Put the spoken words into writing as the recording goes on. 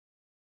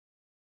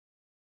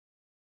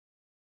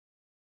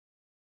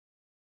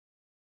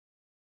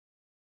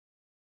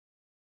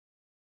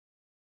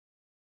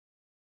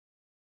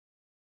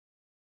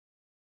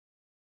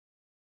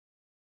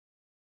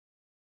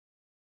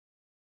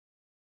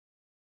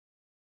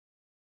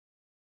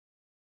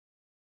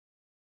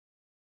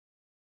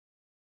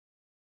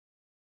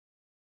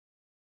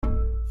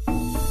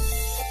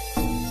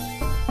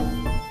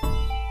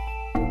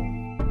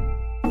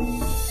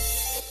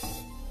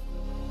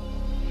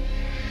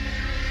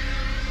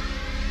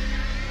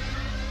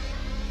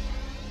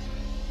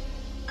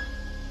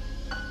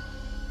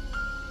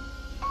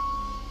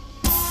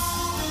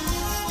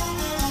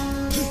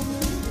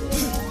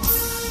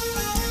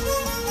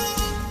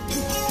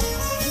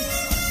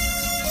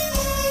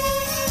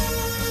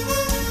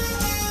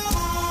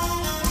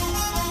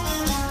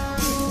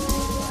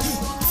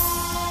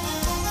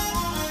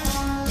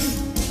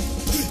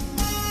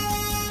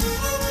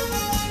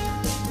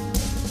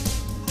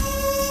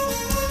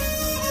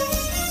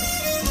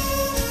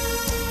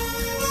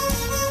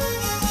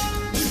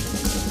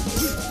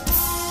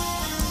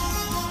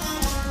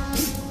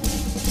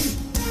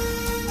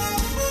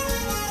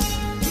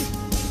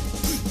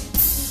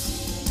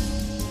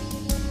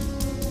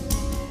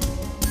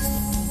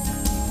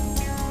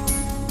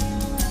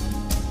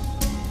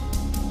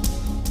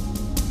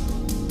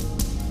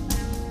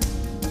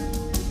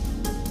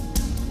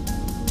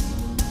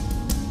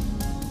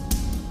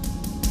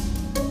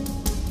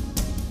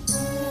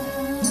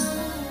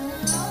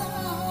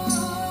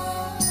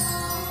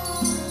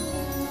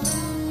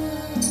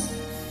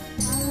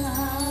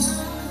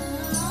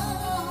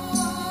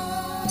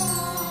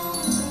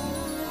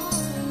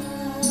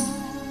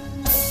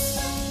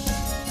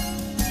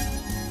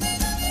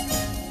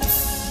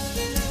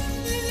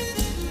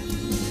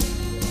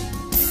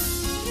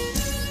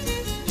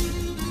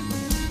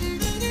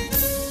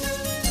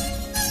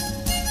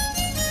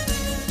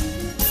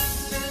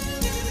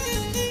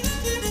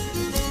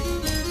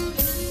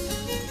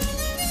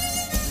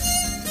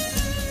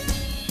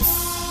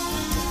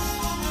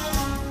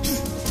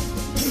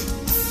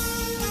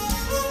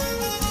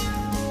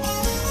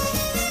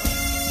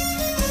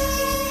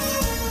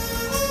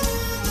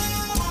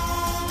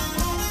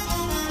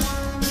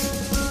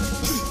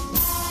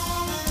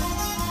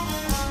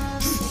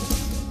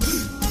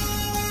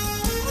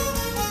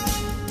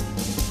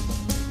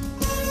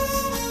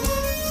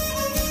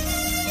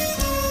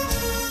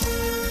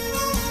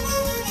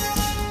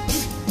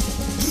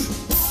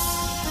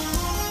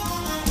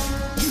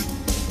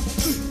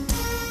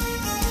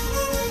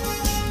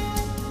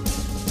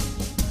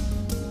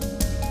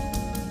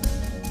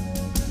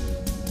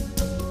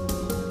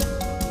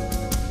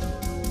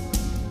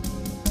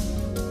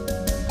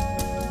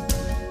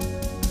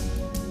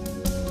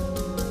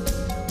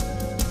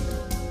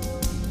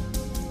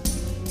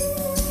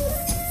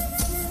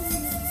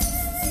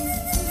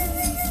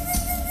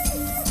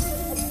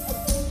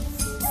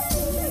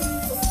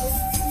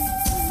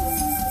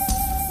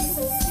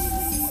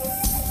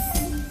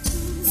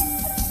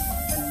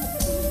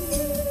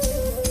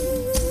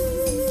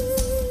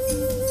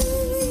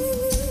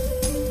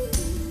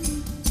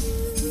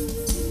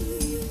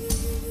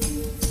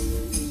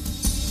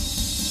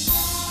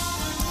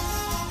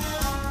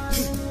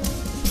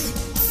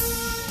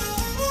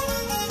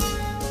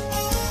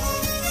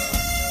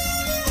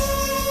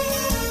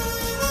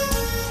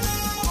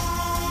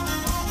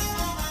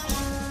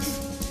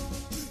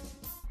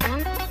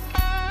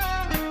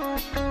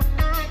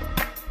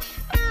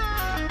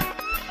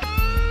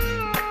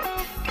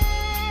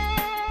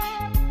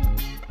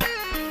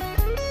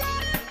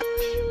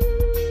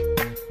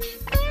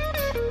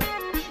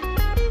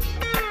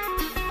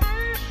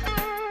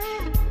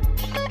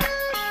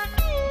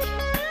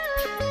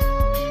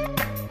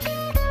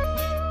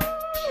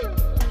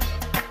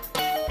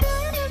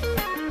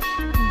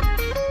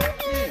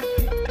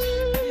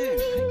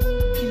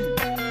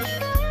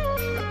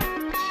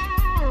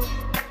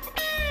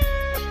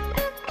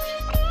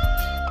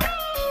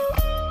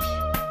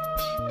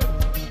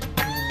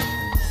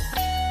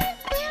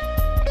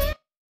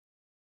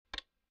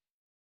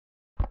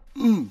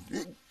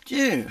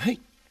제, 헤이,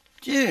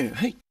 제,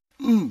 헤이,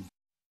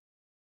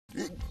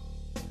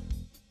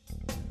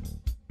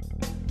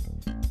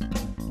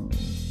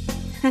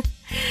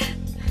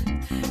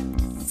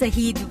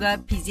 Sahi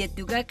duga pizet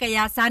duga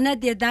kaya sana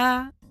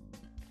deda.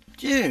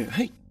 제,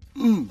 헤이,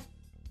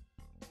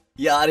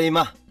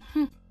 야레마.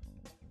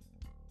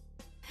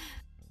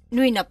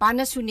 Nui na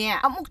pana sune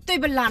amuk toy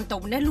balan to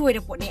na luoi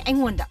report ni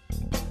aingonda.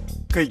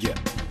 Kaya,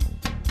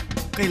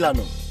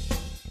 kailanong.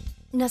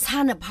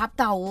 Nasana bhap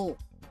tao.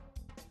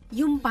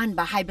 Yum pan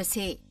ba hai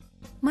base.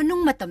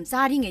 Manung matam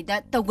sari ngai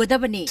da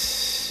tawgadabani.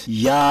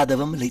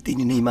 Yadabam leite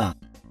ni ma.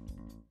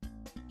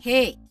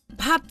 Hey,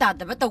 bhap ta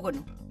da ba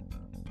tawganu.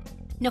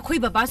 Nakhoi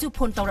baba su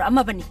phone tawra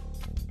ama bani.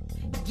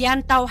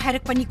 Gyan taw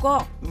hairak pani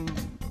ko.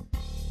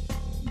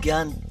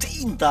 Gyan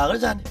tin ta ga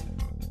jane.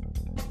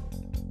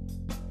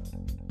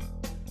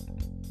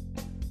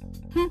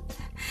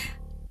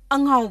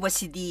 Angau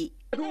basidi.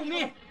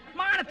 Rumi,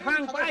 mana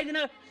thang pai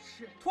dina.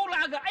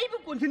 Tholaga aibu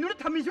continue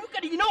thami su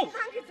kadi no.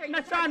 Na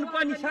san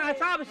pani sa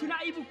sa basina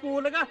aibu ko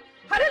laga.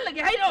 Haral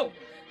lagi hairo.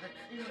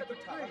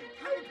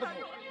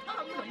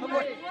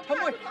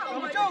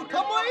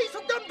 Thamoy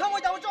sukdam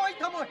thamoy daw joy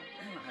thamoy.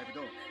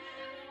 Haido.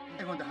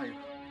 Aingonda hayo.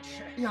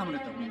 Yamana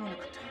ta mingona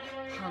khatha.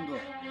 Hangdo.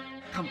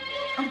 Tham.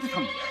 Amti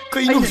tham.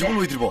 Kaino su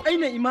loidirbo.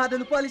 Aina imada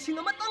lupa lising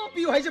amatang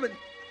piyo haijabani.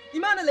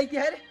 Imana leiti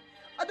haire.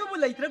 Adubu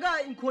leitraga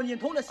inkon yen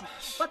thonasi.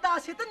 Pata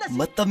setan nasi.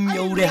 Matam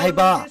yaure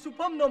haiba.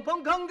 Supam nompham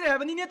khangre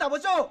habani ne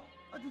tabacho.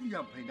 Adudi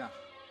yam phaina.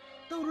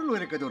 Tawra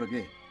loire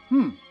kadorage.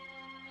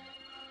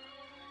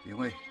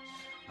 Yongoi.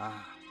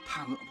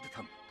 Thang amti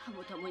tham.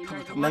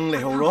 Nang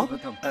lehoro.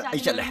 Ai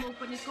chatle.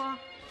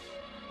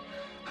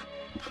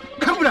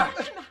 Khamra.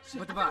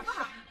 Mataba.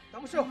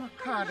 Tamusho.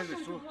 Khadaga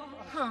su.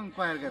 Hang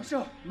pairga.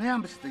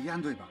 Nayam bista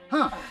yandoi ba.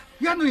 Ha.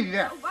 Yandoi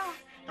le.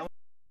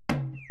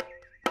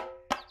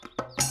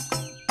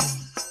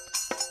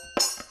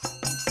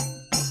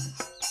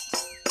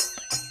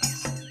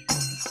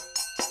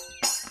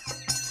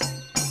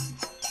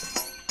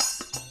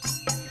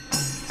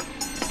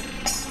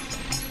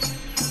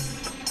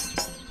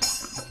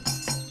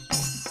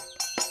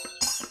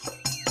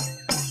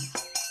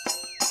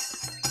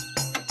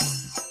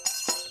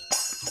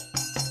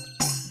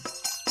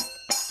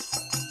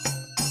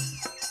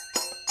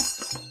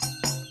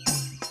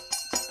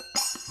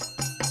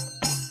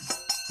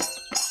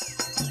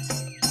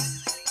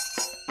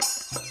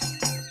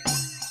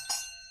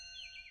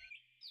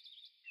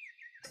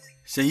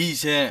 Sahi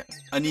se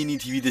ani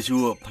TV da su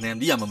panam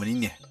di yamamani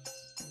ne.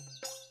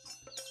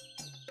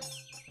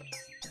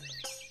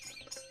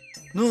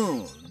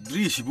 No,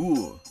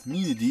 dresibu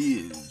mi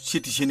di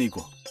seti senei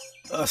ko.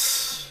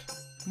 As,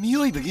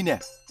 mioi begine.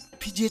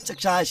 PJ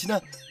chakcha sina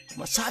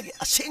masage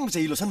aseng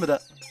sei lo sanbada.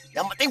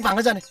 Yam mateng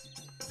panga jane.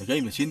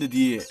 Nagai machine da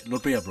di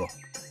lotpe ya bro.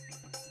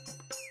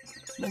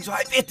 Nang so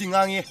hai peti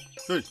ngangi.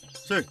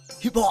 Sei,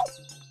 hip hop.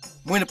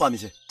 Moina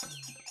pamise.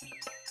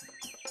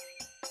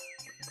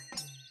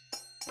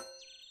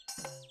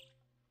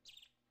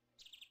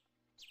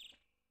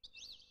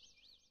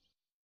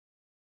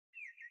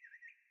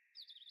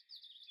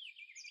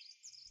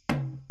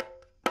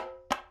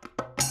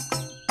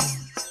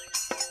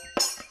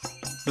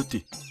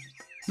 Lotti,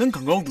 nang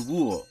kangau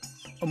dubu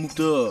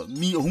amukta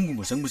mi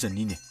ahunguma sang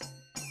basani ne.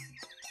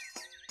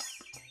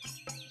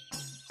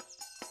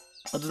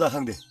 Aduda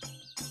khangde.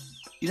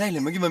 Ilai le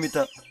magi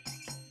mamita.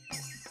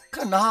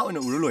 Kana ona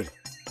uruloi.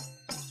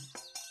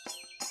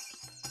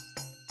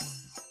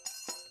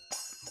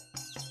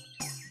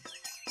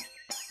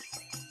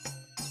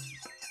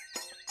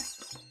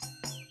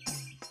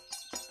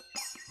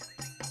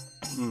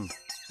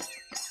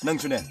 Nang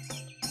sune.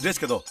 Dress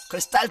kado. Ka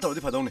style to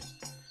di phadong ne.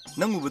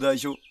 Nang ubuda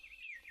isu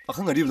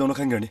akhang arib dona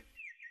khangani.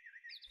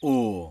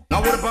 Oh.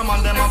 Now we're from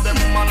them of them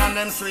woman and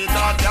them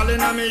sweetheart. Y'all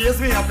in me, yes,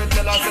 we have to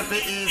tell us if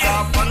it is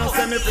up. I know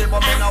say me feel,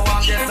 but me no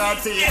want get her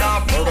teed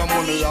up. For the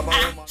money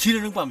about. Sino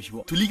nang pami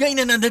sibo? Tuliga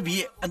ina nanda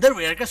bi,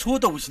 underwear ka so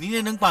to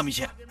usni nang pami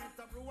siya.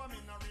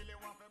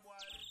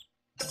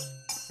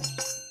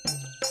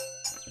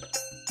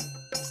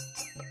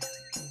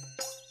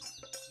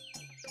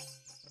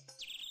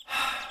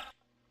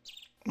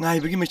 Ngai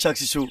bagi me chak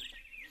sisu.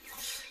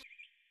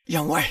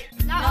 Yang wai.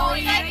 No,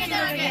 you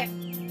like it.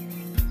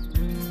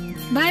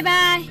 Bye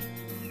bye.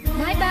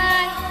 Bye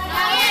bye.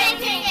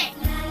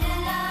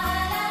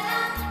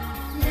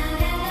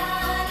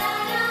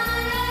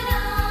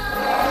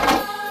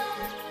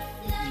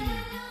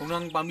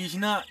 Nang pami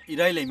sina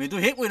irai lai medo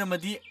hek oira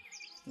madi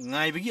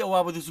ngai bagi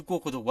awa badu su ko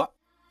ko do wa.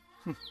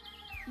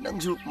 Nang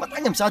su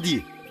matang yam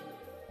sadi.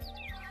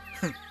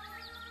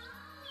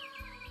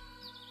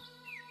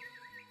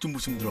 Tumbu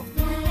sumdro.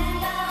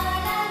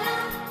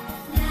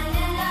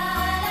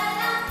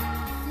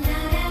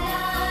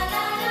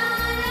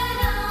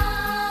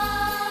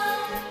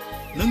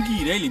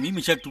 Nangi irai lai mi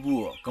misak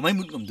tubu kamai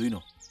mut ngam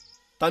doino.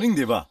 Taning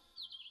deba.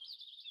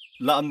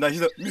 La amda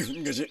hida mi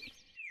ngaji.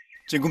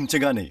 Jengum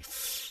jengane.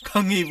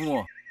 Kange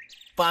bungo.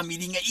 Pami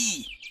di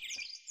ngai.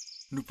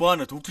 Nupa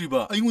na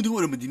thoktriba aingun di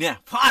oramadi ne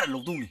fara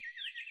lodong ni.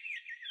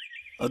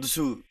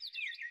 Adusu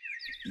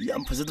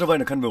yam phajadra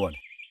baina khan be wan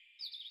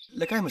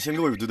lekai ma seng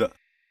loi du da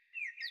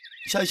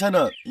isa isa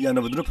na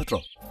yana baduna phatro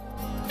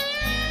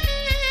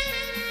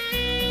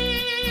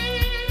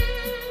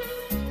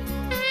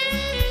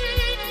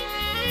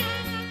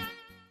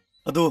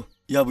ado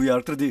yabu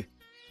yartradi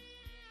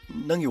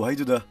nangi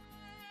waidu da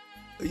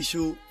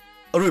isu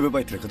aroi be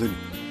baitre kadoni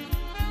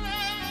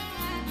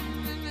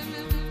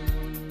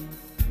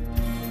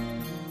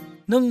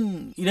nang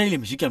irai le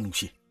misi kyam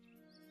nungsi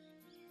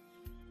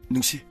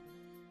nungsi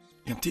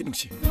yam ti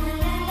nungsi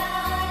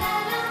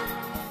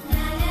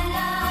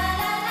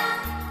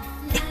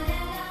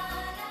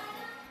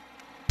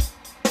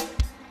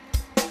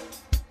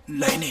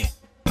laine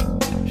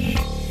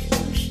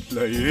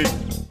lai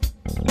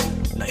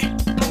lai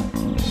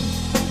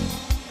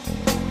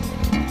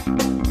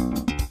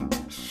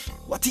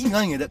wati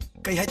ngange da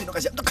kai haidu no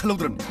kasi am ta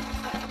khalodran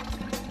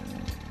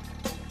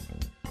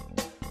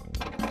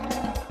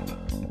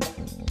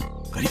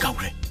kari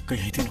kaure kai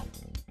haitino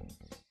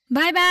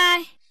Bye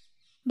bye.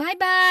 Bye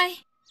bye.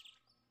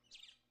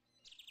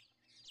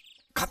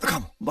 khata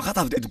kham bakha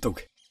ta du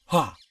tawke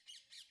ha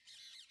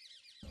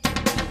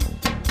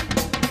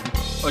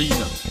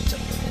aina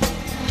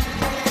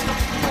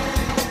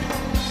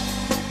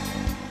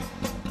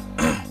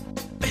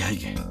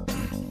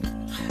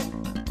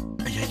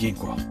ayage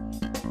ko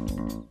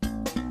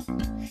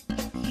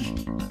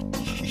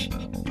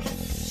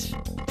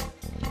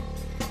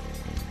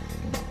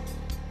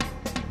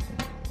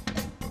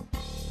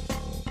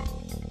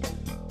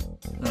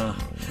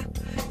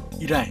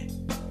irai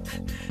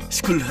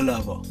school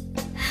halabo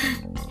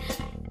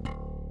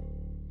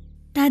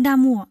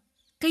Tadamu,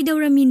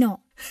 kaidaramino.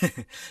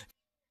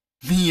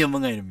 mi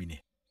amangai ramine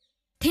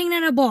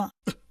Thengnarabo.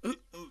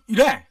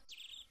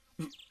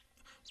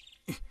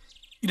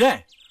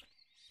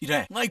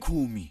 irai ngai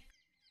khumi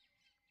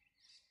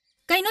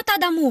Kaino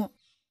tadamu?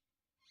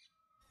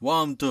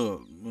 wam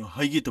to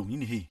haige to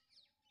ni he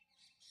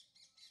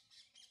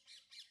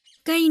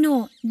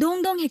Kaino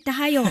dong hekta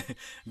hayo.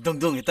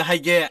 dong eta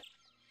haige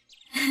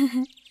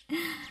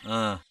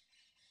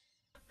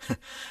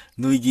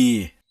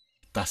nuigi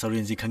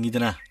tasarenji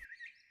khangidana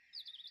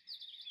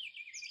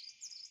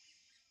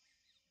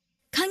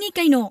Khangi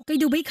kaino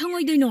kaido bai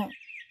khangoi doino.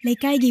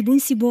 Laikai gi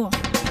bungsibo.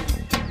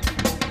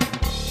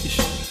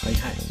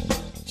 hai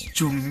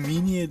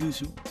chumini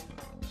edusu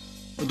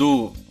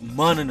ado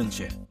mana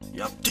nangse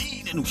yam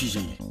tine nuksi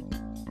jai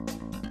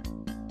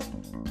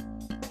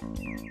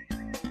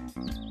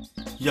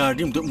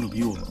yardim dum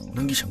nubiyo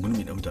nangi sangmun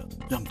min amda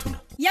yam thuna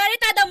Yare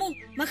tadamu,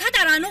 makha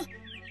tarano.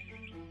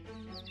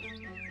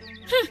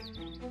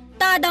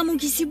 Tadamu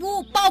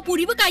kisibu pau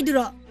puri ba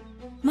kaiduro.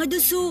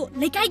 Madusu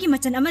laikai gi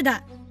machan amada.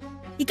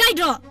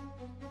 Ikaidro.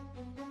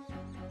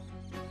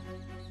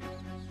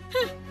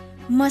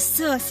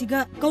 Masa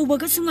siga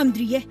kaubaga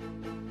sungamdriye.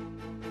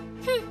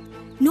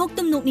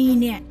 Noktum nokni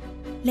ne.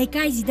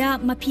 Laikai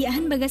jida mapi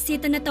ahan baga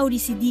setana tauri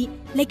sidi.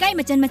 Laikai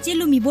machan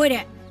machelu mi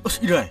boire.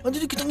 as irai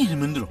adu kitang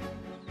hilmendro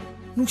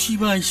nuksi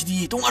bai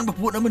sidi tongan ba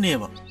pot amane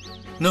ba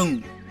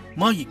nang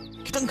magi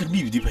kitang kan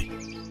bi bai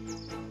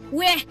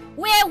We.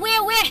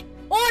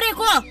 Ore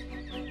ko.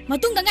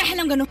 Matung ganga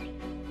helam gano.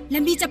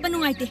 Lambi chapan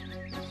nungaite.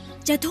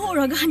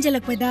 Chathoroga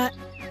hanjalakpada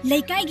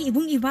laikai gi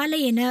ibung iwala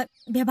yena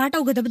beba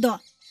tawgadabdo.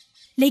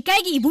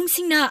 Laikai gi ibung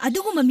singna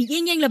aduguma mi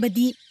yeng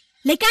labadi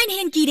laikai ne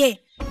hen kire.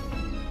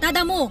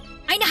 Tadamo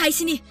aina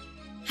haisini.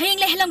 Hayeng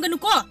le helam ganu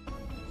ko.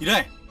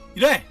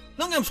 irai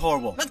nang yam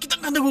sorbo nang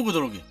kitang kan da go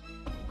doroge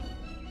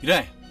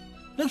irai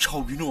nang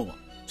chawbino ba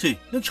si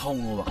nang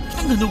chawno ba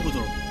kitang kan da go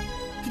doroge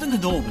kitang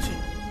kan do ba si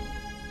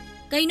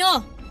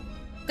Kaino.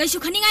 Kaisu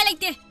khaningai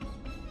laite.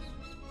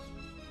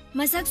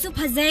 Masaksu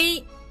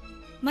phajai.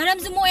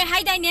 Maramzu moe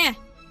haidaine.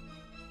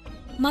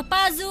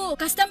 Mapazu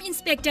custom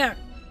inspector.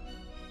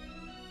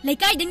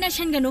 Laikai dingna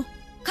shangano.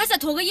 Khasa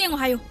thoga yengo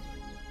hayo.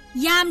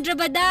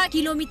 Yamdrabada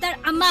kilometer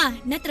ama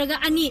natraga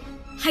ani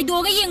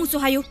haidoga yengu so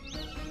hayo.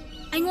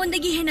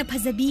 Aingondagi hena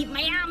phajabi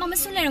mayam ama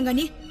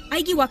sulerangani.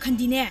 Aigi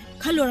wakhandine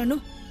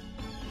khalorano.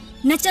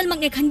 Nachal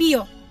makne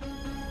khanbiyo.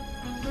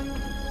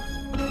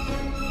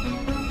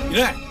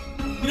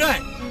 irai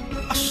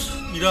as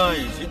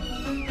irai si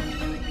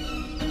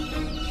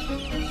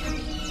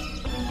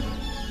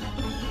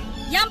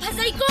Yam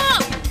phajai ko.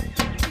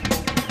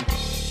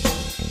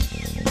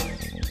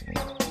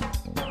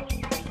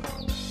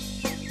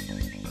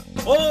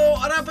 oh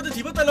ara pada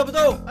thiba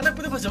talabdo anak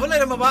pada phajaba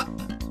lairama ba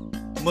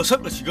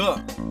masak asiga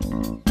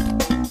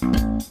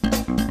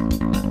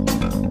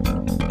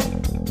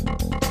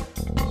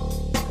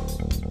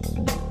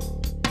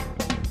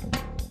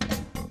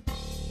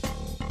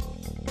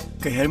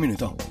kai herminu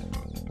ta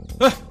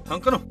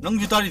hankano nang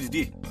jutari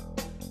didi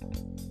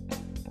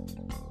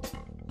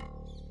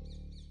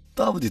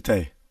tabudi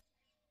tai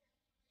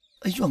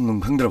ayu angam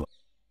khangdraba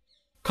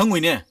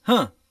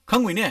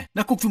khangoi ne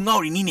na koktu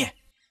ngauri ni ne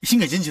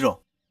isinga jinjiro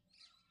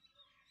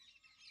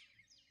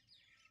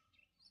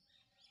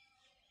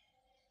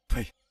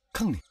pai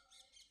khangni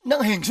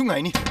nang heng su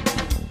ngai ni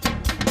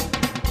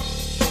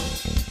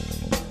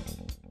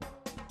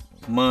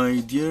my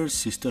dear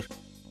sister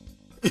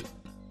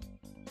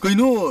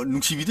Kaino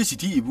nungsibi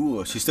city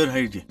ibu sister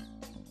haidi.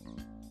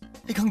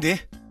 khangde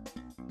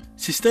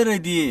Sister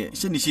haidi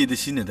isa nisi da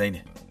sina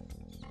daine.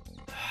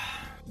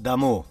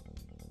 Damo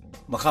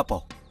makha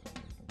pao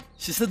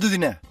sister du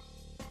dine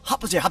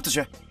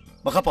hapje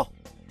makha pao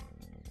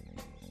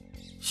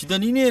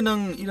Sidanine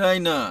nang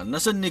iraina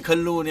nasan ni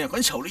khallo ne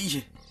kan sauri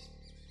je.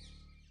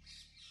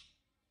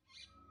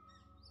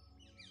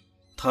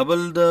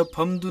 Thabalda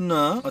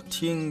phamduna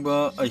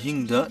athengba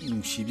ahingda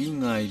nungsibi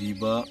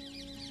ngairiba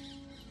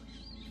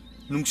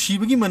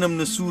nungsibagi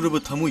manamna suraba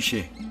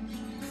thamoise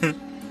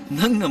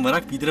nangna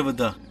marak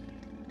pidrabada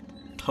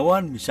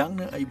thawan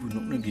misangna aibu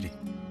nokna bire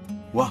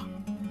wah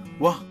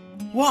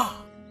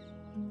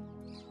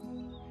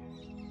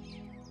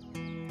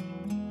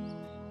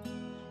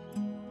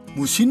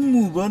musin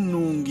muba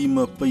nungi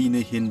mapaina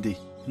hende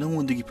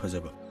nangondagi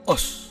phajaba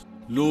as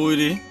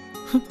loire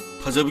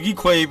phajabagi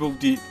khwai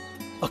bauti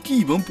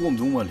aki bam pom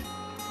dong male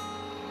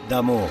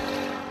Damo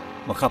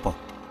makha pao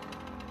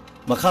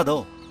makha do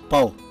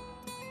pao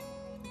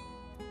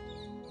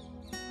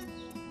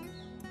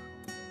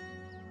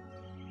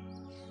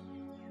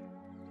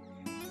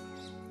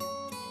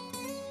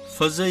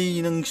Fazai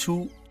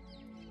nangsu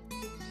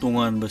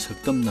tongan ba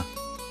saktamna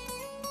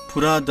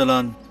pura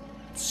dalan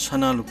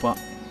sana lupa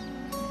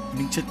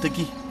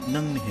mingchattagi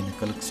nangna hena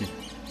kalakse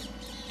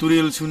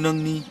turel su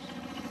nangni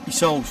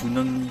isaw su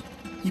nangni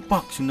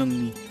ipak su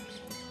nangni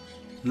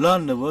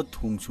lanaba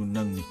thong su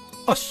nangni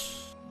as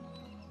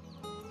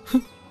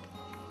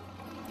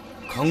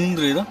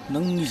khangdreda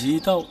nangni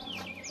si taw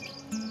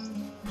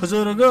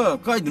fazaraga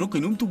kaidno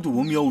kainum tukdu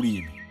bom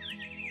yauri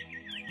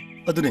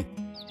adune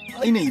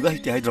aina iba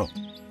hite haidro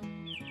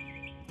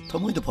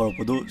Tamoida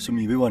parapodo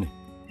sumi bewani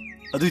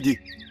aduidi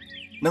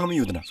nangami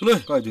yudana sule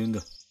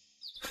kaidinda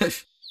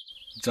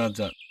자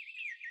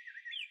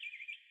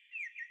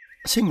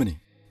생문이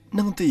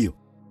nangte iyo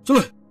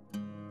sule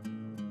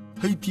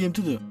hay tiem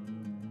tu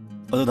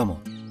ado damo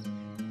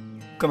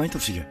kamai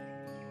topsige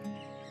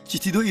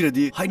chitido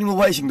iradi hainimo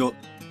waisingdo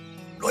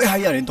loi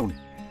hayaren tongni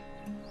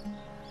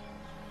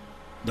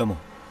damo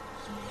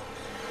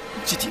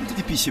chitimti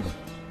di pisiba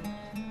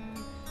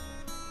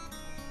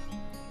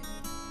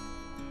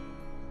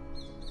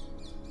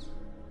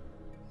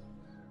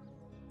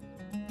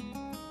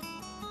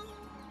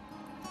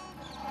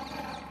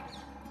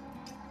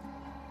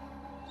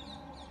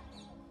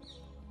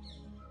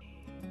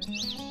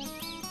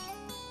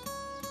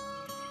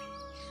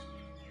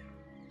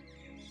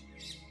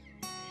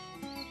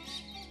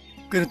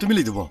Kaya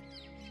tumili do ba?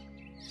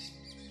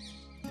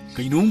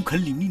 Kainom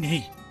khalini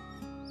ne.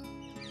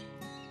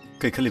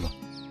 Kay khali ba?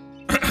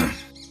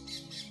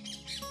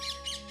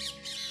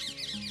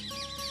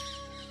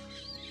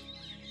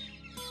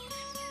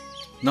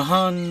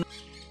 Nahan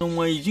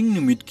nongmai jing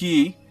nimit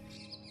ki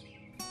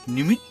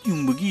nimit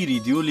yung bagi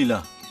radio lila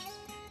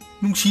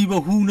nung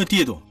siba hu na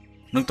tiedo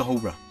nang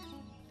tahobra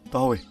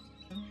tahoy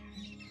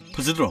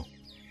phazadro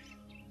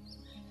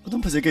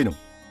adum phazay kaino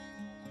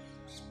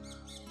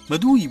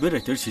madu iba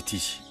writer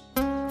cities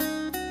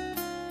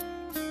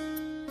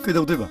kay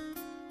daw ba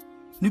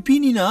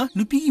nupi ni na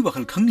nupi gi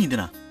wakal khangni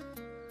dana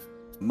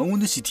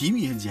mangonda city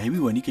mi hanji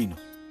haibi wani kaino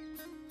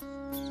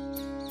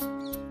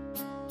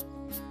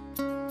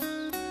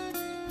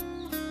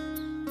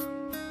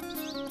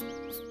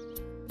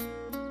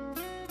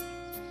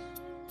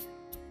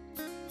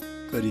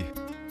kari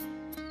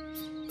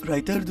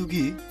writer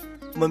dugi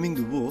maming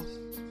dubo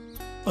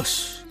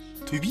as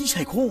tubi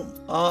sai khom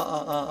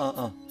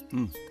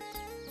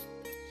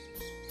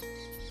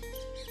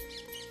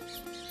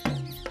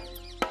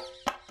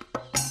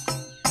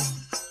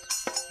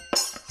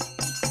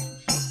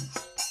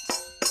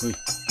Oi.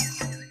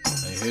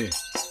 Hey.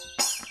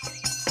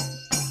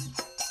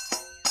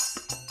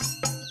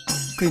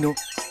 Kaino,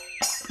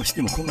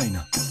 masih mo kung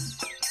na.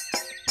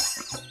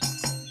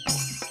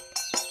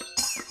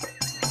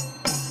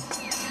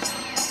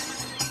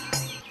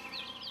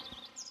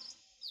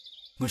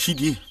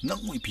 Ngashidi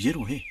nang mo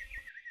ipijero he.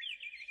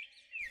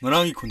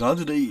 Marangi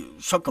kunado dai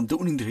sakam te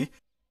uning dire.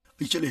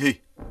 Ai chale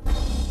he.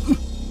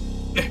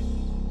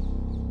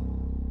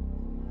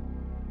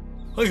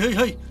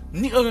 Hey,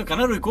 ni aga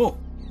kanaro iko.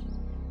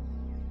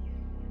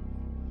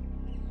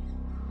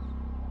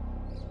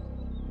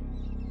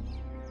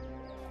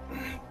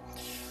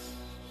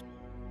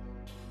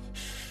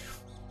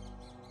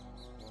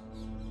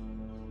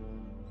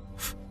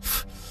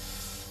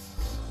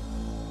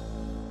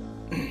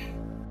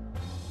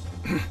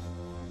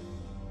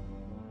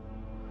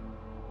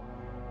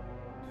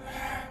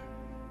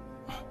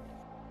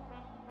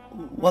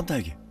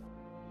 Wantagi.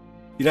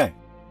 Irai.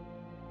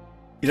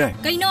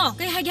 Kaino,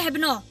 kay hage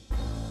habno.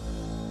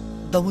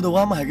 Damu da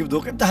wama hage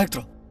do kem ta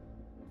haktro.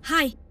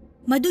 Hai,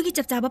 madugi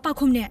chapchaba pa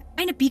khumne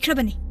aina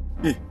pikhrabani.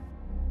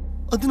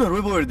 Aduna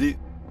roibo werdi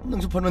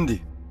nangsu phanmandi.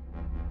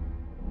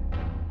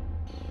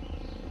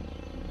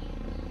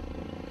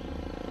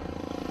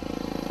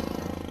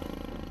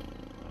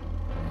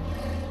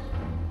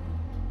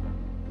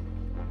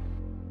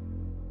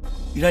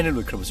 Irai ne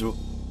loikrabasu.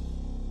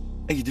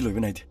 Agi di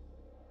loiba naide.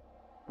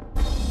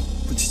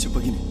 Punchi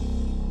chupagini.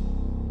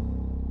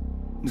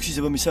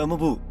 नुसीजब मिसा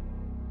अमबु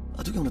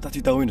अदुक यमना ताती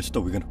तावइनसु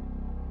तौबिगनु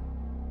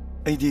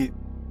अइदि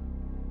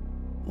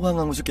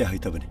वांगांगसु क्या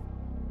हैतबनि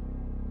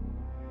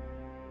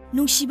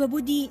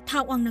नुसीबबुदी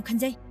थाक वांगना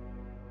खंजै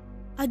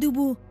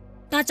अदुबु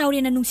ता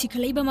चावरेना नुसी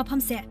खलैबा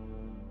मफमसे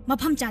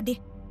मफम चादे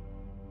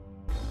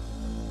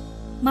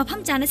मफम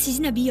चाना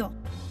सिजिनबियो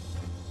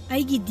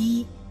अइगिदी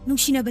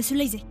नुसीनबसु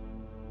लैजै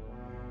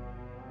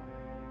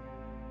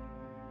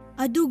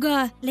अदुगा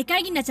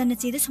लेकाइगी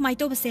नचनचेदा सुमाइ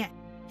तौबसे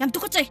याम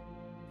तुकचै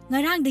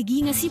ngarangdagi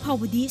ngasi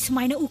phawbudi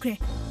sumaina ukre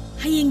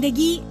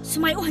hayengdagi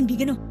sumai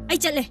uhanbigano ai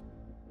chatle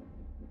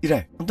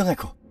irai amta ngai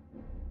ko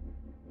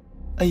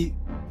ai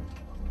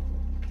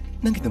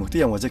nangi damakta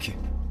yang wajaki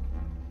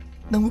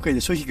nangu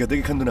kaida sohi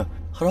gadagi khanduna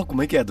hara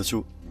kumai kya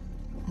dasu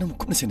namu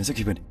kupna sena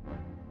sakibani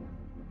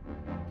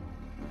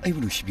ai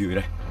bunu shibiyo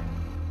irai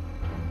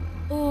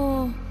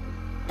oh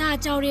ta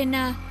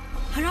chawrena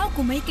hara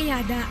kumai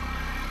kya da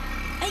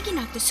ai gi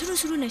nakta suru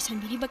suru nai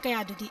sanbiri ba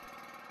kya dudi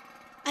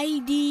ai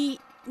di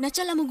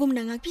Nachalamugum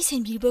na ngak pisen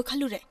bibo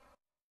khalure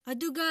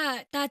aduga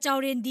ta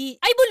chawrendi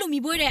ai bulumi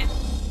boire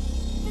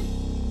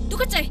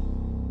tukachai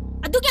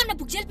aduga amna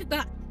pukjel pipa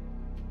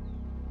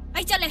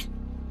ai chale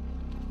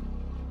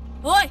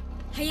oi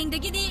hayeng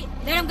dagi di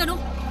leram ganu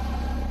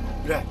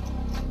rai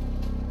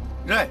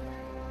rai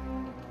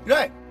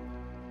rai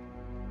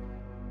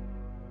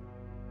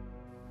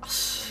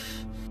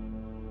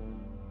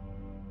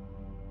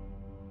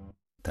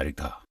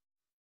다릭다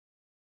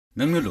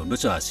능률로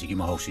너자 시기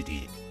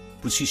마혹시디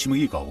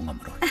पुसीसिमगी गाव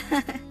ngамro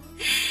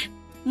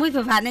moi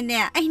baba na ne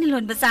aina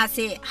lon baza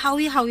se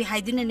hawi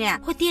haiduna ne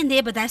hotel de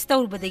bada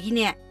store badagi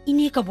ne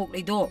ini kabok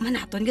leido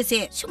mana ton ga se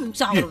sum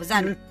chawro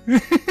bazan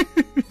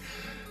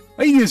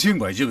ai ne sing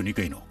bai je ni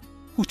kaino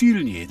hotel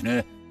ni edna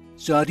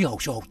jadi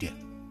hawsha hawte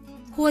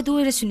ho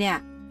doira sune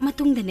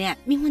matung da ne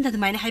mingon da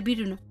mai na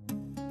haibirunu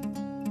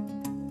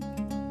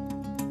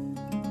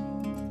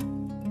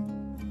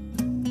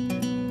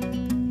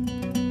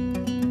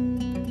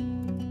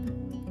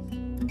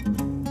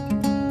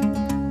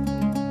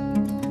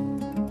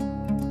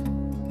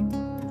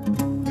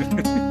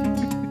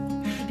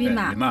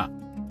Ima.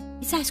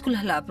 Isa school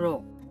hala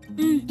bro.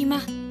 Ima.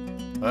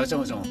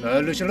 Sama.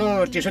 Lalu selo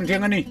station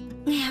tiang ni.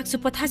 Ngak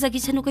support hazagi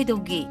sanu kai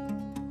dogi.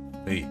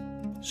 Hey,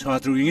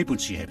 satru ini pun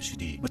si habis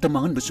di. Matam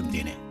mangan besum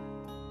dene.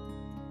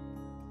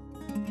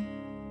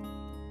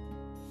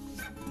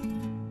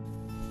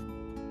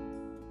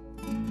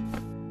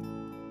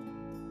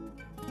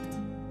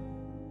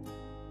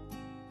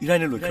 Irai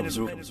lo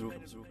kamzu.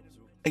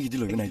 Ai di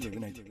lo ganai.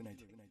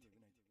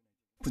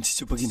 Punsi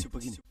supagini.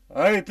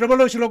 Ai,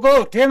 trouble selo go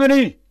tiang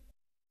ni.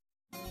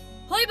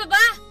 Hoi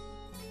baba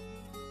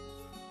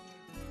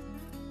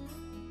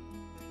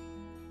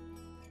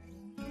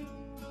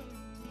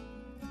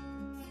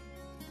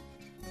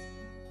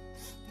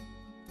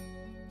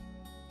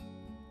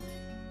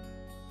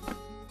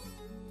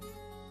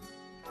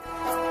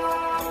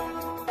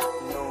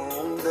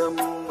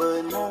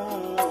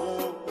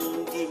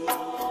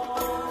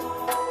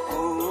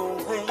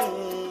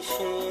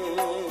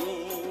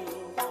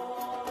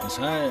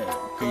Saya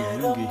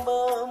kayak lagi.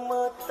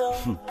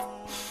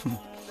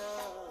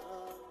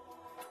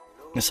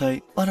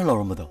 Ngasai para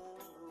loromado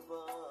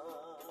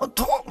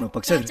athokna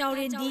paksagre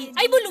chawrendi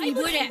ai bulumi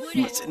boire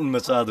machin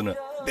machaduna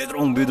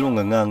bedrong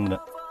ngangna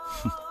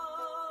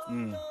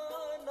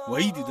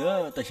Wai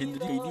dida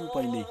tashendri kaidi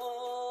upai le.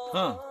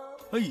 Ha,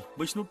 hai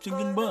Vaishnav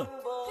chengin ba.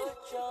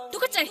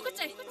 tukachai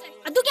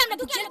adu kya na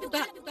pukjel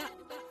pipa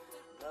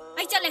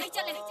ai chale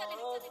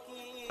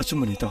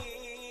achumani ta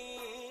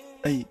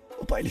ai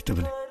upai le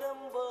tabane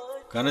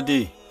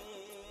Kanade.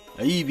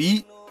 Ai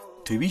bi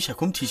thubi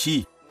shakum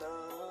thisi.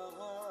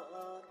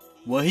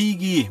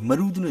 Wahigi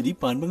maruduna di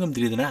panba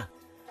ngamdredana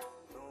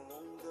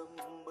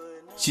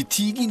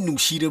Sithigi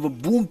nungsiraba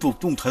bom tok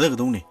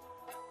thadagadone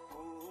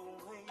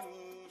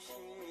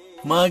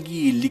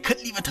Magi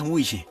likhatliba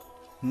thamoise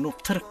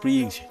noptharak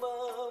priyengse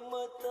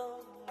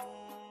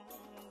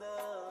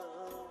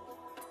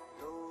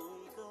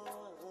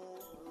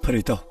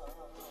Parita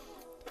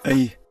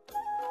ai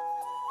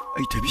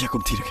thubi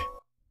shakum thirage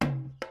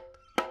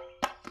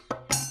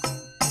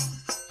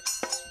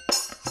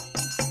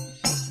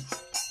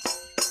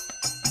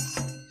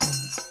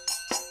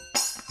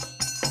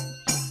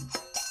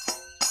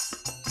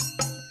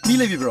Ni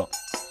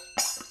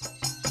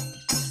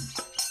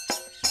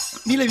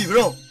levi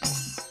bro.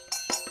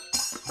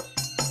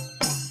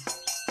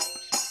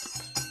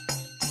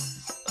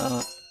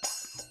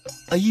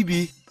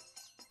 Ayibi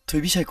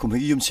thoibi sai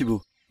khomegi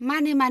yumsibu.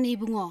 Mane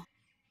bungo.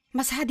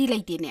 Masadi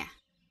laite ne.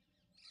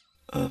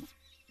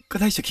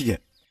 Kadai sakige.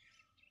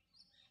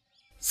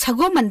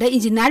 Sago manda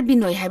engineer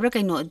binoi haibra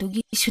kaino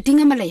adugi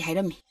shooting ama lai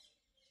hairami.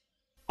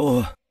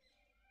 Oh.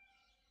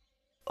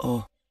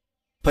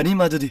 Pani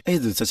madudi ai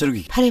du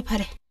chacharugi.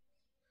 Phare.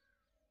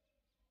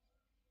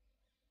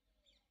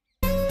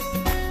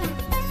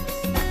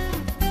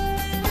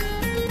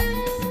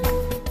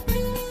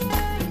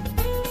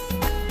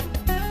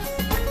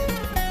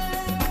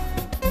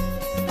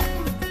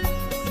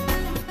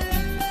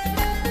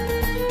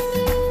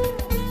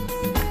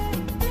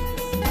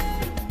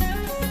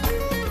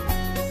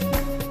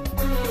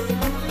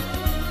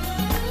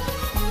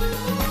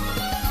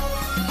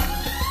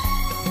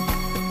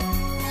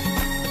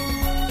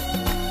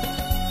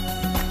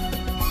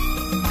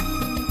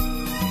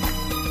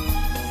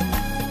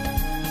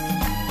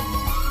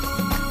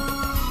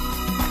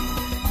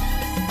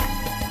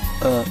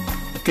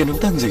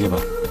 ꯀꯩꯅꯣꯝꯇ ꯍꯪꯖꯒꯦꯕ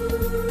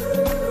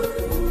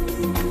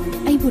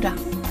ꯑꯩꯕꯨꯔꯥ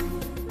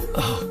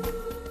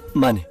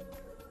ꯃꯥꯅꯤ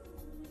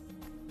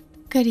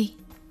ꯀꯔꯤ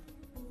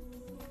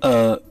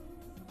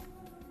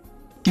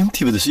ꯌꯨꯝ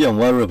ꯊꯤꯕꯗꯁꯨ ꯌꯥꯝ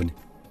ꯋꯥꯔꯨꯔꯕꯅꯤ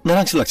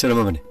ꯉꯔꯥꯡꯁꯨ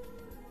ꯂꯥꯛꯆꯔꯝꯃꯕꯅꯤ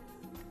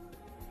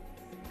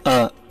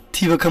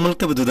ꯊꯤꯕ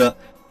ꯈꯪꯂꯛꯇꯕꯗꯨꯗ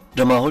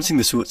drama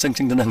ꯍꯣꯜꯁꯤꯡꯗꯁꯨ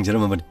ꯆꯪꯗꯅ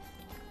ꯍꯪꯖꯔꯝꯃꯕꯅꯤ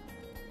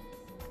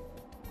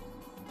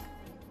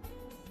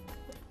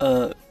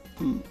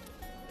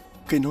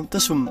ꯀꯩꯅꯣꯝꯇ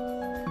ꯁꯨꯝ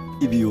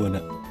이비요나.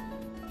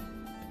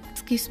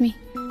 Excuse me.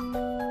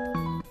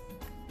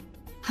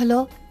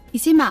 Hello,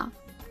 이지마.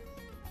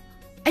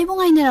 아이봉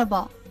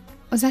아이네라봐.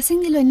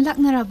 어자생들 로인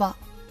락나라봐.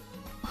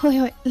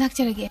 호이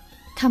락자라게.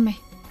 탐에.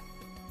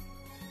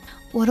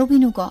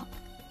 워로비누고.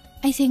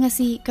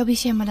 아이생아시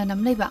가비시야마라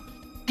남라이바.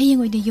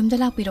 하이eng 오이데 юм다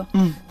락비로.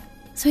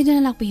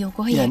 소이드나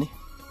락비요고 하이. 야니.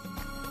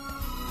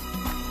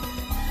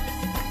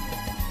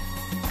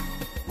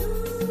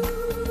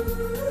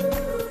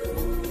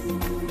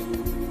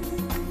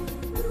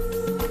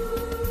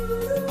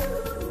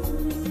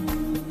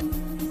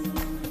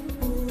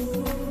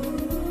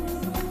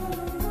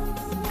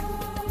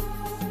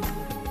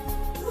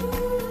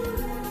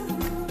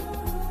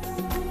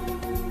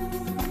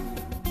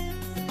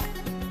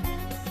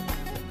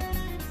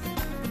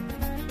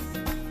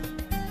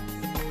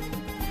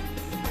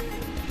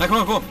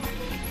 나고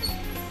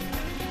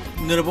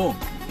내려보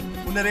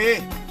오늘에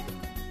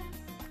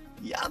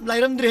얌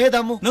라이람들이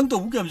해다모 넌또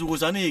우기 안 주고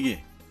자네 얘기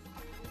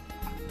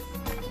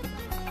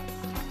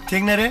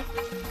땡나래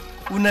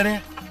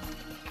오늘에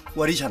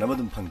와리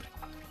자나마든 방들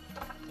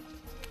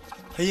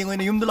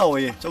하이행어는 юм들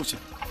나와예 자우치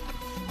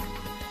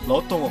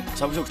러똥어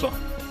잡으셨어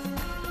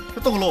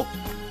똥을로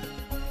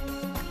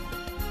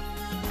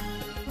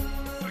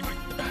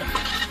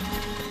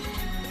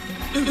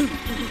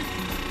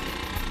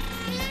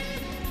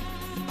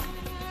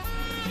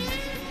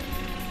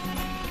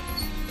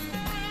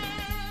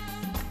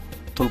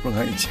돌풍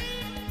하이지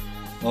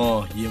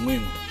이행모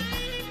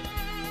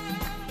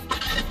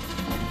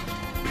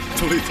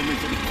저리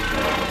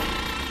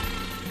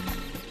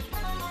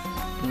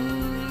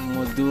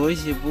뭐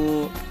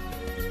누워시고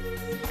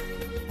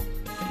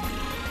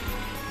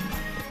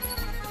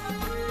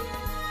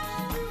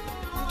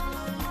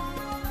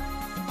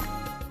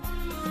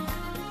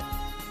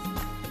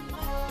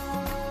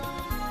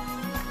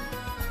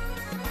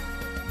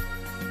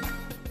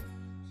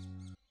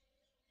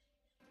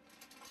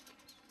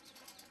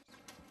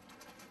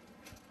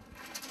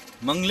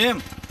망렘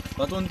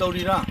바돈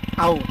떠오리라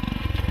아우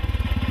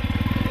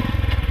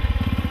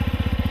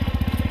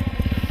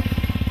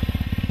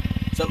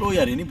짤로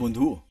야리니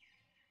본두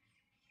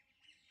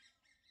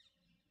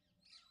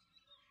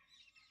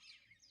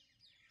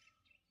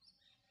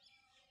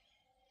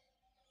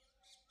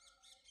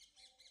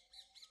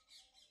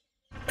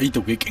아이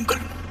또 왜 깽걸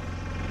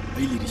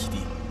아이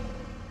리리시디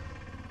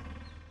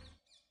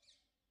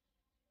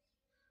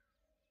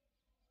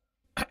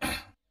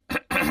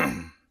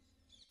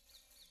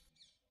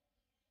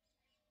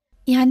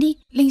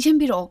야니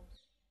링젠비로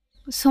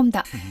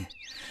솜다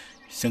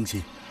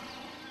상시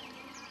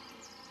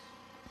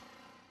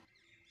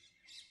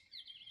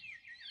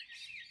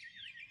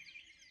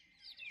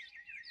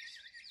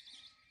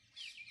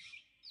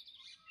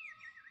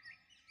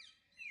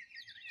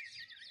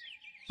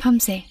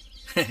밤새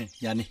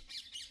야니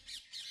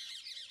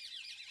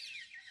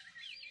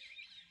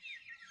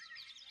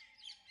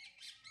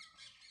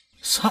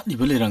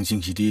사리벌레랑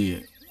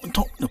징시디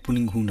온톡나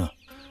뿌닝구나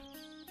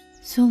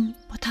숨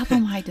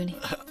포타봄 하이두니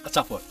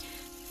짜포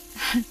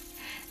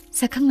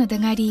사캉나다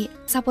nga리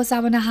사포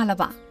사바나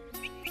할라바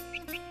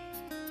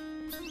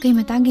kay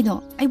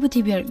matangino ay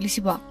butibir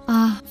lisiba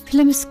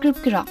film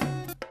script kira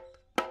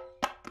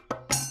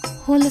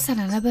hola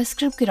sana na ba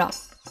script kira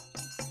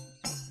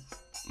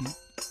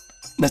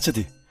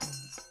나차디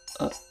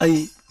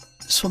아이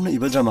솜나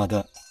이바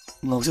드라마다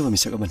ngawjaba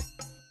misakabani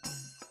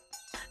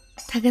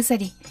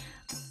타가사리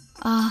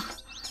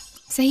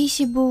sahi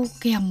shibu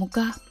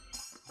kayamuka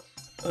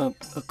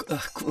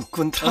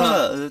군타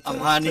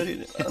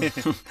amhani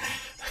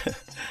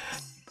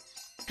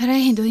khara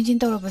hendo injin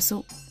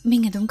tawrabasu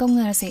ming adum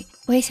kaungnarase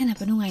wai sana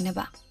pa nungaina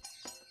ba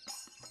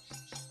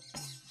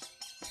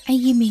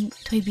aigi ming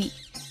thoibi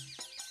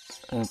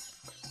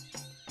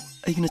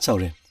아이기나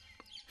짜오래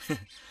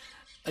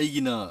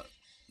아이기나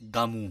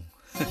다무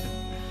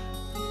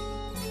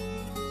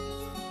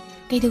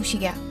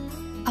kaidoushiga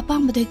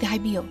apambado hekta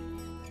haibiyo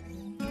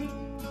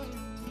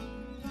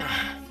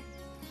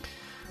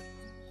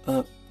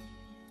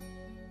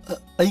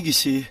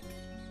아이기시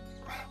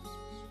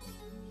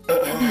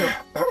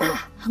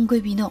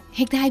hangoibino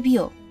hekta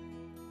haibiyo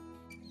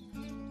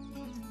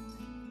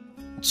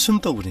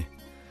숨떠보니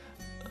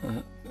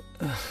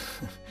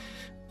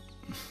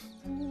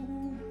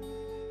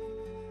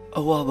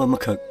아와바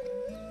마칵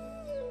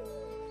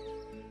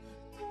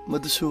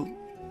마드수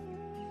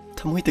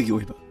타모이타기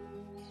오이바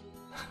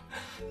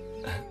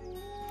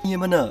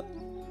이에마나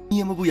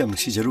이에마부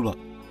양시자루바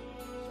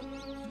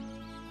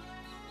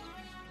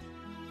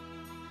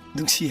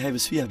능시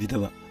하이브수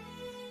야비다바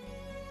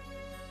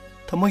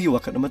타모기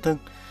와카나 마탕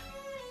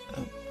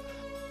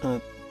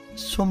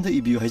सोमदा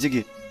इबियो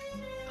हाइजगे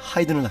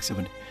हाइदना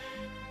लाक्सबने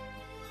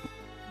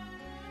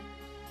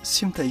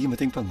Smita इगी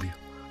मतेंग पांगबियो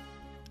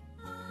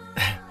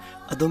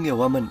अदोंग या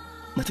वामन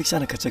मतिक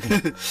साना खचगन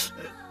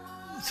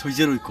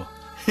सोइजरोइको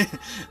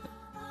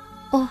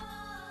ओ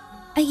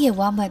आइए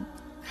वामन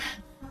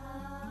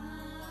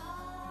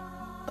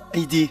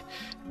आइदी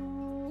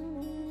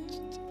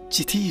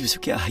चिठी इबसु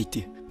क्या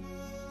हाइते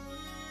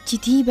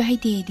चिठी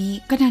बहाइते दी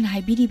कनाना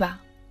हाइबिरिबा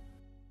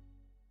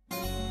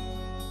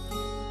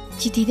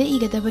चिठी दा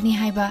इगदबनी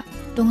हाइबा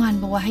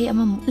तोंगानबा वाहै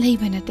अमम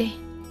लैबा नते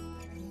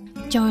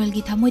चौरल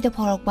की थमोइदा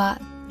फौरकबा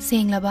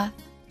सेंगलबा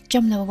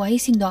चमलबा वाहै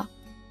सिंगदो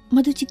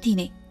मधु चिठी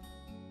ने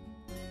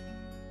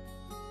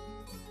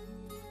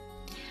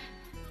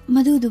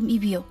मधु दुम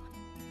इबियो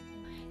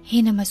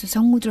हेना मसु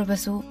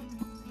समुद्रबसु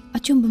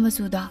अचुंब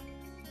मसुदा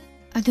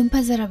अदुम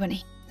फजरबने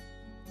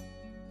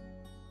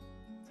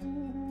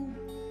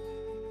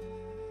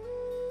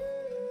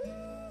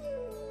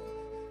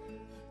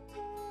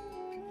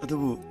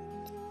अदुबु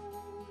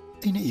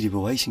अइना इरिबा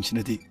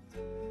वाइसिंगसिनदि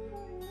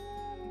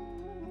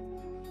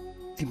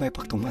इमाय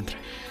पाक्तों मांद्रे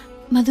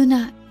मधुना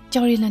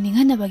चौरिला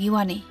निंगहनबगी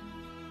वाने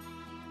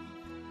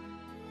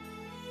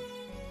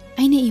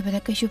अइना इबदा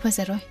कैसु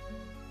फजरोय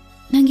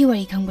नंगी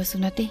वारी खंगबसु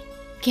नते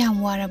क्याम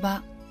वारबा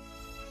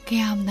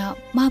क्यामना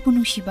माबु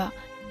नुसिबा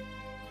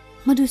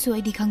मधुसु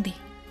अइदि खंगदे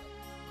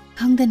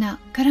खंगदना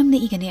करमने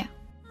इगने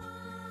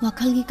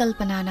वखलगी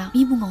कल्पनाना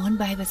मीबु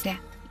ngonghanba haibase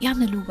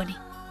yamna lubane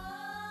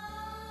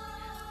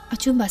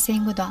अचुंबा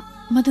सेंगबदो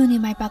मधुने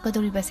my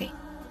पाकदोरिबसे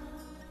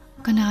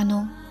कनानो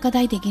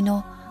कदाइदेगिनो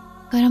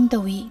करम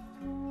तवी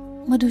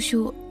मधुसु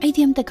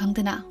अइदि अमता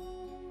खंगदना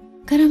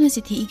करमना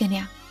चिठी इगने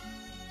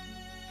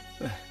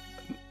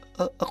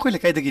अखोइ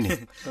लेकाइदगिने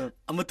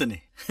अमतने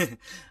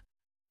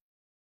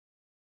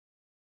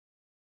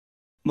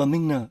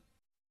ममिंगना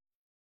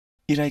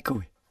इराई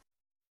कवे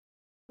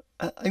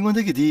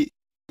अइंगोंदगिदि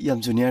याम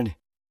जूनियर ने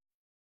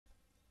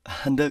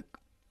हंदक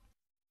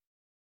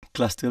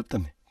क्लास 12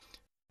 तमे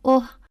ओ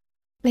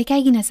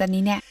लेकाइगी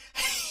नसनीने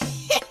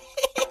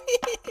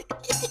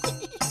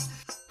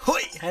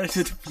होय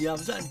हारसु पियाम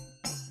जानी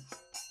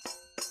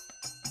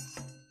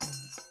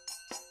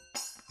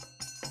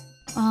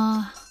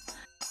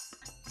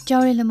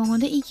चौरेला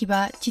मंगोंदा इकिबा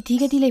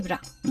चिठीगदि लेब्रा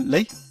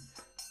लई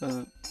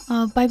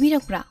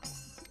पाइबिरक्ब्रा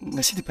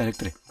ngasi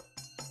पाइरक्तरे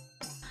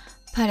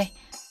फरे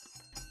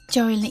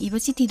चौरेलना इबा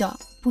चिठीदो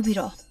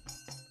पुबिरो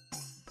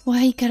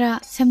वाहै खरा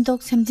सेमदोक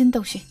सेमजिन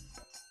तौसे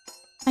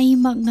आई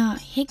मगना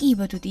हेक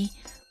इबदुदी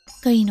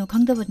करिनो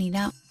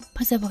खंगदबनिना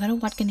फजब खरा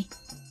वाटकनी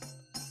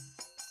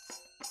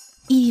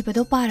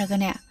इबदो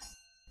पारगने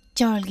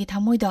चौरेलगी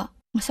थामोइदो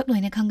मसक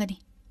लोइना खंगनी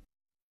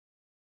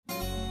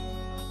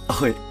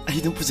अहोय आई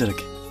दुम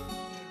पुजरके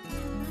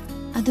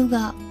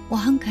अदुगा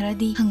वहंग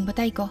खरादी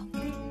हंगबताइको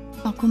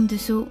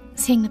पाखुमदुसु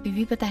सेंगना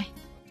पिबि बताइ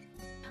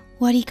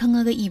वारी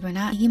खंगागा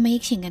इबना इगी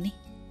मयेक सिंगनी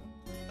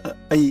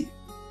आई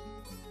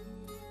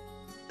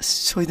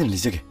सोइदन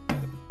लिजगे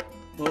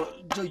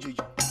जोय जोय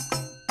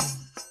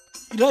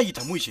इराई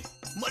थमुइसे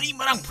मरी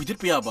मरांग फुइदर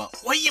पियाबा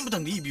वाई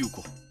एमतंग दी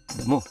बिउको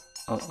दमो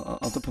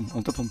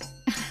अंतपम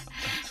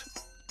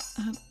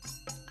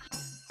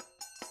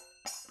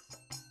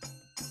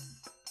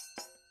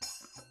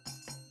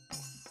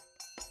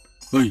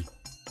ओइ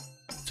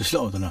जसला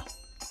ओदना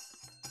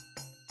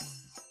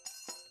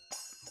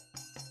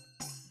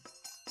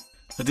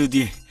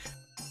अदुदी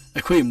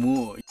अखोइ मु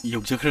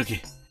योगजखरके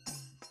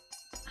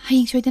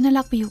हयिंग सोइदना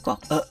लाकपियुको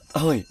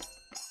अहोय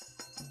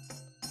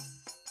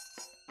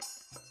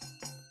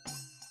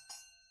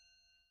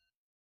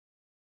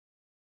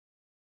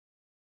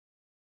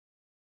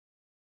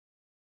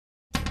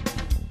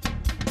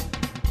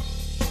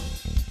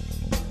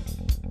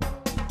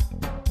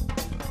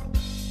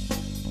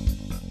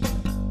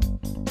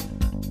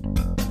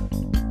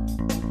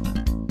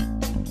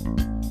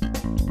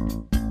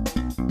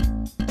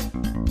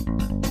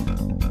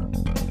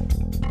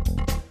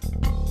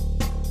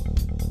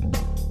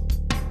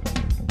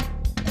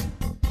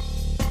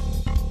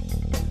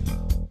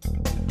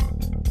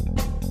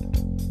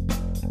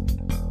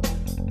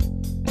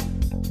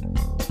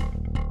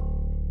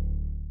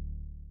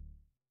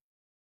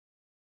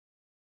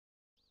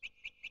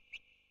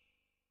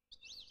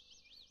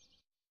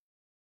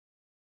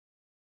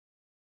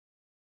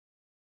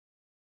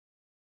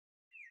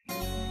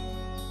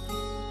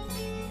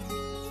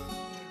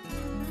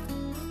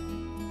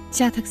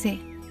चा थकसे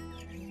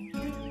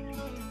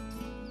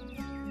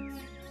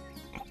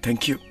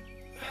थैंक यू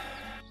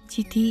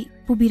चिठी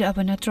पुबिरअब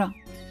नत्रो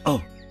औ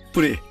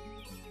पुरे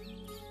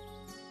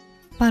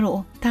पारो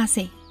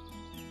तासे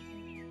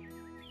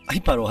आई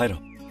पारो हाइरो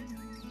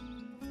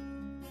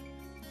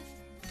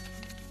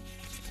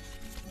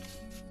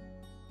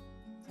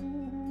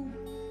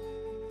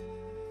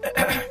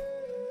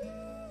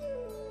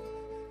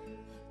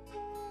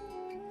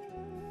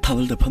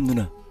थावलदा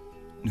फमदुना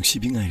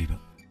नुसिबि ngairiba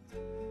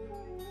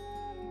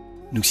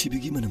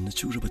नुसिबिगी मनमना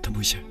चुरबा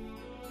थमोइसे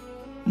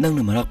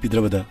नंगना मराक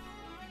पिद्रबदा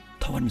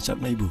थवान मिचाक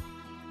नाइबु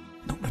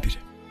नोकना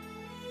बिरे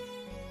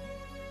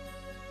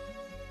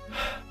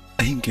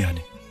अहिं के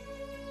आने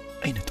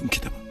ꯑꯩꯅ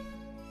ꯇꯨꯝꯈꯤꯗꯕ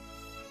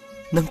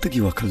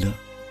ꯅꯪꯇꯒꯤ ꯋꯥꯈꯜꯗ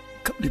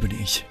ꯀꯞꯂꯤꯕꯅꯤ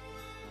ꯑꯩꯁꯦ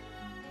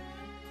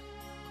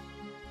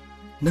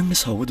ꯅꯪꯅ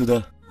ꯁꯥꯎꯕꯗꯨꯗ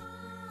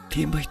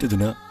ꯊꯦꯝꯕ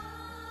ꯍꯩꯇꯗꯨꯅ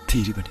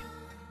ꯊꯤꯔꯤꯕꯅꯤ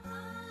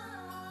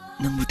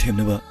ꯅꯪꯕꯨ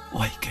ꯊꯦꯝꯅꯕ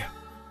ꯋꯥꯍꯩ ꯀꯌꯥ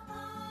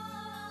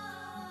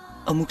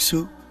ꯑꯃꯨꯛꯁꯨ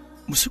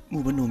ꯃꯨꯁꯨꯛ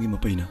ꯃꯨꯕ ꯅꯣꯡꯒꯤ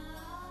ꯃꯄꯩꯅ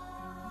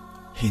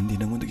ꯍꯦꯟꯗꯤ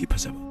ꯅꯪꯉꯣꯟꯗꯒꯤ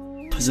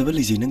ꯐꯖꯕ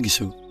ꯂꯩꯖꯩ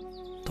ꯅꯪꯒꯤꯁꯨ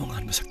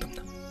ꯇꯣꯉꯥꯟꯕ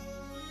ꯁꯛꯇꯝꯅ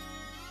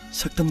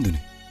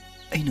ꯁꯛꯇꯝꯗꯨꯅꯤ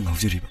ꯑꯩꯅ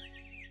ꯉꯥꯎꯖꯔꯤꯕ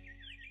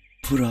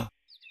ꯄꯨꯔꯥ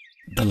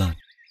ꯗꯂꯥꯟ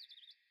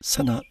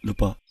ꯁꯅꯥ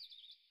ꯂꯨꯄꯥ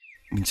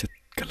ꯃꯤꯡꯆꯠ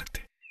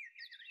ꯀꯜꯂꯛꯇꯦ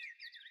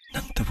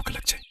ꯅꯪꯇꯕꯨ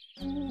ꯀꯜꯂꯛꯆꯩ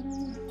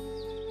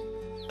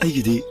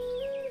ꯑꯩꯒꯤꯗꯤ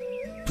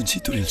ꯄꯨꯟꯁꯤ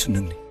ꯇꯨꯔꯦꯜꯁꯨ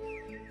ꯅꯪꯅꯤ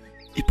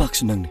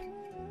ꯏꯄꯥꯛꯁꯨ ꯅꯪꯅꯤ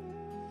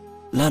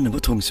ꯂꯥꯟꯅꯕ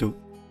ꯊꯣꯡꯁꯨ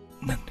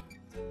ꯅꯪꯅꯤ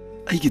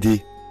ꯑꯩꯒꯤꯗꯤ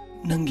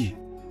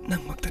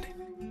ꯅꯪꯃꯛꯇꯅꯤ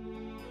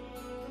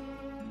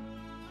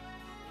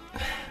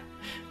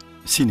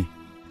ꯁꯤꯅꯤ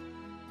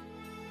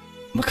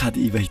ꯃꯈꯥꯗꯤ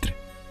ꯏꯕ ꯍꯩꯇ꯭ꯔꯦ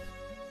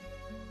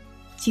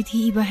चिठी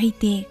इबा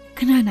हैते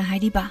कनाना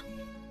हारिबा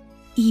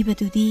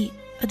इबदुदी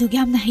अदुग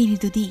यामना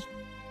हैरिदुदी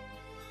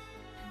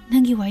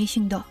नंगी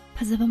वाइसिंगदो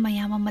फजबा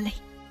मयाम अमा लै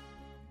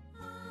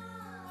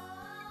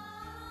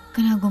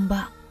कनागुम्बा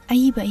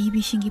अइबा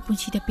अइबिसिंगी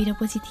पुंसिदा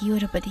पिरपा चिठी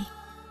ओरबदी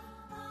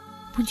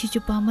पुंसि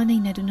चुपा अमा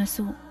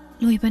नैनादुनसु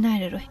लोइबा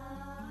नाररोय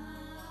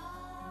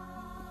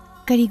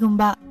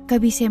करिगुम्बा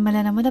कवि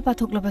सेमलन अमदा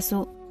पाथोक्लबसु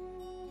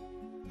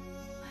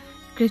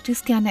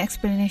क्रिटिक्स क्याना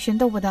एक्सप्लेनेशन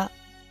तौबदा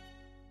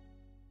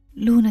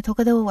लूना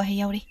थोकदव वहाय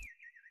यावरी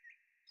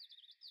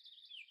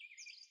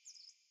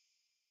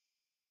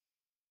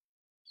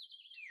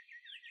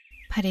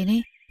फरेने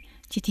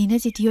चिठीना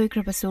चिठी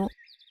ओइक्रबसु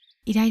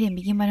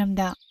इराइरेंबिगी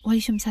मरमदा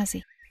वरी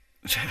सुमसासे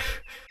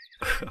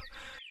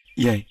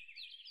याय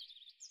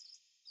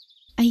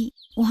आई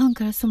वहां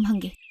खरा सुम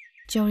हंगे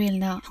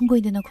चौरेलना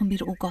हंगोइदना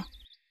खुंबिरुको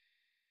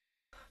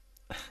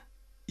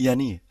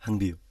यानी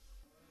हंगबियो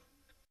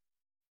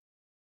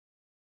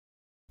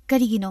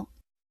करिगिनो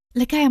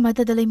लेखाय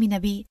अमददा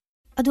लेमिनबी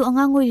अदु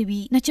अंगांग ओइरिबी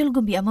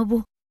नचलगुंबी अमबु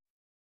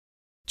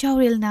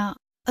चौरेलना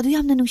अदु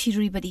यामना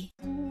नुंसिरुइबदी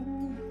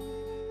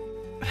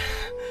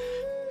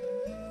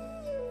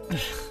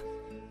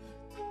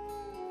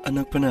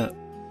अनकपना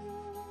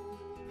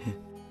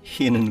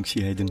हेना नुंसि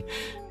हाइदन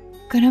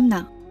करमना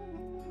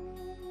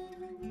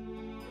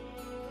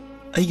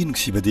अइगी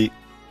नुंसिबदी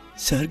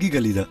शहरगी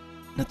गलीदा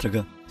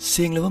नत्रगा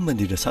सेंगलबा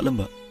मंदिरदा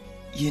सालंबा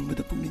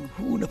येंबदा पुंगलिंग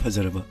हुना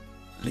फजरबा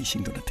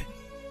लैसिंगदो नते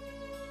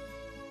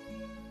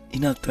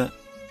इनाक्ता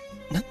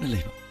नक्ना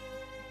लेबा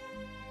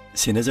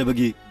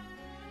सेनाजबगी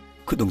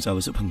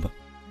खुदोंचाबसु फंगबा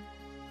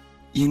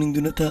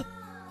येंनिंगदुनता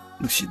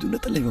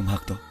नुंसिदुनता लेबा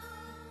माक्तो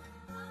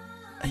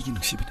अइगी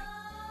नुंसिबने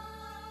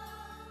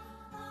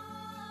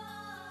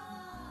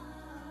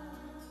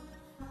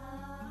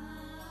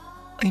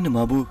अइना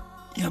माबु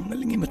याम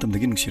ngaliंगे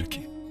मतमदगी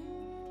नुंसिरके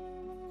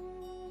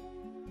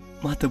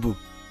मातबु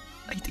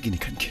अइतगिनि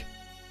खनके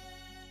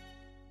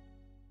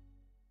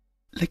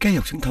लेकाय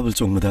यावसंग थाबल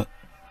चोंगदा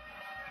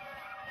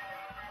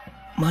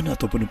माना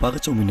अतोप नुपागा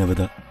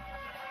चोंमिनबदा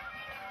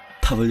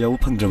थाबल याव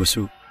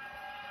फंगद्रबसु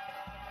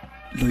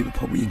लोइबा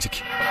फावबु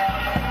यंजखि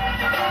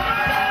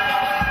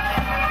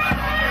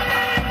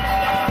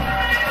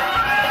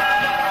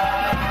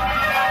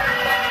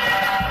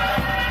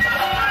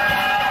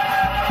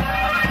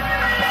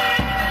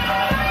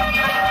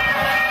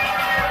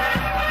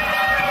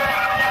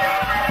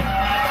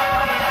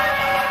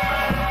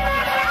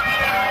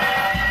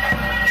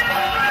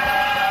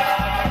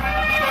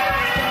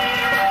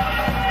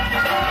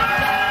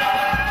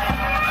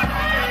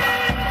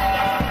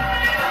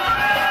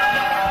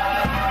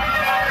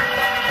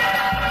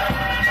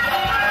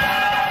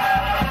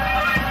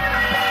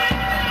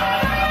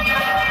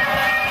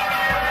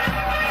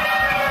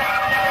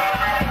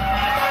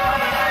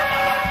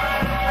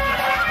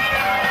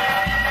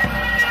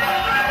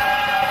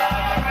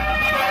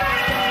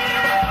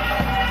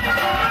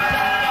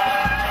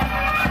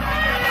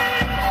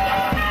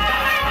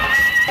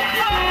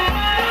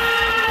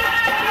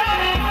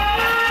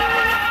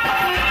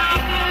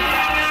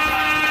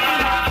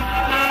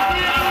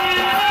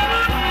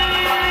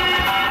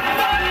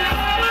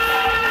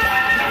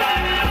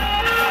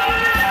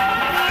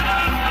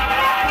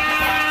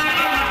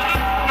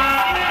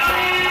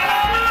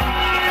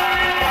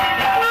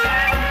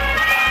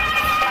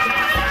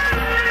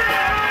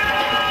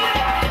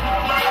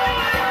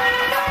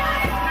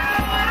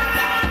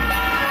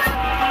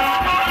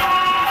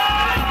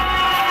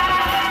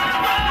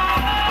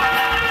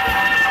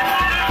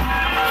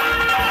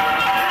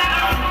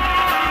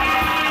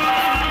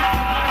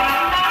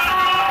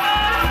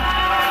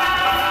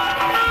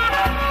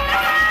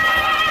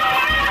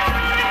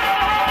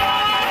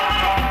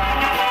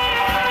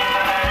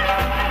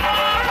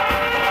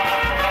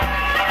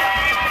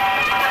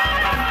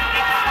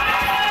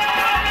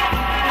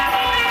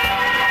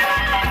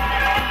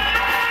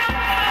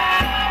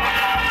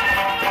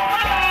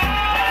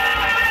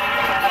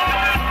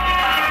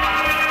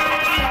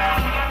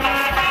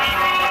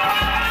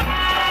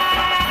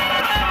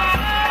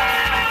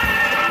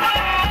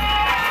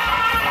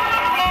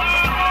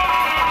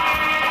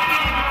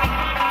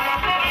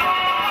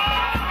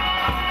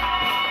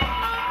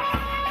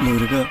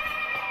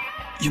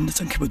लोरगा युमदा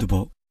चंखिबदुबो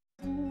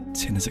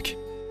सेना जखि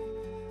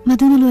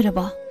मधुना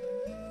लोरबो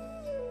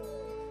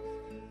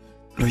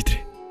लोइद्रे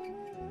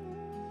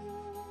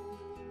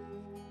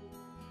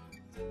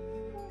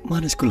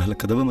माने स्कूल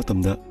हलकदबा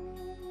मतमदा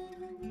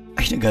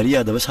अइना गाड़ी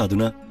यादबा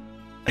सादुना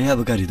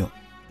अयाबा गाड़ीदो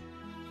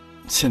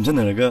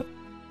सेमजनरगा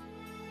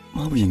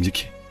माबु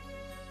यिंजखि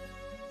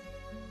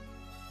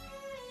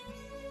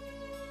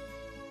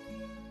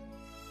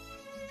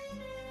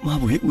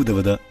माबु हे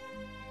उदबदा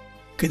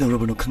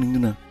कइदौरबनो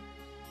खंगनिंदुना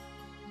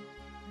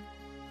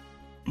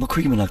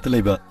मखोइगी मनाक्ता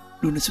लैबा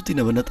लुना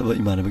सुतिनबा नतबा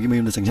इमानबगी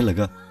मयुमदा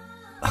चंगजलगा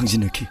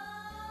हंजिनखि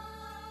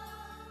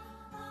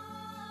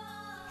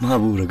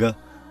माबु उरगा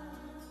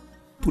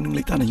पुनिंग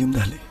लेताना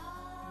युमदा हले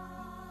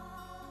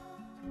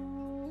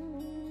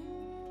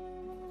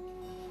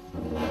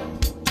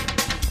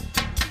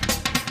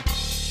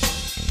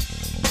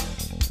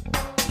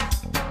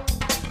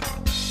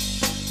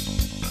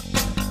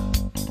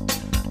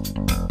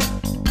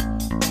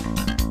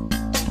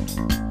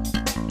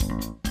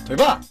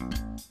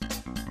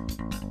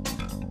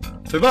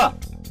थोइबा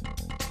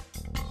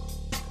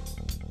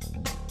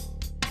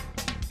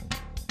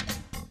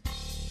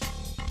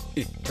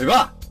ए थोइबा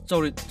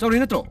चौरे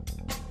नत्रो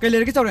कई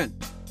लेरगे चौरेन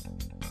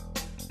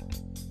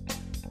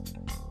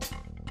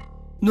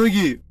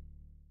नोगी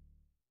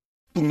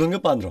पुंगनगा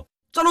पांद्रो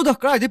चलो दा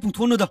कराइदे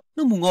पुंथोनो दा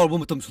न मुंगावरबो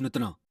मतम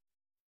सुनतना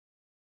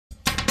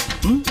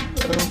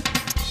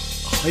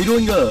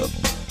हाइरोइंगा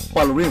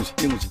पालोरे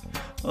यंगुसे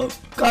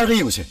कारगा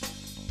यंगुसे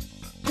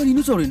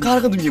करिनो चौरेन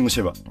कारगा दुम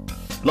यंगुसेबा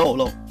लाओ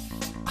लाओ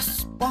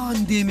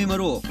पांदे में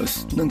मरो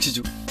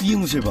नंगसिजु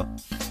यंगुसेबा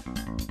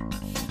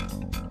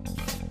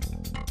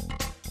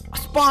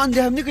पांदे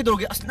हमने के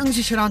दोगे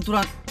नंगसी शरान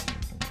तुरान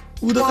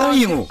उदा कार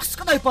यंगु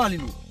कदाई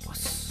पालिनु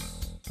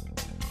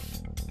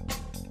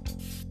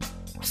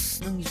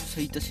नंगी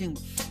सही तसेंग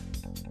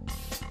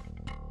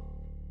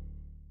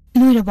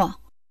लोइरबो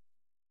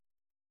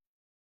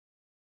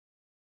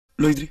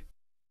लोइद्री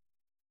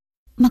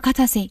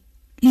मखाथा से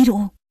लिरो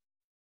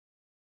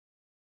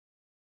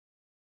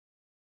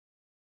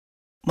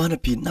माना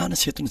पी नाना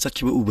सेतुन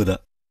चखिबा उबदा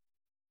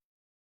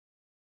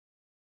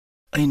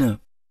अइना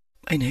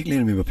हेक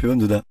लेरमिबा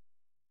फिबमदुदा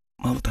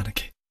माबु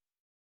तानके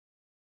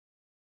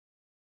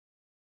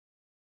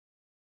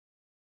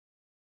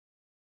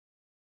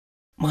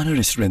माना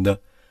रेस्टोरेंट दा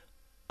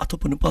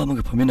अतोप नुपा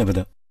अमगा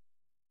फमिनबदा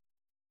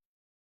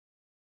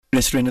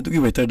रेस्टोरेंट अदुगी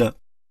वेटर दा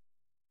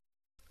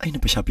अइना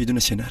पैसा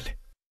पीदुना सेनाले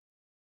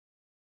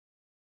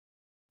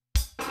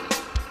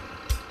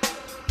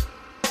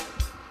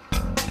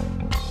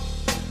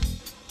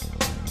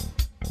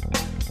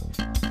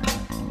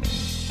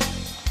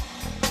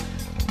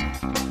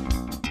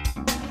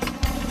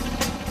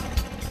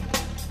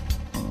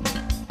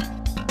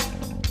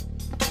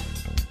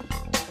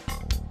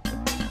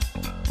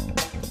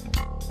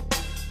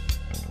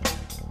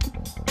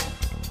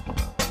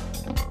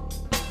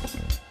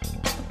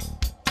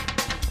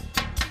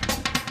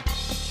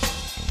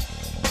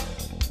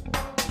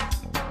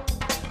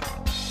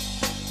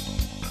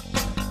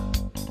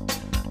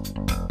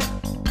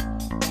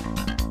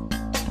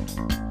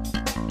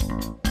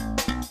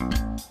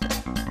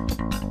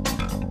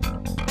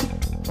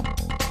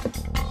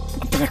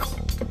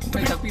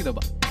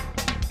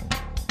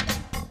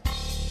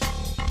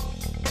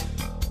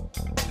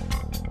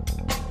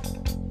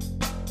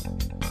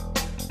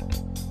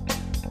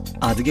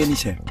आदगे नहीं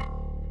से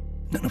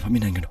नन्ना फमी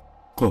नंगनो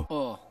को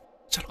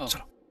चलो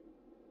चलो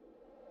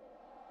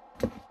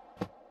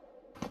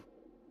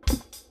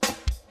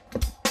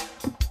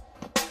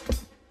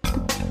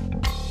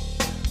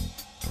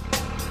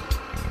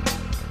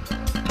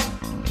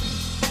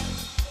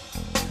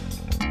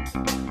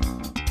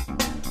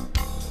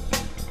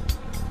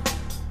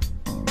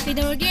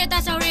किधरोगे ता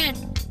चौरेन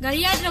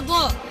गाड़ी याद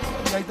रखो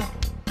याइदा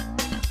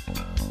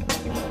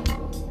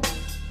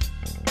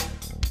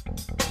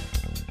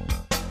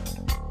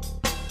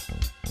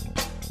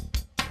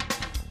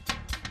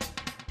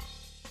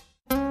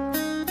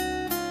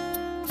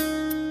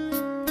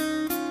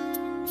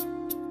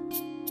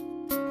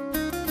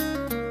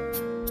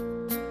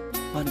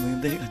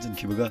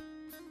किबगा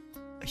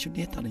अइसु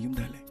ने ताना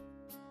युमदा ले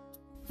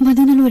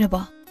मधुना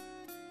लोइरबो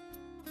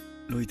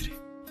लोइद्री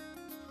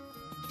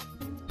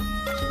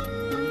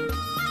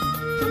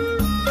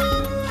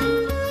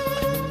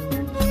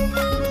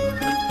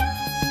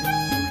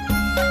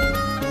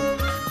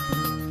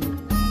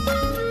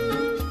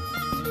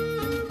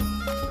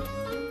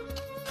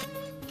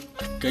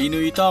कईनो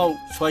इताव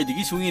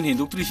स्वाइदिगी सुंगिन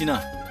हेंदोक्ट्रिसिना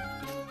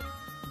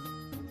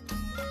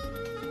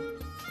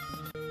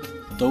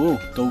तो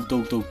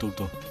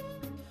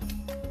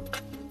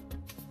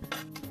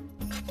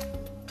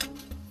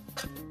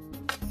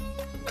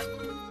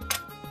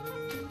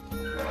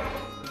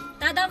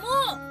दादामू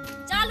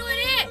चालू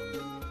रे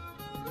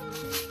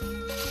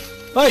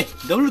ओए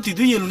डब्ल्यूटी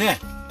दु येलु ने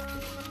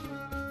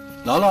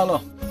ला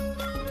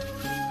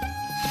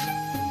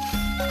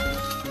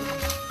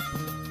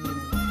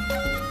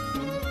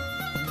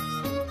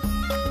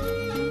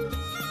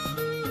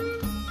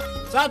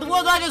साधुओ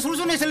जाके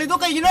सुरसुने से ले दो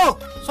कहीं नो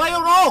स्वायो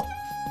रो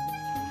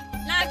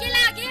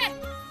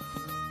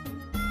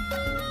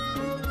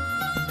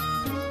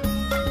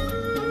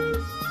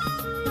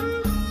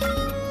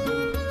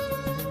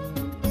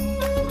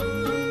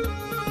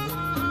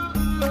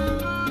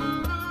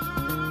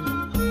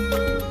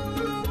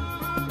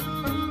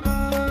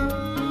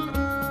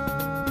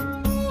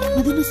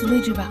ꯏꯕꯁꯨ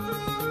ꯂꯣꯏꯗ꯭ꯔꯤꯕ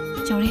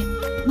ꯆꯥꯎꯔꯦꯟ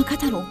ꯃꯈꯥ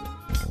ꯊꯥꯔꯛꯑꯣ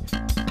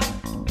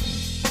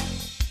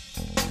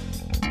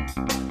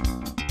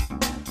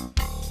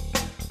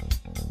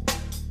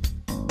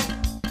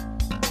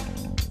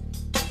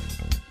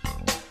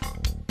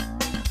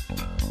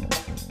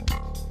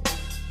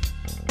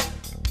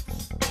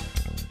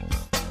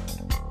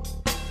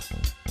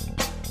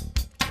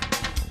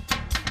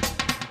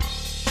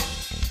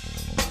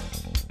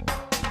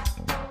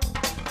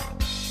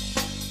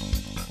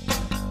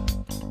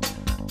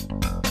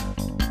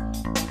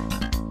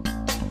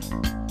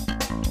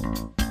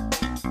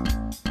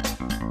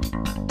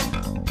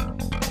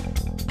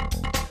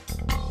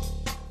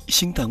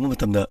ꯏꯁꯤꯡ ꯇꯥꯡꯕ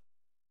ꯃꯇꯝꯗ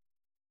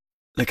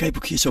ꯂꯩꯀꯥꯏ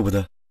ꯄꯨꯈ꯭ꯔꯤ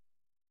ꯑꯆꯧꯕꯗ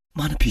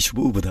ꯃꯥꯅ ꯐꯤ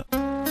ꯁꯨꯕ ꯎꯕꯗ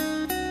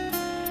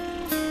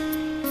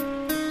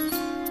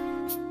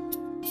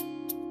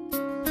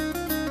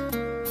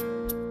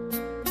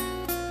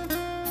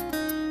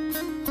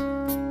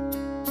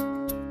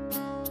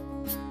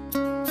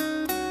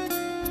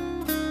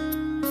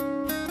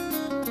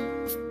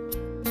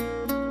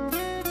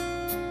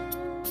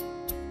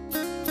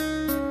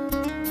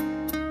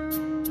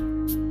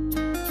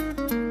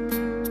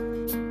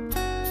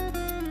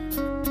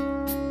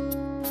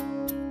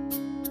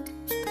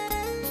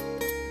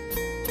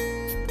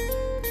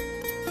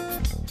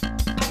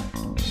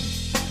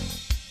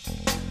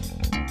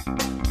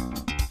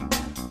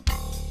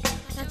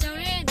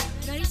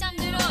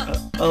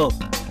Oh.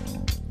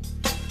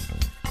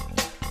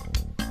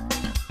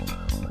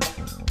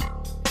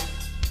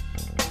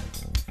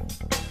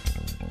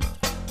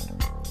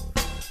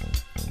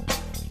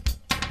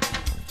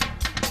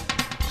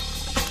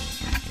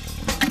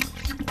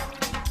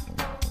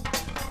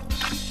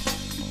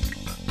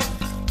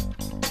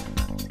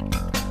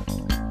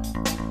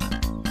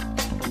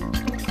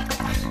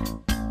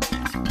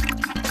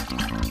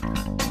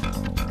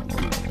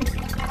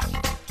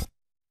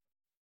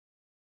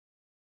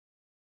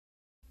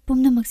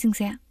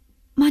 ꯄꯨꯝꯅꯃꯛꯁꯤꯡꯁꯦ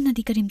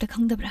ꯃꯥꯅꯗꯤ ꯀꯔꯤꯝꯇ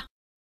ꯈꯪꯗꯕ꯭ꯔꯥ?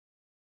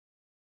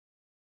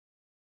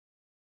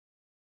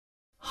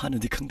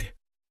 ꯍꯥꯟꯅꯗꯤ ꯈꯪꯗꯦ.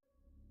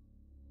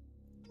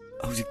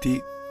 ꯍꯧꯖꯤꯛꯇꯤ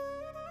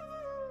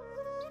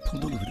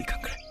ꯐꯣꯡꯗꯣꯛꯂꯕꯗꯤ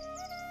ꯈꯪꯈ꯭ꯔꯦ.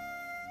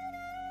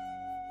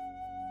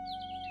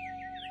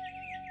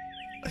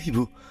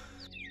 ꯑꯩꯕꯨ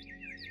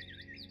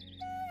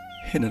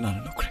ꯍꯦꯟꯅ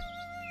ꯂꯥꯟꯅ ꯂꯧꯈ꯭ꯔꯦ.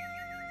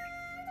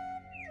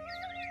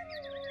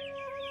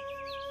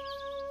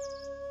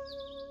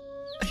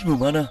 ꯑꯩꯕꯨ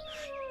ꯃꯥꯅ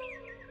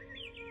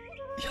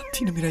ꯌꯥꯝ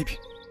ꯊꯤꯅ ꯃꯤꯔꯥꯏꯕꯤ.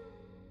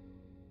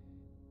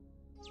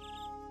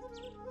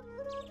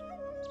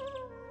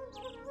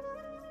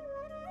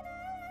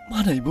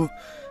 ꯃꯥꯅ ꯑꯩꯕꯨ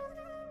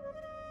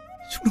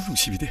ꯁꯨꯡꯅꯨꯡ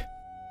ꯅꯨꯡꯁꯤꯕꯤꯗꯦ.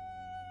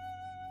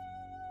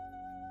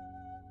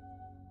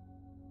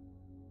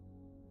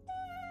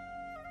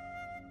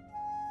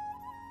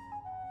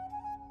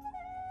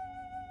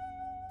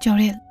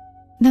 ꯆꯥꯎꯔꯦꯜ,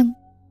 ꯅꯪ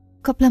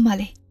ꯀꯞꯂ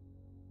ꯃꯥꯜꯂꯦ.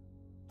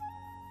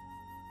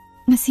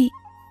 ꯉꯁꯤ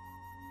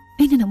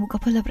ꯑꯩꯅ ꯅꯪꯕꯨ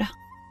ꯀꯞꯍꯜꯂꯕ꯭ꯔꯥ?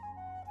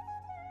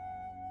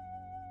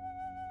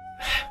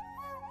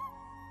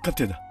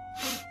 ꯀꯞꯇꯦꯗ.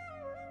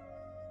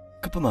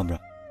 ꯀꯞꯄ ꯃꯥꯟꯕ꯭ꯔꯥ?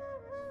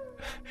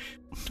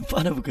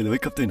 ꯅꯨꯄꯥꯅꯕꯨ ꯀꯩꯗꯧꯕꯩ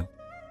ꯀꯞꯇꯣꯏꯅꯣ?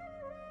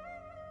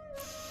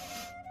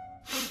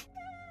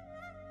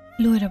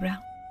 ꯂꯣꯏꯔꯕ꯭ꯔꯥ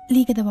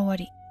ꯂꯤꯒꯗꯕ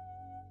ꯋꯥꯔꯤ?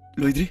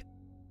 ꯂꯣꯏꯗ꯭ꯔꯤ.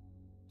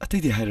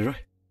 ꯑꯇꯩꯗꯤ ꯍꯥꯏꯔꯔꯣꯏ.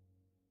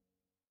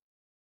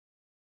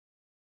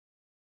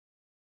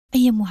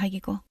 ꯑꯩ ꯑꯃꯨꯛ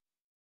ꯍꯥꯏꯒꯦꯀꯣ.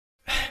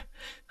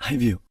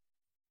 ꯍꯥꯏꯕꯤꯌꯨ.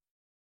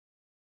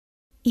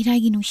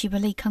 ꯏꯔꯥꯏꯒꯤ ꯅꯨꯡꯁꯤꯕ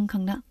ꯂꯩ ꯈꯪ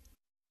ꯈꯪꯅ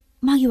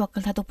ꯃꯥꯒꯤ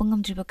ꯋꯥꯈꯜ ꯊꯥꯗꯣꯛꯄ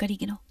ꯉꯝꯗ꯭ꯔꯤꯕ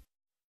ꯀꯔꯤꯒꯤꯅꯣ?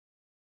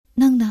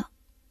 ꯅꯪꯅ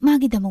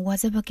ꯃꯥꯒꯤꯗꯃꯛ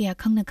ꯋꯥꯖꯕ ꯀꯌꯥ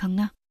ꯈꯪꯅ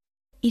ꯈꯪꯅ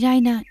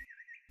ꯏꯔꯥꯏꯅ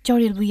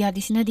ꯆꯥꯎꯔꯦꯜꯕꯨ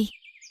ꯌꯥꯗꯤꯁꯤꯅꯗꯤ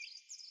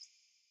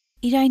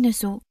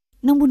ꯏꯔꯥꯏꯅꯁꯨ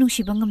ꯅꯪꯕꯨ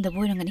ꯅꯨꯡꯁꯤꯕ ꯉꯝꯗꯕ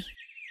ꯑꯣꯏꯔꯝꯒꯅꯤ.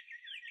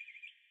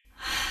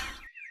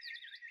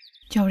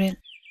 ꯆꯥꯎꯔꯦꯜ,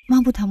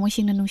 ꯃꯥꯕꯨ ꯊꯃꯣꯏ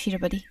ꯁꯦꯡꯅ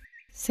ꯅꯨꯡꯁꯤꯔꯕꯗꯤ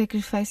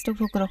ꯁꯦꯀ꯭ꯔꯤꯐꯥꯏꯁ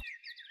ꯇꯧꯊꯣꯛꯈ꯭ꯔꯣ.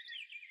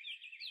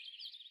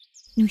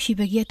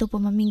 ꯅꯨꯡꯁꯤꯕꯒꯤ ꯑꯇꯣꯞꯄ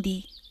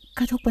ꯃꯃꯤꯡꯗꯤ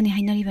ꯀꯠꯊꯣꯛꯄꯅꯤ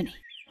ꯍꯥꯏꯅꯔꯤꯕꯅꯤ.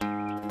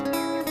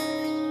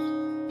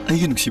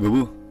 ꯑꯩꯒꯤ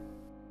ꯅꯨꯡꯁꯤꯕꯕꯨ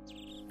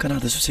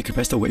ꯀꯅꯥꯗꯁꯨ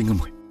ꯁꯦꯀ꯭ꯔꯤꯐꯥꯏꯁ ꯇꯧꯕ ꯑꯩ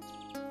ꯉꯝꯃꯣꯏ.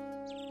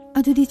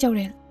 ꯑꯗꯨꯗꯤ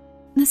ꯆꯥꯎꯔꯦꯜ,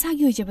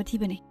 ꯅꯁꯥꯒꯤ ꯑꯣꯏꯖꯕ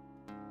ꯊꯤꯕꯅꯤ.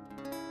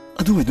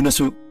 ꯑꯗꯨ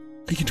ꯑꯣꯏꯗꯨꯅꯁꯨ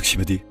ꯑꯩꯒꯤ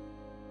ꯅꯨꯡꯁꯤꯕꯗꯤ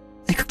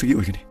ꯑꯩ ꯈꯛꯇꯒꯤ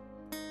ꯑꯣꯏꯒꯅꯤ.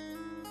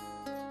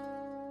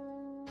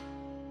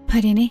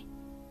 ꯐꯔꯦꯅꯦ,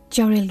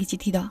 ꯆꯥꯎꯔꯦꯜꯒꯤ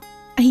ꯆꯤꯊꯤꯗꯣ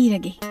ꯑꯩ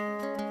ꯏꯔꯒꯦ.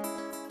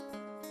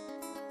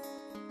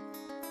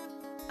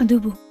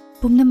 ꯑꯗꯨꯕꯨ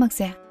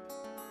ꯄꯨꯝꯅꯃꯛꯁꯦ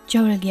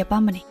ꯆꯥꯎꯔꯦꯜꯒꯤ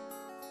ꯑꯄꯥꯝꯕꯅꯤ.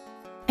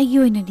 ꯑꯩꯒꯤ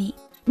ꯑꯣꯏꯅꯗꯤ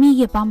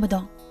ꯃꯤꯒꯤ ꯑꯄꯥꯝꯕꯗꯣ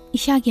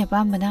ꯏꯁꯥꯒꯤ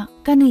ꯑꯄꯥꯝꯕꯅ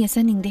ꯀꯟꯅ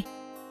ꯌꯦꯠꯁꯟꯅꯤꯡꯗꯦ.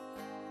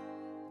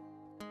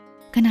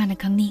 ꯀꯅꯥꯅ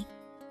ꯈꯪꯅꯤ,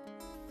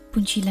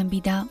 ꯄꯨꯟꯁꯤ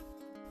ꯂꯝꯕꯤꯗ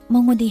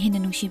ꯃꯉꯣꯟꯗ ꯍꯦꯟꯅ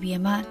ꯅꯨꯡꯁꯤꯕꯤ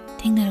ꯑꯃ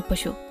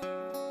ꯊꯦꯡꯅꯔꯛꯄꯁꯨ.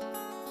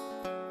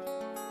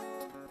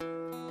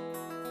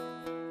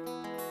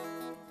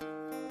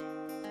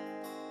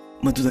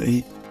 ꯃꯗꯨꯗ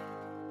ꯑꯩ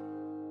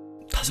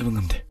ꯊꯥꯖꯕ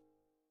ꯉꯝꯗꯦ.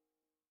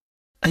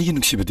 ꯑꯩꯒꯤ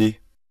ꯅꯨꯡꯁꯤꯕꯗꯤ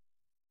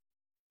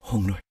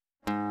ꯍꯣꯡꯂꯣꯏ.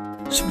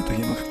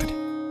 ꯁꯨꯞꯅꯇꯒꯤ ꯑꯃꯈꯛꯇꯅꯤ.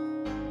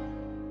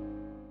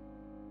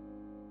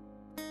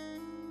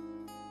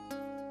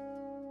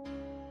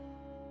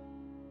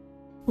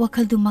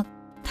 ꯋꯥꯈꯜꯗꯨꯃꯛ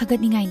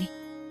ꯊꯥꯒꯠꯅꯤꯡꯉꯥꯏꯅꯤ.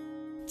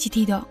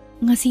 ꯆꯤꯊꯤꯗꯣ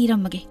ꯉꯁꯤ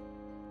ꯏꯔꯝꯃꯒꯦ.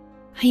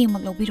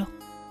 ꯍꯌꯦꯡꯃꯛ ꯂꯧꯕꯤꯔꯣ.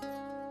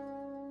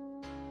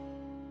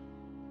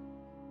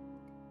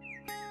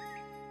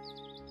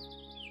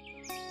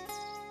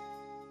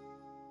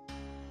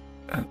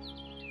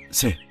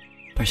 ꯁꯦ,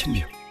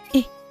 पाइसनबियो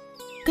ए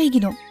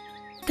कईगिनो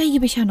कईगी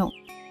पैसानो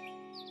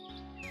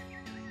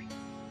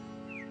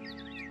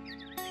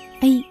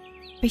आई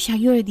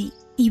पैसागी ओरदी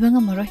इबा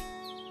ngमरोय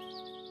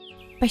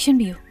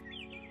पाइसनबियो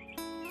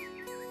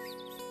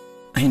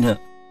अइना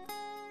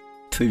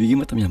थोइबिगी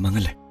मतम या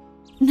मांगले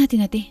नाते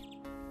नाते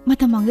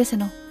मतम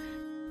मांगदसनो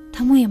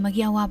थमोय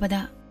अमगी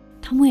अवाबदा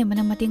थमोय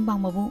अमना मतेंग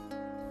पांगबबु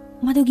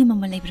मदुगी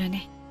ममल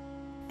लेब्राने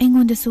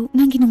अइंगोंदसु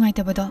नंगी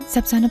नुंगाइतबदो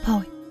सबसाना फाव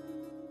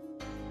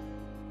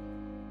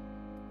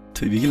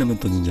थोइबिगी लमन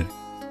तोंजिंजर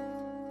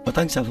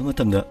मतंग चाफा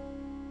मतमदा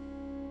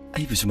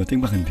अइबुसु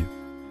मतेंग पांगनबियो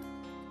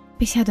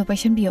पैसादो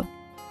पाइसनबियो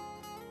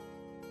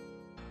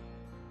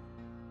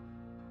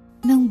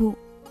नंबु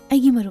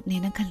अइगी मरुपने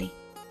न खले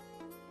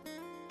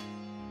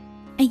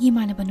अइगी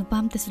मानबा नुपा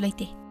अमतसु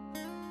लैते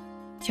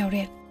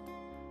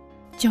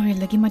चौरेल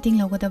लगी मतेंग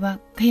लौगदबा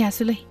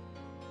खयासु लै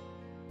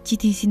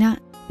चिठीसिना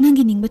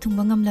नंगी निंगबा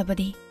थुंबा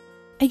ngamlabadi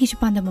अइगिसु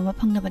पांदम अमा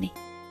फंगनबने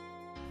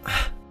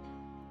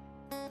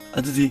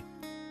अदुदी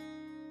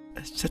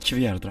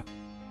चटखिबा यारद्रा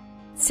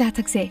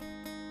साथकसे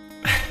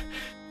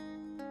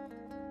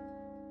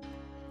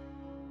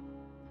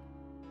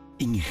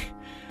इंगे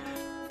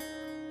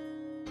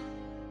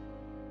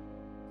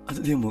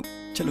अदुदी मु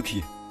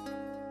चलुखिए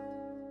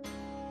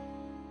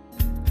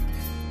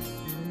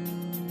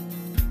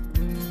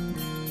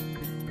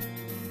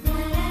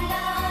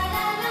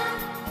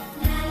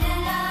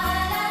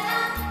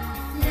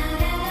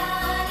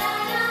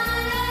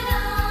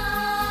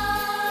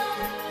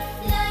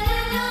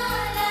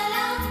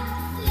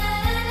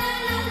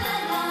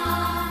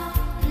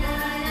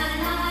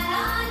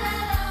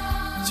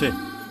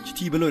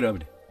चिठी बलोरा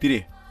बने पिरे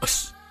अस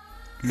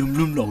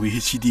लुम लावे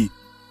सिदी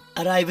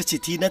अराइब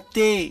चिठी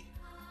नत्ते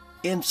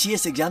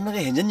MCS एग्जाम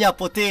नगे हेंजन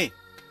यापोते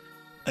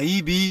आई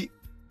बी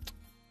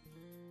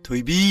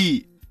थोइबी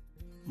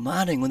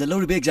माने ngोंदा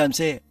लौरिबे एग्जाम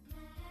से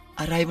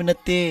अराइब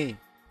नत्ते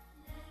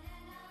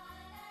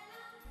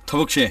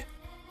थबकसे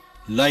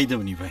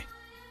लाइदबनी भाई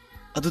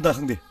अदुदा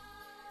खंगदे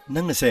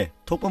नंगनसे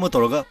थोपमा मा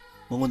तोरगा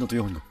मंगोन तो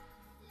योहनगो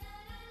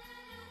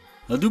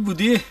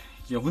अदुबुदी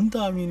यहुन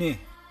तामीने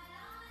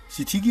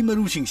सिथीगी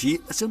मरुसिंगसी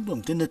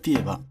असंबमते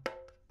नतेबा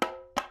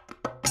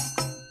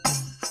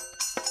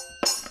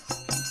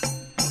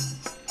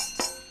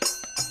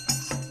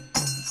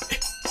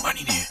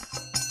मानिने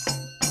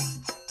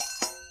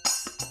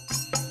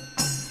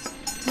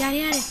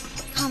यारे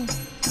खाम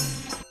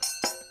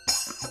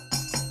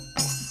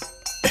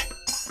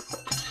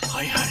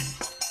हाय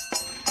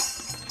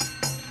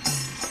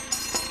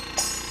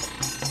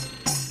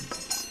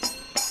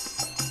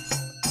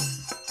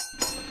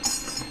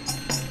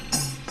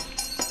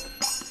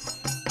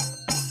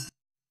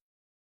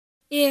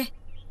ए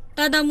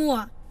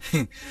तादामुआ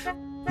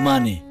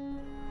माने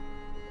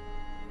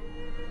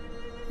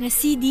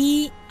ngasi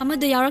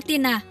amado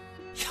yaraktina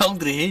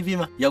yaudre he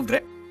bima yaudre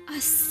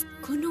as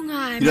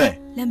kunungai Irai.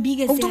 lambi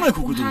ga Auto mai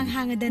kukudu hang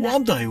hang adana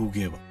wamda hayu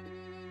geba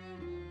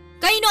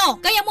kaino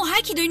kayamu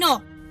hakidoino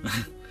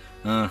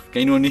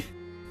kaino ni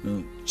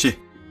che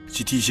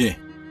chithi che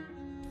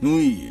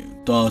nui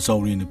ta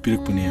sauri ne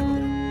pirakpune ba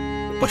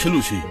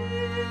pashalu se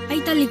ai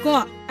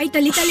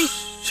tali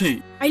se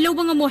ai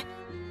lobanga mo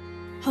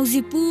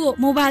hauzipu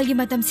mobile gi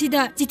matam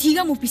sida chithi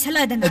ga mu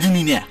pisala dana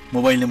aduni ne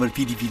mobile number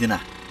pdp dana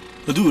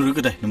adu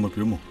urukada number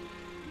pirmo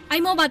ai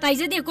mobile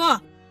taijade ko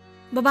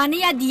baba ne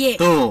yadiye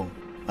to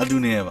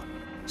adune ba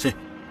se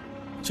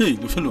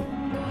lusalo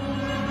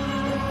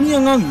ni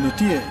angang ni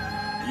tie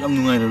yam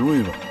nungai ra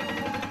roi ba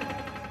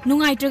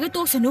nungai traga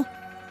toksanu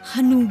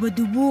hanu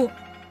badubu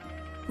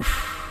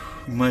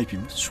mai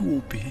pim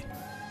suope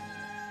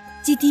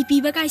chithi pi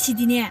ba kai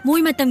sidine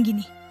moi matam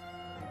gini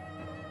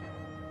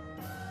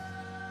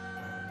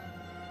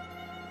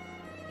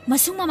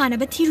masung mama na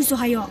ba thiru so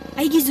hayo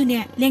ai gi june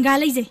lenga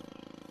leije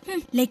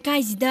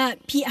lekai jida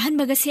phi ahan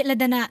baga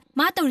setladana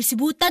ma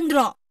tawrisibu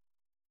tandro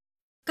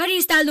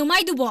kari style no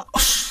mai dubo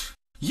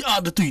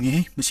ya da tuini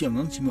masi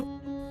angang sima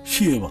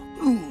sheba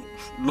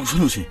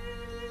lusalo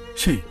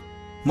se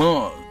ma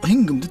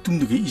hingam de tum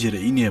de ge ijere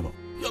ine ba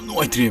yam no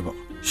aitre ba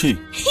se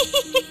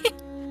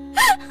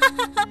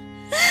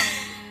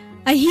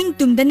ahing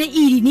tum dana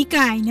iri ni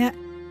kaina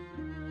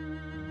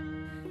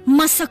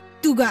masak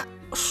tuga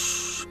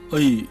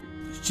ai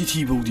chithi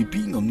bodi pi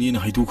ngam ni na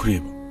haidu khre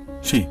ba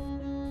se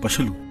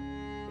pasalu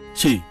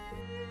se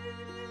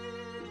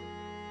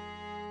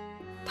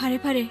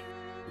pare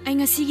ai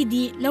ngasi gi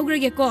di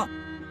lograge ko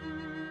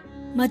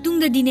matung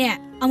da dine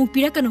amuk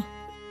pirakano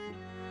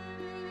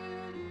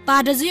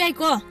pada zu yai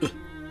ko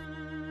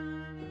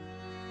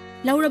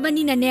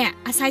laurabani na ne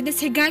asai da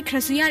segai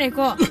khrasu yare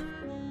ko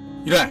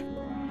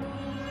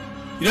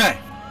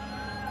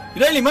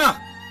irai lima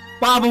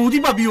pa bodi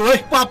pa bi oi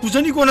pa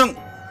pujani ko nang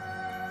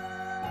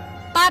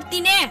papti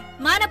ne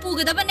mana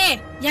puga da bane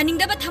yaning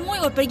da ba thamoi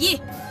orpagi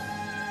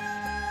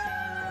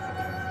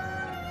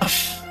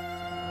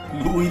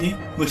loiri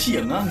masi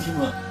angang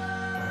sima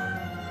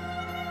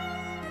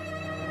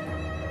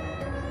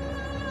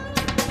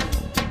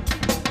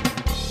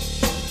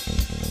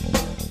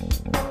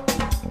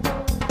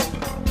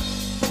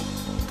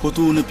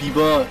photo न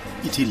पीबा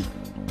ethyl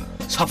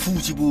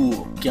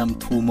사푸지부 깸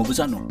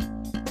토먹으잖아.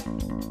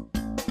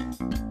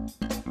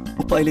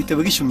 우파이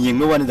레이터버기 좀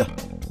yengma wanida.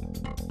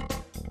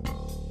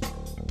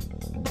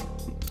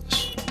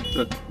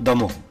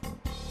 Damo.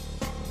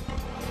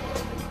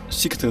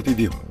 Sikata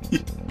pibiyo.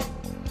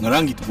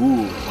 ngarangitu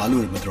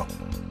balur madro.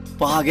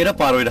 Pagera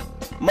paroida.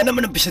 Mana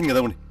pisan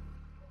ngadawni.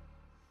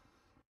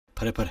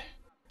 Pare.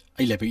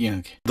 Ai lepe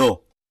yang ke. Do.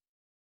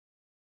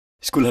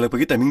 School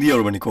halapagi timing dia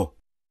urban ko.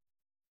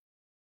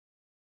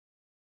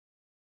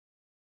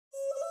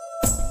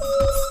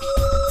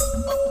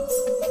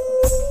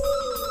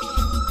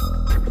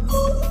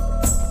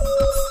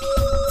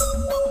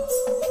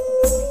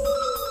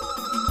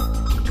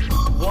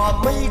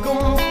 Maigum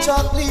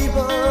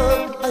chakliba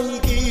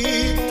aigi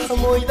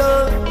thamoida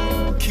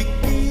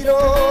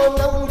khikiro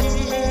nangi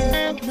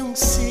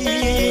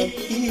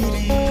nungsiri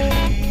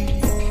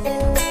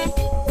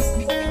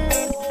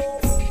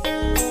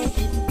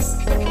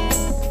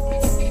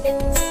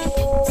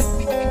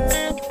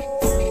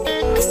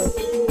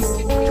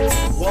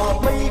wa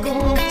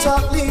maigum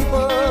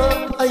chakliba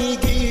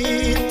aigi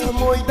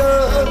thamoida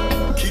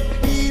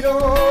khikiro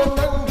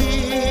nangi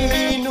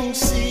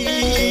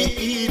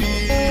nungsiri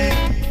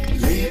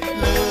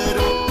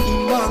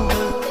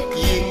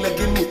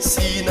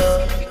Sina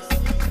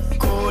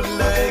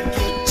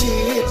kolage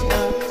chetna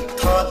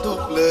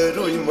thadok le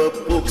roi ma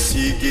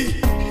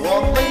poksigi wa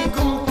mai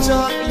kum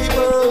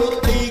chakliba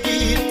aigi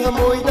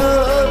thamoina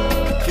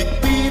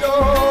khikpiro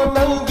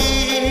nangi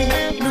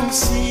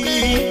nungsi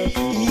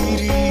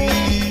iri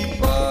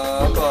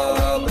baba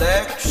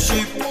black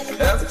sheep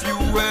have you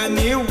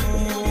any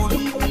wool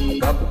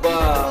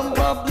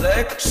baba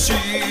black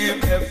sheep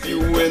have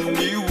you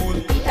any wool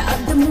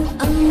adamu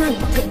angan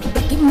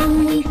thembagi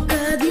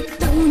mangkadi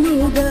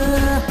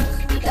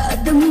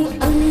Tadamu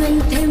angan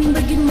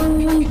tembagi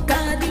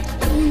mangkadi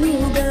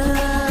tanuda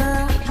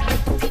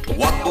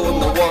Wato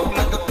na wang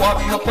laga kwak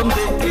na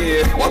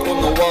pandeke Wato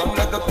na wang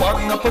laga kwak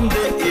na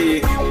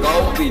pandeke Kau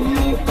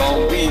binu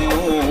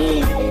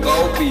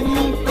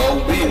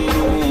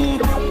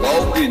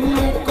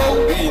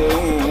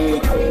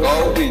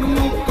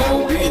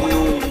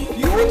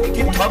Yot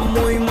ki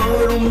thamoy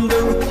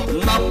marumdu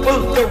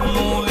Napal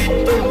tawnu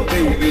little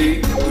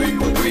baby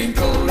Twinkle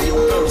twinkle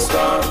little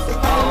star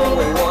How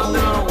I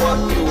wonder what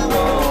you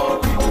are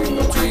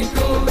Twinkle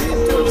twinkle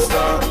little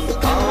star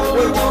How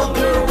I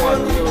wonder what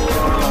you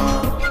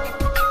are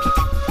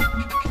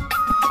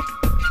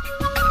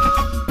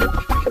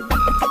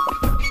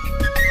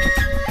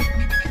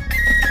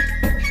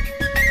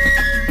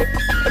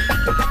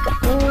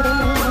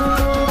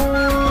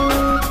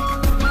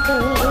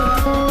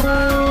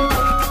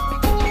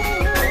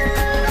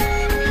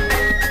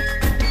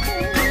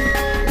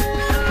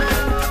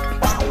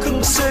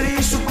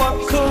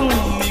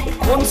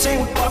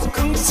Sing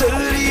pakung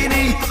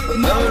serini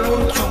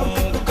narun chung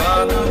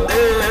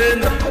kanade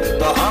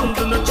ta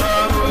hamdna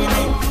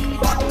charoini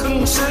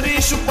pakung seri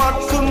su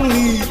pakung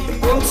ni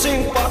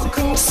sing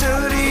pakung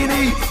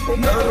serini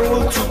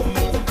narun chung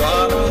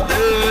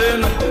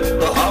kanade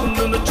ta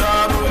hamdna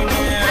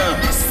charoini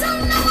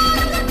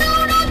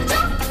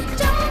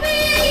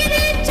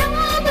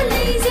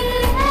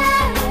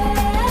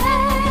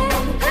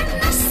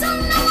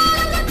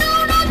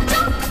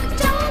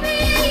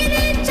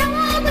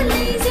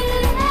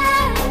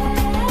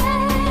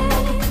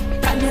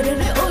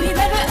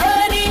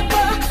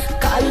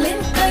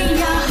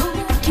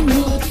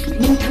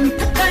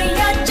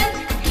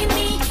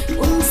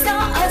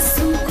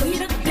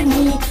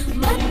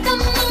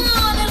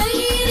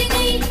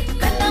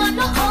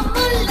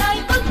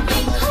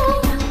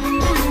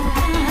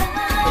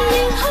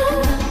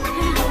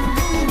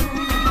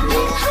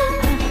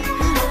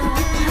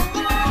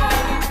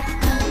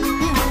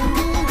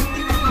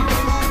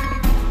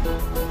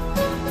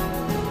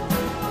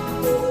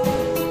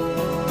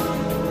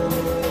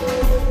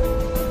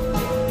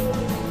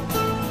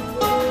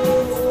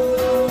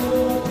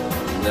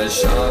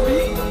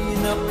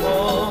Shabina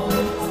pong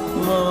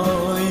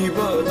mai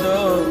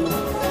badang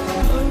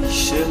ai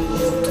shen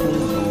thung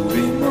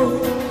hori ma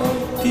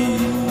ati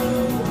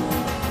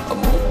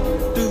amok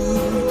tu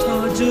tha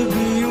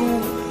jabiu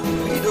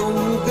kai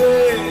dong ge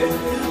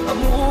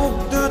amok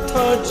tu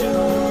tha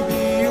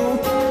jabiu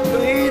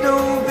kai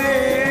dong ge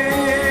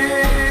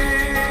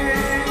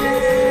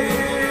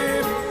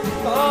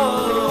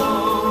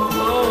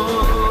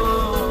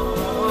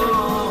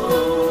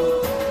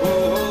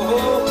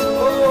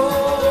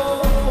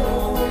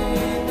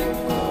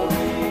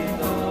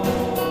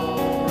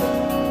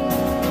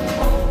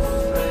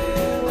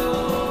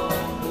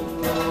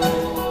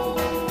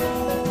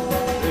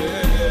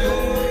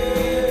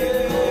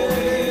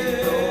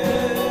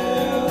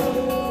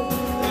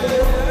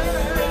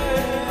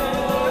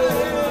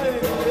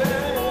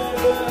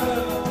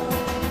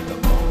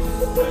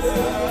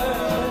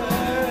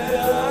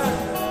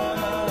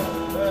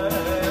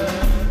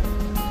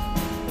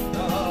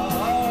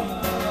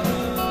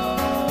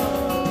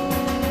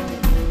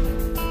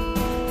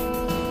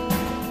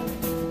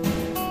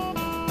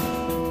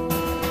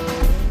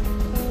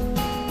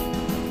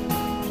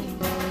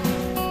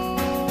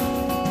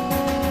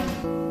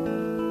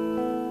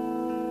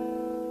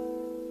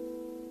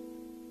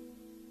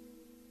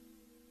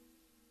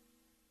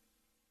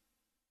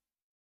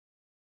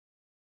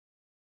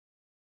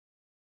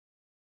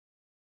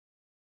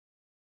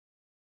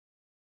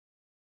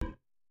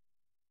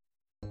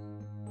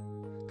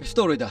Cái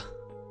story đó.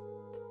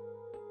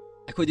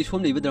 Ai khôi đi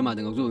xóm này với drama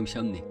đang ngọc du em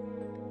xem nè.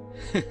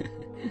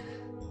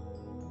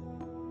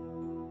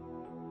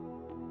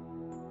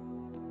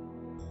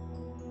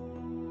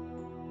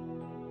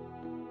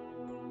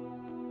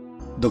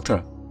 Doctor,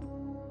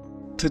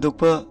 tôi đọc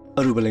pa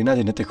aruba lấy na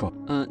gì nete ko?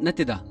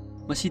 Nete da.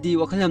 Masih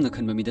wakal yam na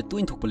khan mami da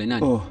tuin thok pale na.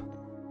 Oh.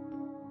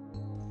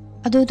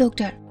 Ado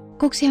doctor,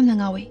 kok siam na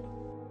ngawi.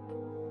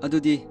 Ado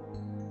di.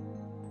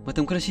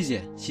 Matam kara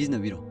siz na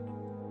biro.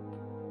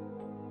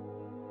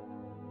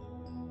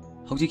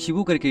 Hojik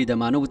sibu kar kari da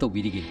mano bu tok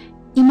birige.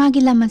 Ima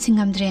gi laman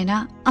singam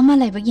drena ama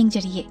laibak yeng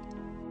jariye.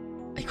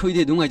 Ai khoi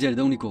de dung ajar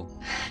dong niko.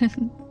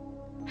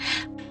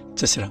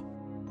 Chasira.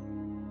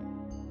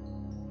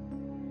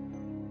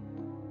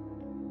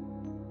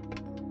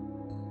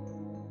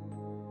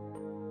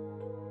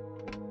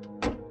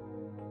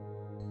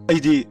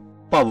 Aidi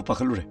pabu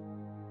pakalure.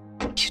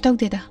 Shutau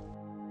deda.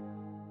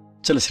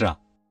 Chalasira.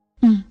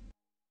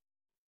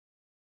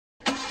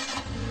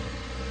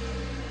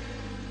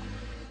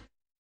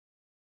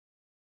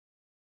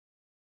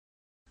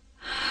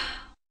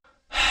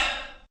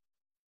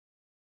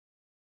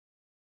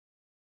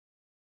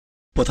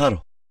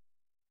 Potaro.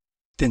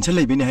 Tension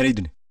lay bini haray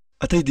dun.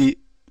 Atay di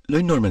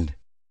loy normal ne.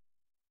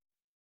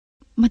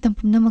 Matam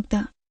pumnamakta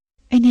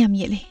ay niyam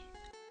yele.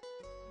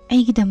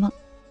 Ay gidamak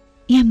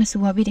yam na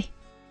suwabi de.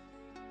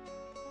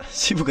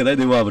 Sibu kaday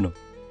de wabano.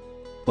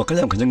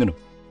 Wakalyam kanjangano.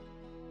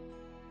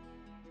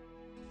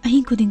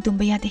 Ahin kuding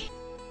tumbayade.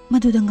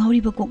 Madudang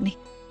ngauri bagok ni.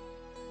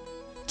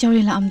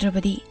 Chawri la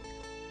amdrabadi.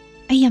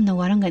 Ay yam na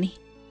warangani.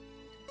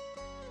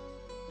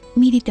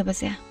 Midi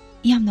tabasya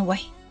yam na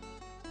way.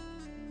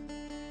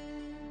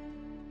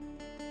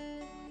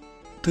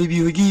 Toy bi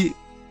hogi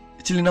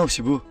chilinaw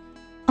sibu.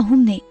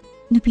 Ahum ne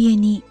nupi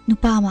ani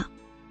nupa ama.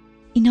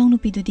 Inaw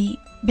nupi dudi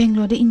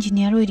Bangalore de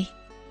engineer oiri.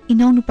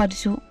 Inaw nupa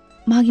dusu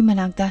magi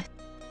manakta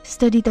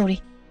study tori.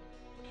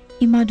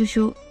 Ima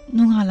dusu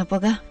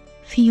nunghalapaga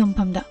fiyom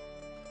pamda.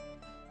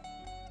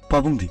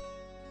 Pabungdi.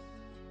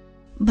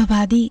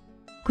 Babadi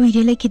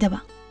kuire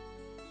lekidaba.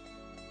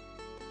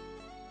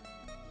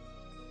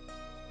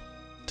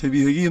 Toy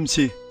bi hogi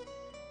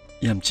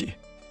yamchi.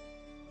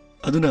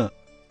 Aduna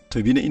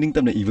Toy bi na ining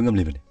tam na ibang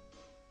amle bane.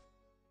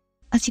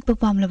 Asik pa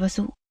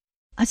pamlabasu.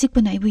 Asik pa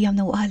na ibu yam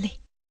na wahale.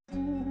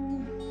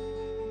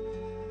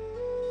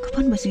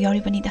 Kapan basu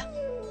yari banida.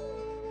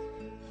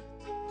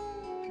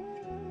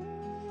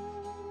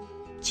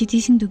 Chiti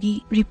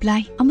singdugi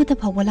reply amata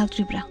phawa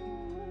laktribra.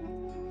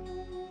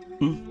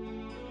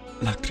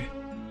 Laktre.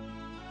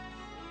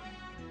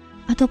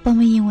 Atoppa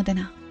ma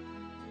yengodana.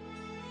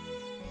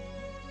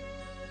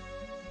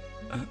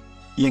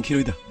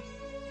 Yengkiroida.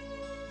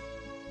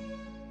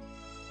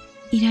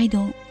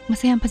 Iraido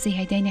masayam phasei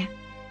haidai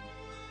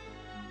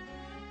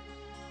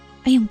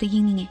ayong ta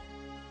yengninge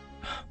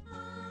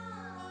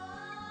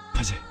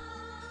phasei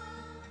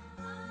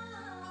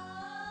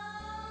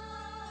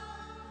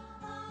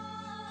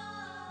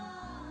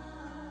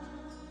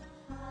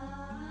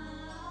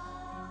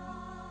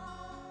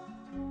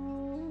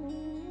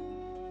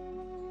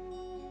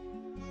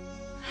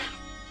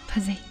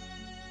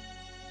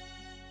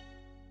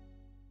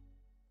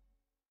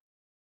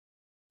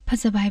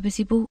phasaba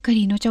haibasibu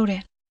karino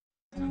chawre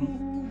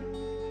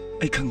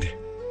Ay khangde.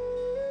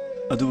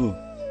 Adubu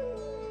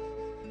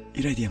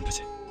iraidi yam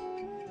phasei.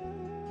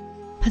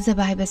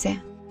 Phasaba haibase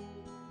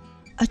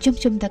achum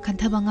chum da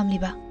khanthaba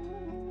ngamliba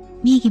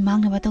mi gi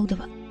mangnaba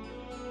tawdaba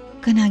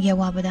kanagi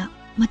awabada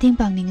mateng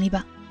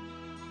pangningliba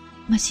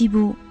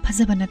masibu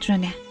phasaba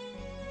natrane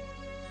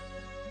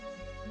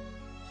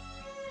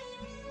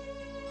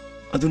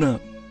Aduna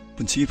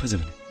punchi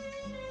phasabane.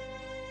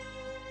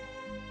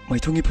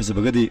 Maithongi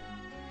phasabagadi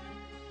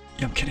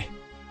yam khene.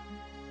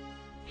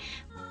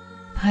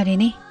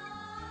 Harene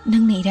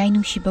nangna irai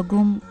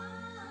nungsibagum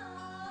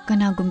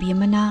kanagumbi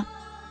amana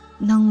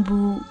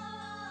nangbu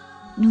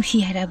nungsi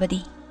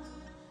harabadi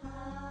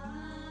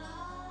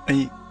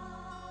Ay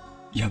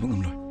yaba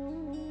ngamloy.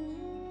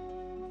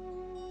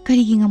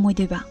 Karigi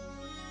ngamoidoiba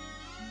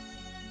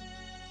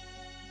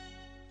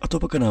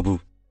Atopa kanabu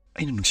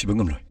aina nungsiba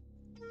ngamloy.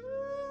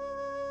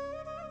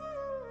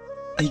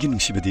 Aigi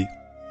nungsibadi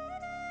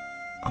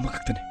ama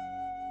kaktane.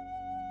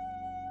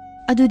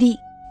 Adudi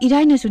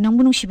irai nasu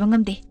nangbu nungsiba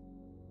ngamde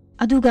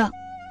Aduga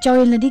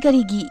chawel nadi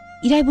karigi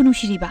irai bu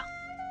nungsiriba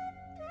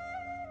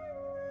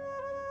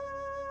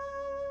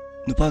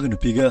Nupaga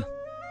nupiga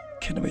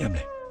khenaba yamle.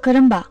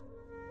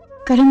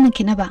 Karamna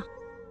khenaba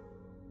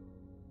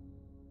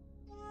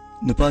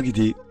Nupagi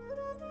di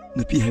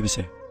nupi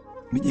haibase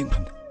midyeng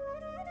phamne.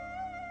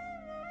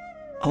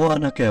 Awa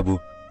ana kayabu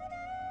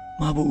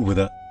mabu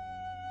ubada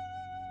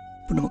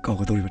punama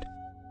kawgadoribane.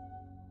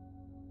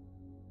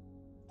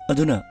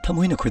 Aduna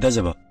thamoina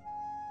khoidajaba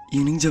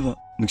yengningjaba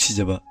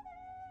nuksijaba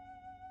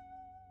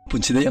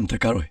punchida yam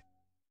darkar oi.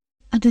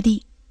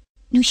 Adudi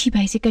nungsiba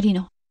haise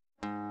karino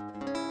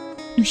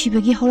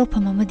nungsibagi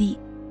horokpham amadi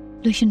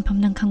loisanpham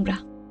nang khangbra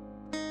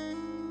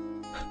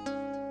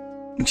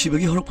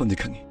Nungsibagi horokpham di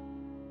khangi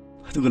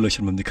aduga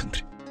loisanpham di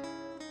khangtre.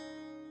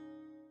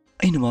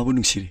 Aina mabu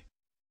nungsiri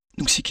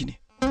nungsikini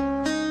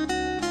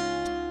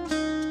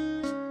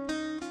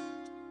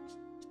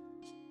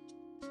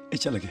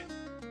चलगे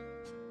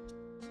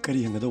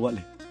करी हंगदो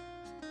वाले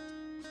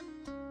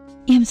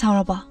यम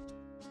सावरबा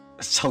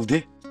Southey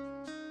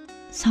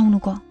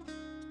साउनुको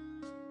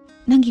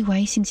नंगी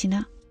Y सिंगसिना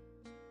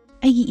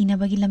अगी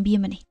इनाबगी लंबी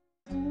अमने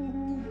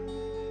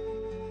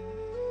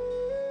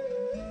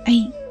आई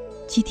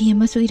चिठी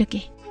अमा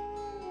सोइरके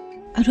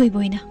अरोय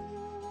बोइना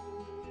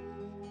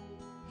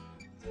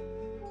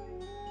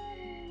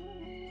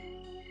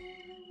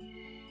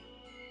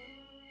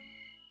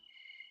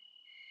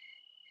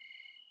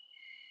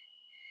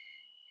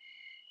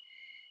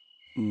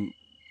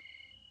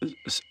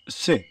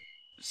से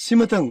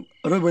सिमतंग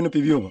अरोय बोइना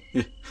पिबियोबा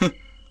ए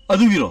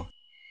अदुगिरो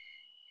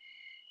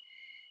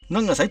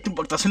नंग ngasai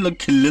tumpak tasin lag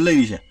khille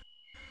lai se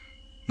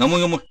namo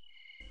ngamo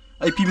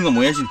ai pibi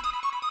ngamo yasin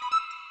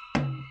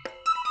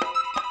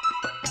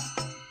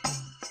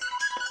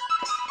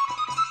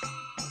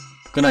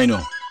kanai no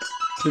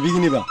tobi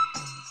gini ba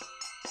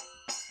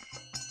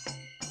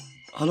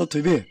hello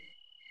tobi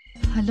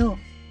hello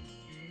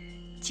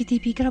चिठी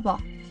पिकरबो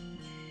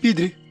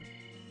पिद्री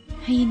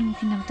hayin nung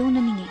kinam to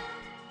naninge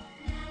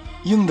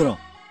yungdro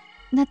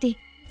nate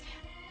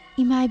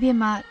imai be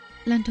ma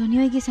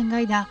lantonio gi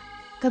sangai da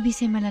kabi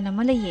se malana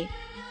malaye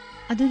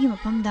adugi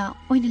mapam da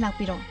oina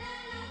lakpiro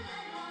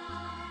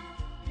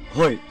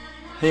hoy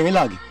hayeng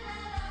lagi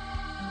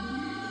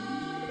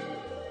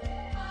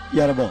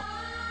yarabo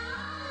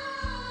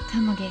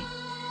thamage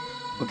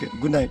okay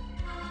good night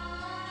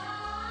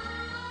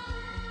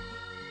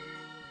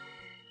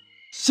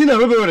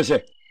sina robe wala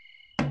se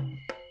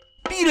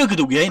pira ke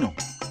do ge no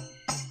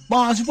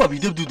ba su pa bi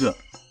de du da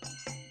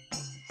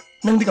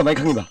nang di kamai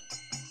khangi ba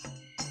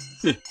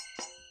eh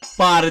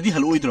paradi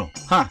hal oidro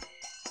ha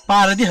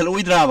paradi hal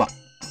oidra ba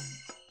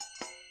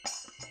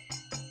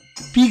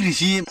pigri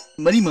si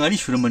mari mangari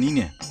suramani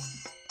ne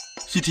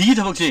si thigi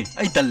thabak se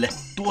ai talle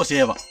to se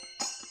ba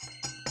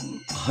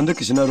handa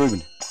kisina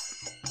roibne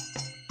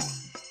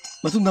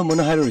matunda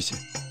mona hairo se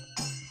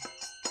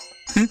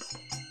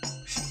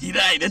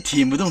irai da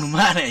thim do no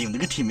ma na ayum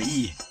da thim i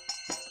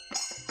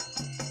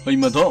hoi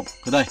ma do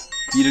kadai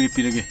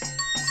pirage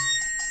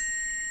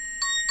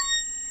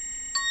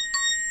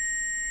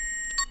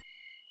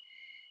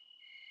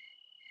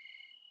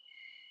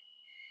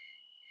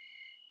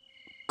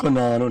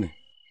kanano ne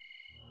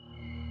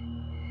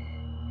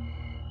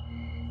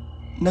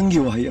nangi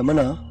wahai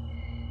amana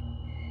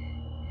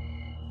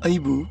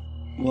aibu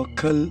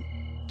wakal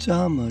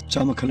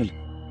chama khalal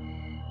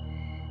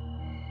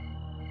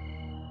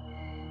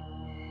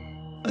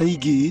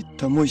aigi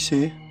tamoi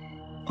se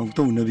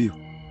angto nabiu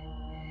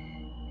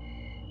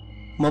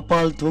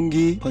mapal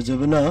thongi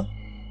fajabana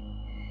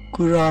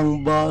kurang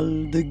bal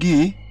dagi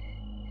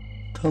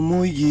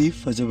thamoi gi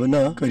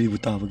fajabana karibu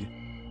tabage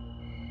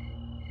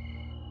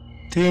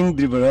theng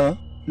dribara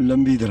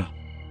lambi dara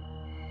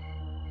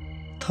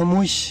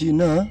thamoi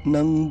sina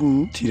nangbu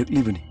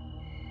thirakli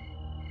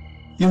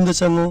yumda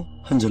chango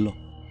hanjalo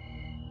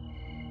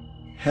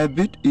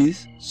habit is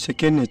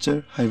second nature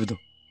haibdo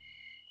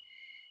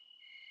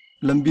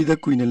lambi da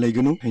kuina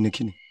laiganu haina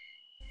khini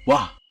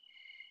wah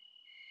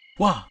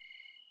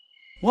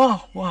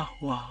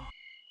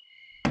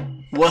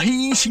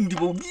wahi singdi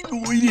bo bi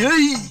loiri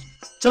hai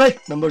chalai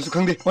number su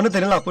khangde wana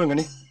tena la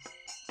ngani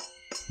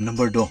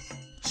number do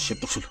sep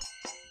to sul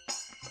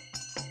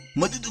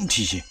madu dum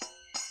thi se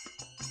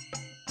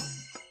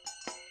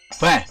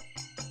fa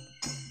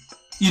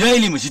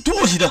이라일리 뭐지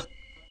또시다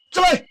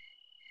chalai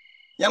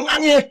yang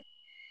ngangi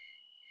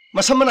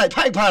masamana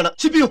phai phana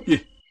sipiu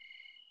예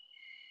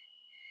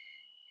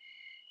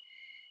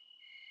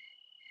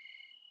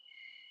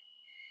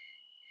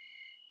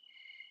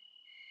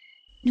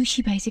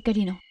누시바이 se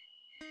karino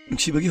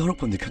nuksibagi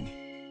horopamde khangi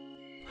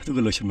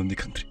aduga loishamamde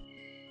khangdri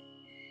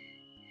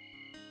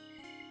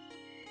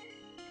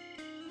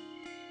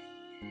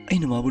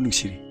aina mabu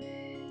nuksiri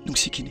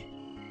nuksikini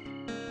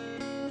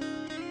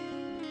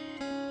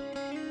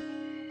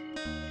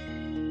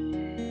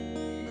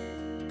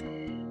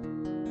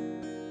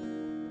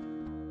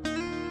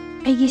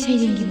aigi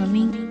sairengi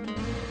maming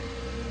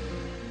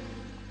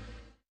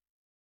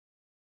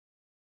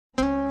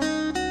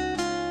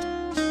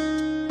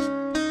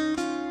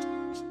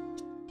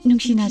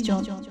nungsina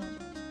chom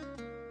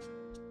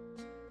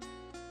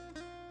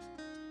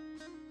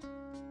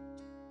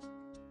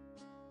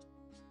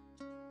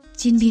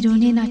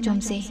jinbirone na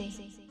chomse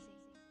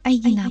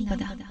aigi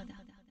napada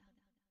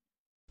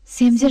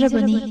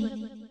semjarabani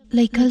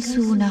laikal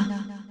suna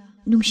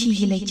nungshi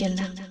gi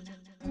laichalna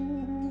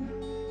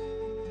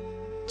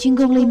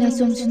chingong leina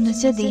som sunna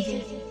chade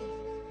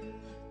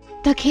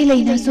takhe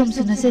leina som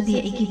sunna chade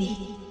aigidi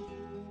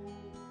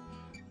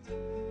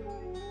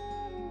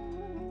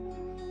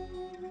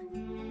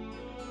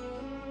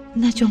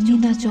na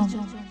chom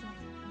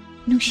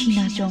nushi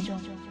na chom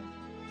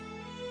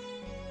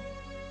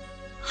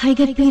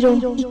haigat piro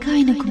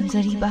ikai na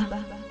khumjariba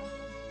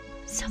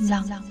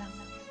samlang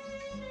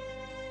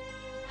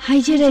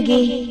haijarage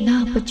na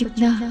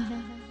pachikna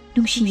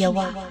nushi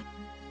yawa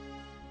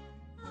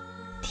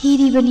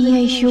thiri bani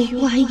aishu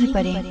wahai gi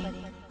pare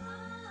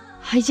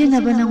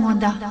haijanaba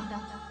nangonda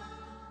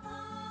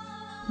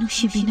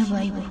नुसिबिनबा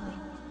आइबो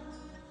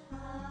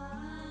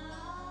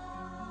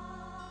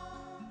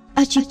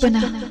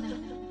अचिकपना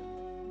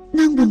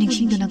नंगबु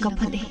निंगसिंदुना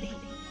कफले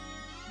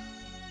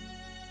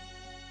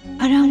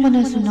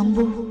अरांबनासु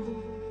नंगबु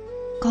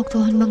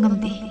काउथोहनबा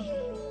ngamde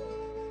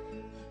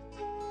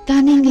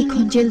तानिंगी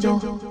खोंजेलदो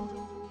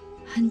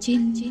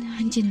हंजिन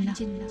हंजिनना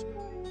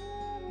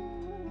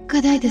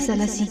कदाइदा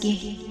चलसिगे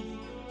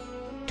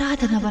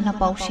तादनबा न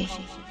पाउसे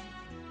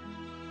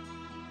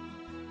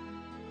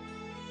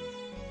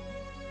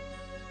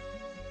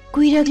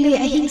कुइरगले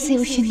अहिंग से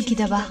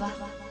उशिनकिदबा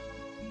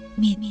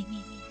मिन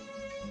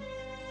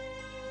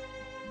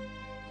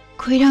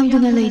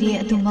खोइरांगदुना लैरे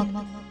अदुमक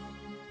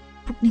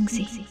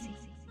पुकनिंगसे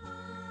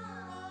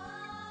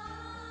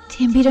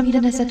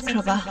थेंबिरमदना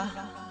चटख्रबा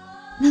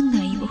नंगना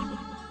आइबो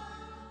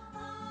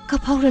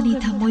कफाउरनी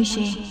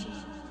थमोइसे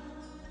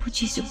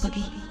पुची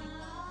सुपगी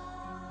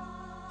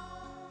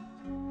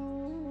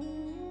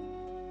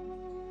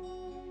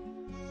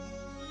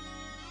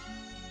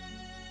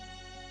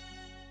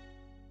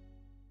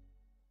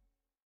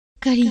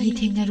करीगी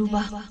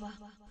थेंगरुबा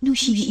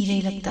नुशिगी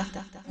इरेलक्ता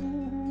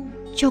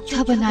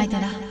चोकथाबा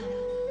नायदना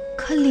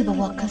खल्लिबा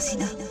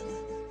वाखलसिना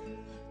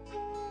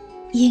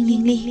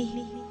येंगनिंगली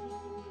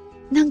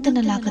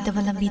नंगतना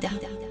लाकदबा लंबिदा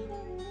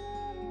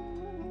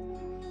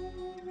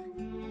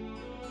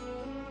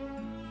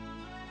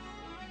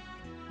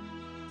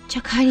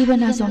चखारीबा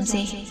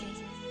नाजोमसे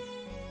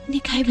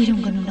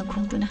निखाइबिरमगनु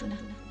नखुंगदुना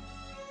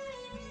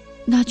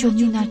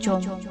नाचोमनि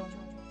नाचोम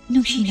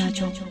नुशी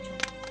नाचोम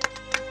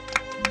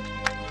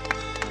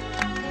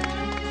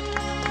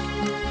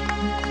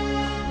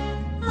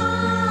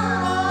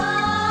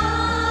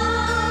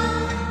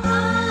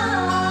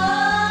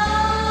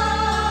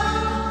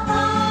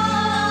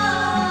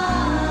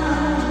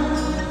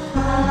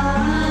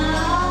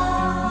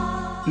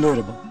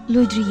लोरबा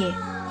लोइद्रिये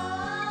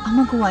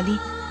अमको वाली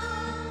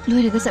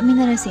लोइरगा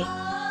चमिनरसे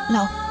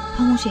लाओ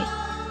फंगुसे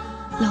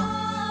लाओ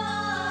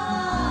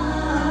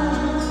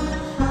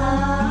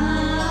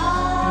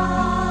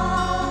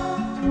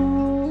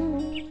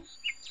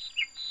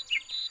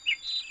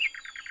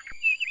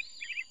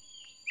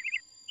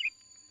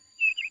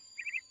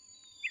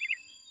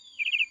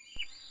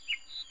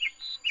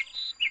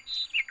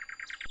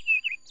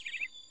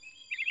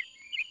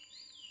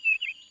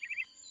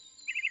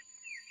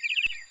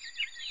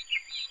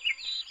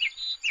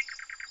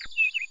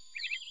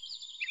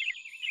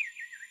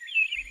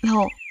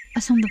लाओ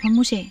असोमद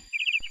फमुसे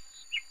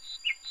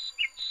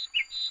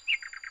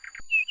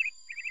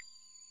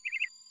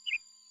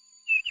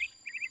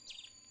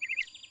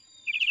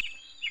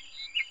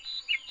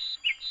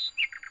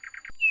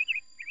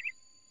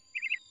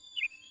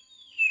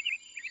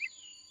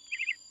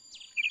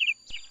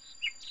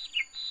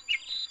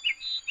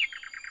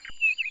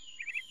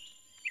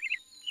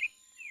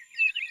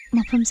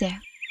मफमसे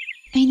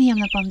अैने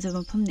यामना पामजब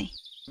मफमने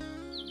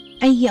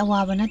अैगी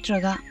अवाबा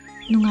नत्रगा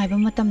नुंगाइबा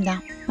मतमदा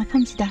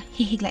मफमसिदा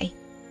हेक लाई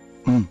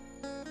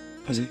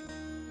फजे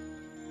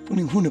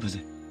पुनिंग हुने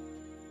फजे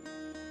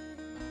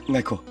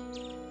ngaiko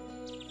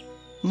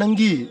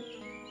nangi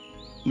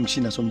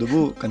नुंसिना सोमदबु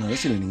कनारा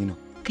सिलनिगिनो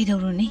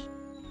कइदौरुनी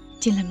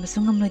चिलन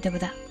बसुंग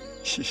ngamloidabada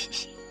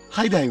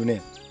हाइदा हाइउने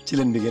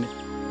चिलन बिगेने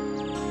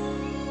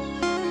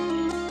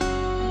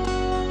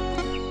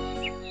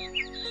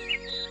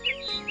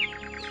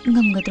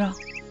ngamgadro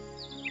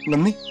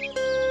ngamni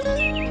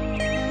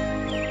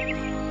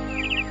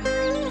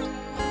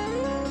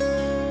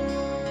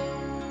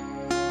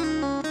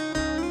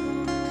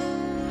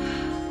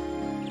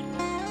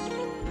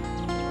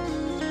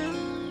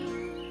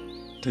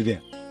Toibe,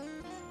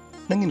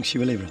 nangi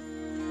nungsiba leibra?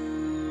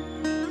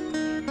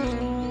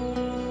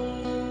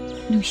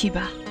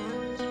 Nungsiba?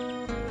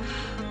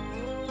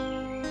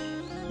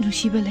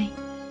 Nungsiba lei?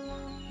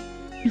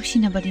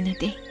 Nungsinabadi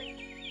nate,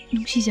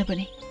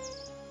 nungsijabane.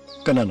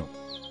 Kanano?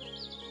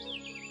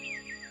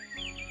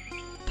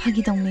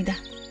 Phagi dawnida.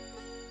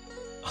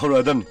 Horo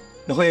adam,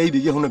 nahoy ai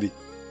bigi honabi.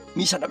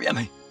 Mi sanabi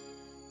amai.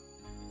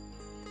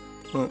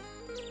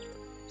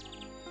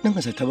 Nang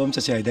masai thabam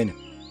chase aidane.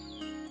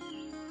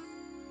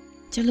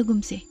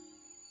 चलगुमसे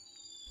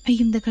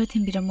अयुमदा खर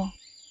थिंबिरमो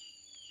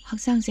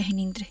हक्सांग से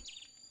हनिंद्रे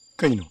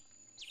कइनो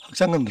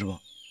हक्सांग ngamdrbo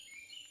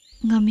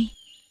ngami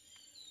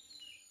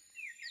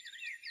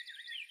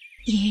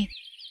ये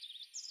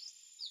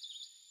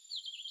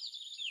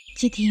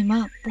चिठीमा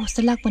post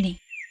लाकपने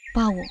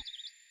पावो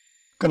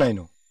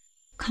कनाइनो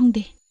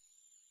खंगदे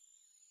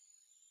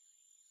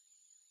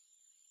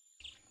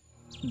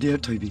dear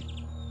Thoibi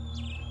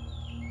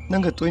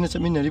नंगा तोइना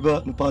चमिनरिबा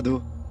नुपादो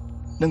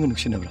नंगा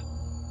नुक्सिनब्रा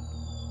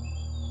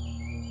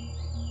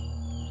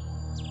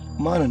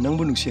माना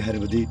नंबु नुक्सि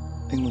हारबदी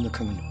एंगोंदा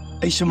खंगनु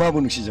ऐसु माबु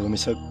नुक्सि जब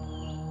मिसक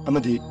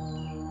अमदी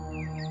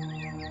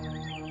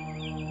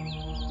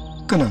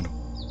कनानो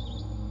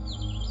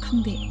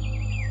खंगदे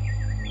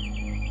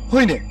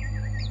होइने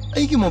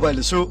ऐगी mobile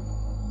सु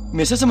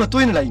message मा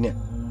तोइना लाइने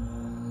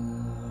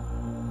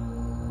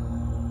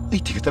ऐ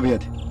थिगतबे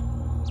यादे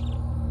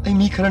ऐ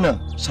मी खरना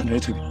सनरे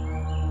थुबी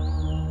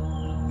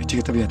ऐ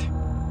थिगतबे यादे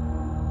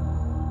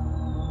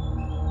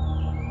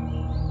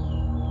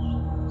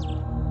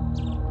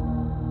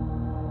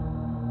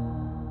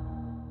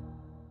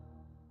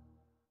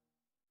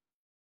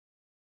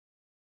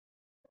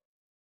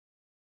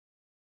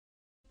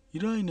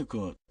이라이는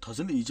그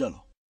다슬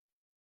이자로.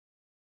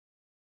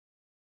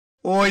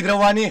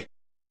 오이드라와니.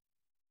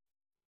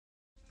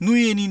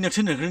 누이니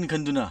낚시는 그런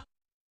간두나.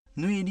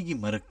 누이니기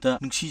마락다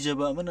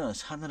눅시자바 아마나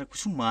사나라고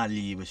수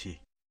말리 이것이.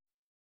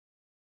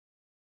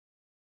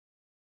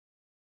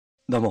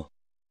 나모.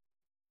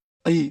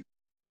 아이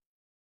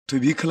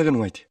토이비 칼라가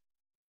누아이티.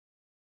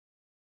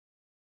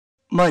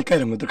 마이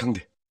까이랑 것들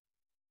강대.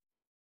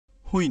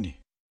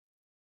 호이니.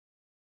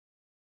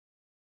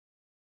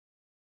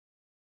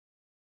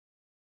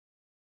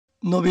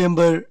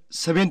 November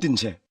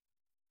 17세.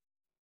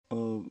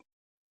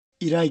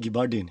 이라이기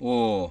버데니.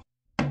 오,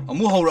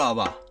 아무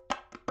하우라봐.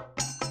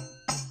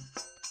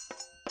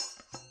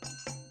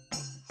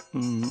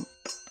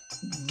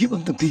 깁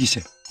엄청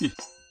비기세.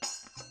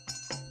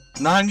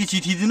 나한기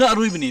지티드나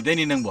아로이브니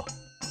데니 낭보.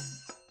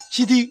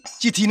 지티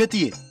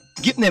나띠.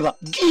 깁 내봐.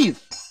 깁.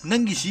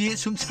 낭기시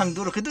숨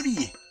상도로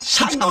그들이.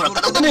 상도로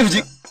그들이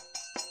그지.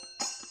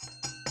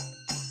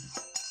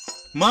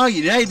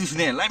 마기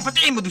라이두스네 라인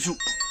파티 모두수.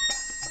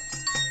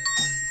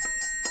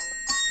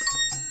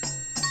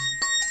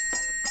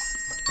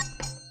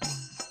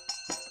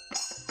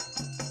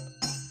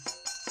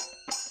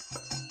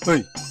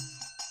 어이,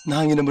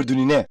 나항이 넘버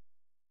두니네.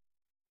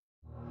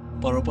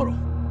 바로.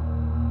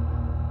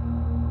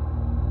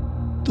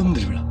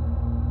 뜸들이라.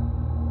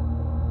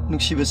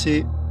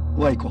 눅시베시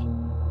와이코.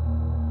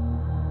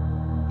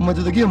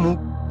 마두다기 아무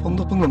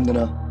뽕도뽕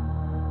넘드나.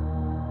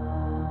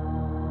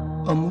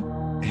 아무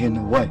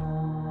해나 와이.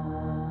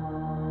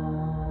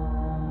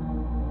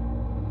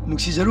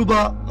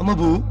 눅시자루바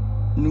아마부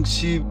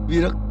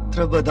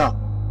눅시비락트라바다.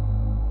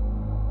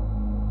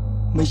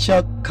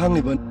 마이샤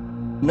강리번.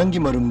 Nanggi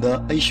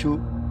marumda aishu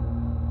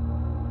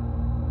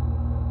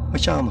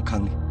macha ama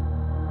khangi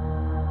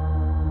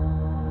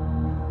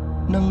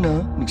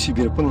nangna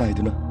nuksibira pangai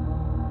duna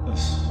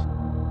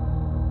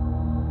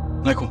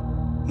나이코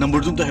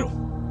넘버 좀 따해로.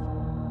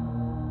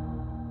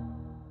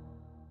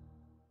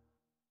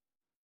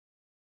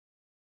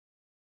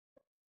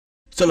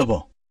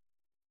 잘라봐.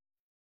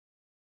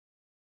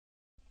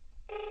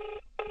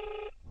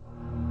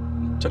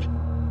 잘.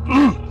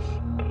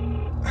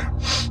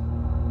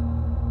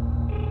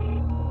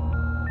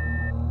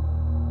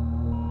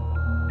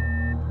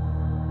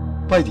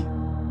 파이디.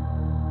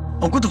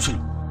 엉거 독설.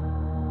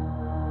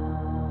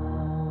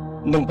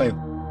 넌 봐요.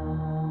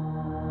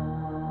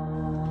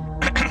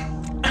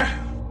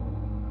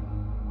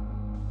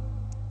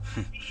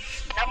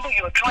 Number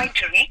you are trying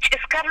to reach is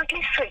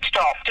currently switched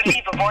off. To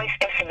leave a voice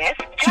SMS,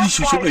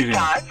 just dial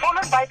star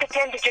followed by the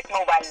 10-digit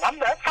mobile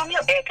number from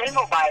your Airtel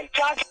mobile.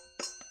 Charge.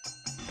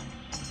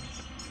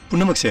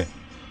 पुनमक्से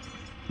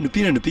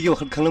नुपीना नुपीगे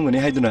वखल खंगलंगने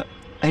हाइदुना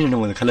आइना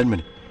नंगोदा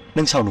खलनमनि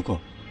नंग साउनुको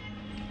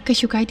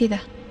कशु काइदेदा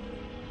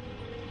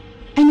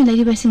आइना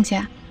लाइरिबसिंगसे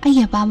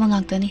आइया पामा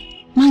गांतनी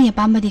मांगिया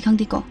पामबदी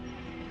खंगदिको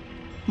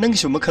नंगी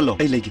सुम खल्लो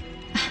आइ लेगी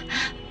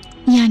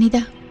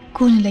यानिदा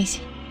कोन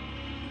लैसि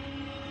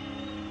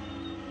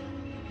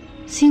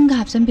सिंगा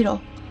हापसन बिरो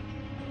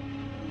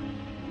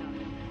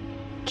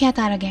क्या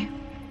तारगे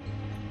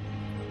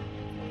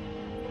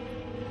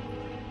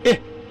ए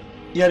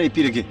यार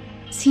इपिरगे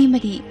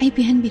सीमदी आई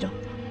पिहन बिरो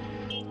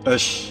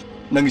अश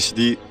नंगी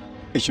सिदी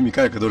एचुमी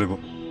काय कदोरेबो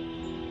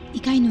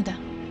इकाइनुदा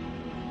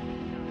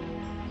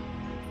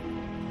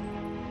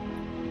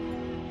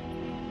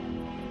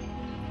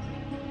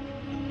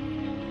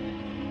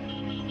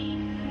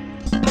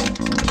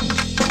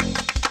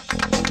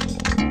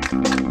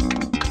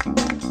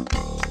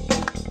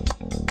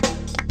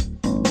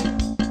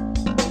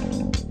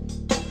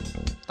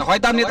Tawai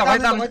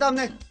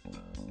tamne.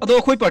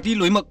 Ado khoi party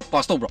loimak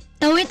pass to bro.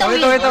 Tawi.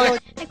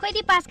 Khoi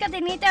di pass ka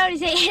deni tawi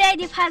se irai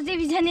di first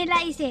division ni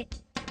lai se.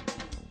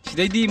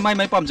 Sidai di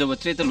mai pamjaba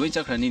tre ta loi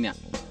chakhrani ne.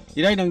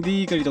 Irai nang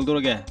di kari tong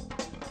dorage.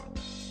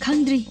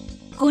 Khangdri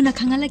kona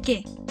khangalake.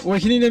 Oi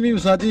hini ne mi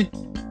usadi.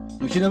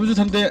 Nukhina buju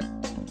thamde.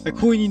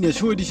 Khoi ni ne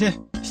shoi di se.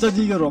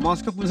 Study ga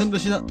romance ka punsan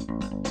basida.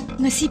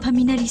 Ngasi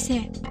phaminari se.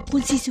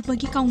 Pulsi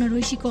supagi kauna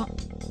roi si ko.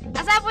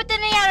 Asa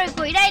putene yaroi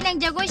ko irai nang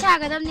jagoi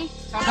sagadamni.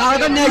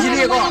 Sagadam ne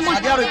jini ko.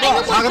 Sagaroi ko.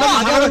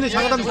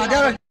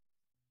 Sagadam.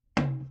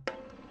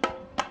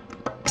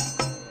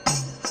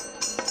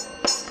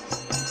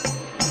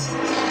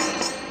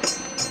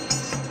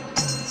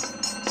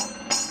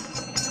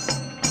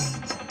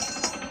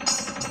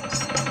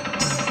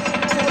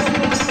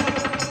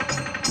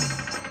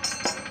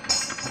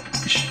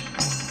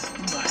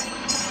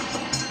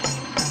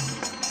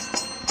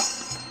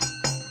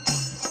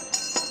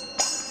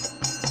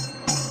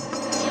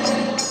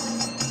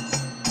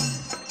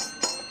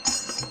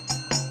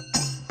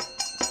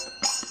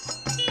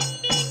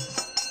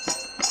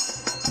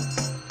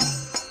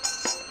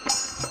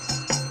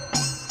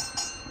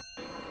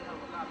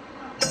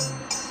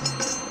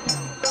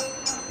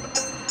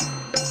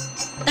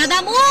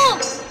 Dadamu.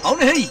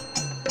 Aune hey.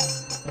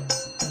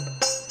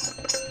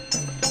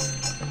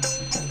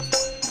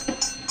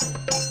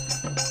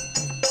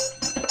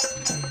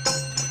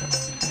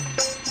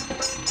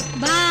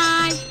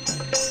 Bye.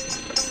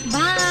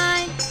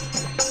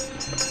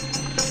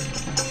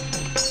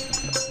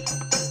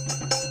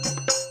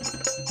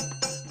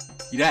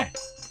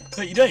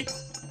 Irai,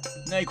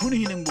 ngai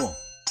khuni hinang bo.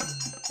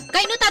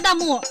 Kaino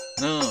tadamu?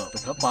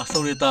 Pekha pass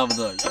tawre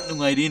tabada yam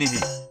nungai ri ni he.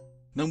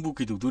 Nang bu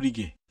kidu dori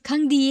ge.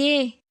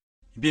 Khangdiye.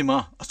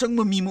 Ibema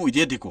asangma mi mo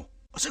ide deko.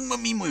 Asangma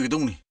mi mo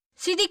gedong ni.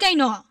 Sidi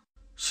kaino?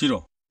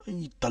 Siro.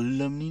 Ai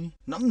tallam ni.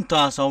 Nang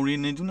ta sawri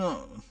ni duna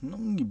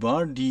nang gi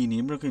bar di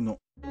ni bra kaino.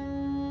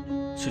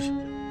 Si.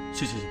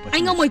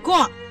 Ai ngamoi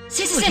ko.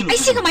 Si. Ai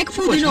si kamai ko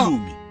fu dino.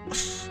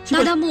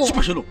 Tadamu.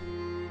 Spasialo.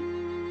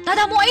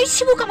 Tadamu ai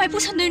sibu kamai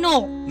pu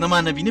sandoino.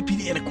 Namana bine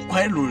pili ena ko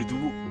khai lori du.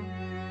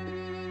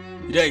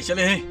 Irai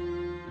chale he.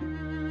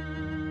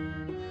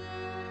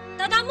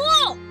 Tadamu.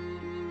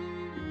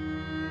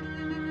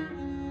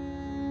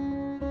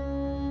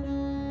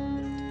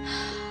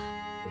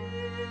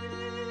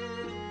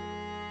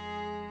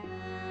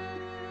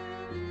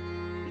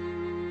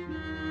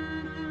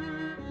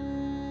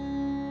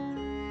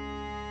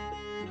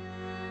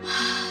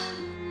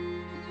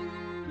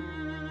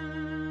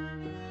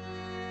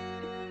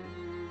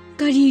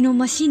 Karino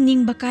masi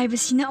ningba kaiba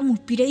sina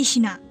amuk pirai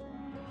sina.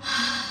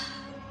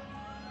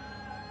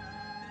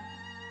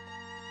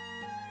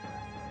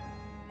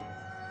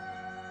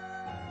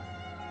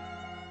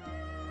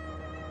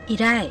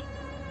 Irai.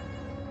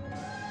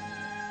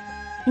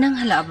 Nang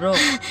hala bro.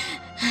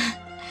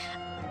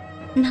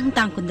 Nang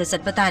tangkun da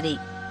sat patari.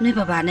 Noi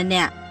baba na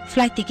ne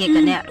flight ticket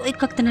ka ne loi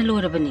kaktana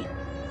lorabani.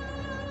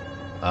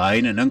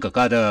 Ai na nang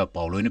kakada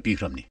Paulo na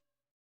pikramni.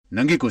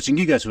 Nangi ko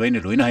singi ga suai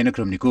na loina haina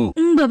kramni ko.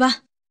 Baba.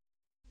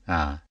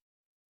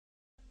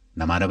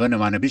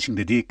 Namanabi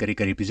singdadi kari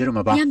pijar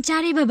maba. Yam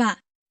chari baba.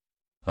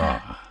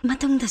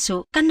 Matang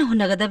dasu kanna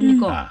hunagadabni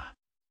ko.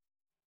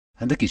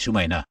 Handaki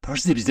sumaina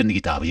first division ni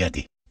kita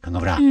abiyadi.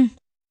 Kangabra.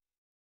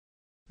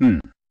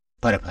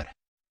 Pare.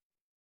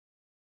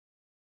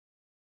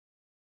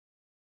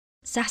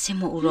 Sa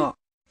semo uro.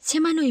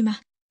 Semano ima.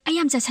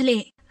 Ayam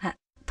chasale.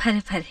 Pare.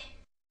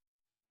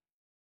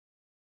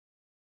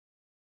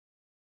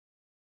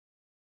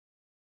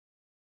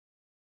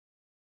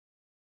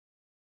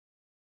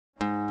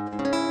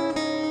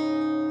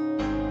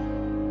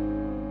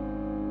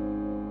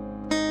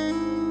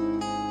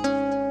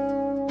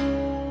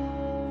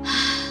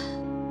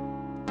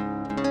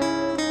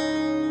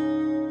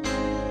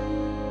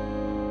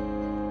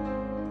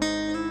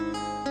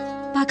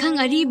 Pakang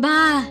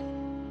ariba.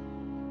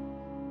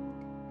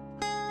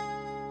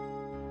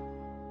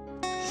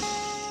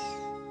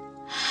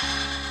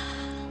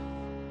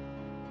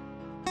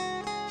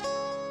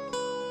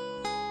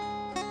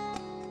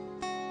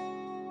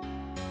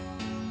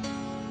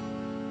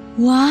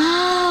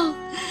 Wow.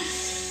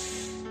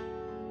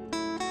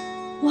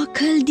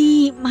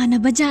 Wakaldi mana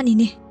bajani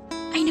ne.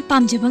 Aina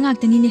pamjaba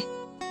ngakta ni ne.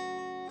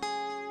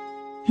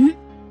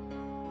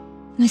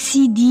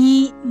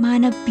 Ngasidi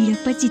mana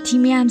pirakpa chithi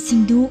mayam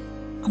singdu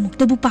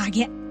amuktabu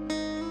page.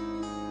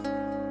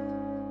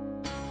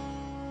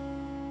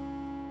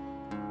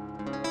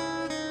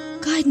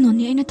 Kaidno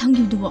ne aina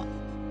thanggyuduwa.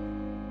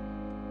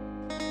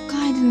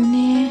 Kaidno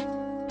ne.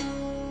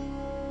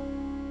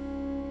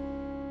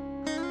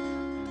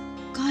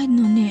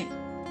 Kaidno ne.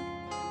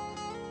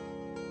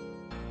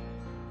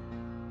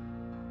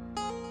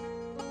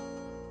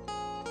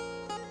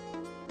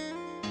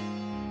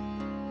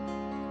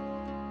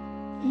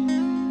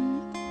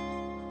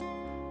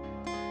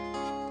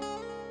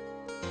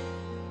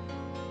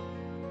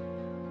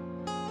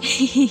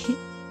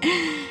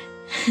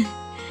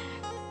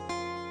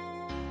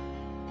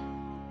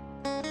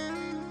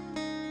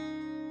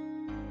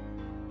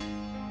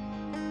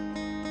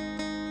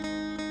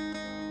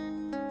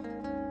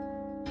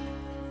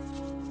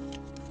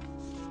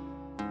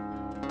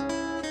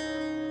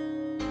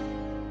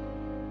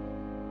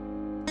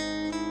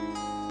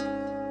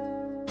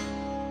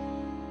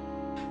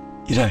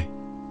 Irai,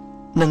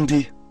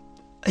 nangdi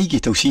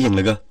aigi tausi yang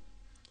laga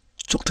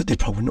chokta de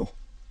prawano.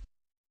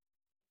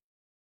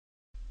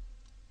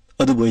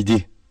 Adu boy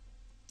di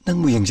nang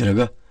mu yang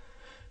jaraga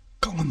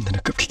kaumam dana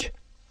kapkike.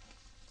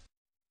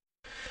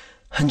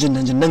 Hanjan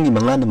nangi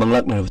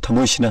manglak na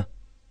thamoi sina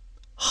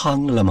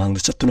hang lamang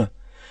da chattuna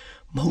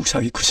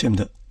mahusagi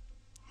kusemda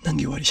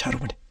nangi wari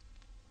sarubani.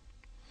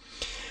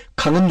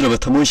 Khangan raba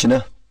thamoi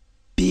sina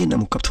pe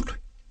namu kapthuloi.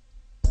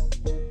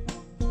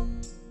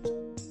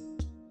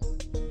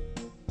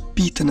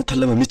 Pitana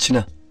thalama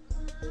michina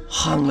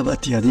hang laba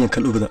atiyadi yang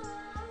kalubada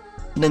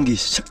nangi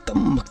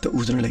saktam makta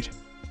udana laire.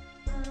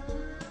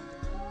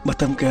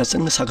 Matam kaya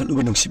sang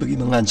sagalubay nung sibagi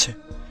manganse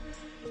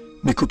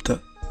mikupta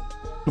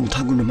nung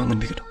thangun na mangan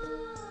bigano.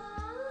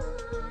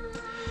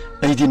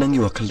 Ay di nangi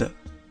wakalda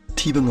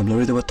tibang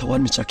amlawre dawa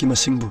tawan michaki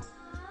masingbu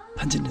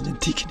hanjan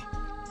tikini.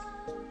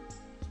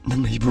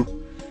 Nang naibu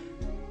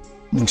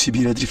nung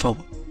sibira drifawa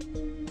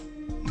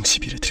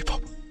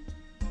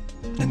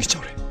nangi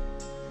chawre.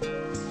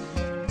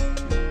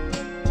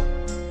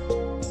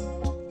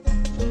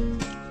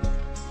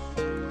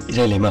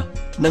 Irai lema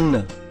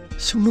nangna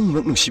sungnung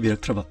mak nung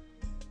sibirak traba.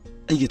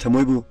 Aigi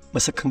thamoibu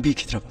masak khangbi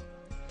khidraba.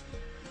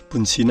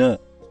 Punsina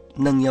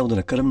nang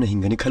yaudana karamna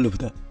hingani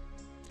khalubda.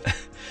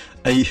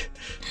 Ai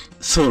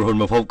sor hon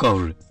mafau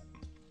kaur.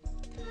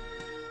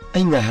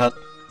 Ai ngahak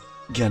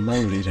ꯒ꯭ꯌꯥꯟ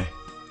ꯃꯥꯡꯂꯨꯔꯦ ꯏꯔꯥꯏ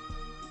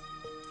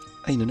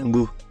ꯑꯩꯅ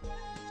ꯅꯪꯕꯨ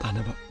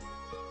ꯇꯥꯟꯅꯕ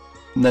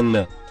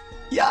ꯅꯪꯅ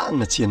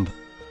ꯌꯥꯡꯅ ꯆꯦꯟꯕ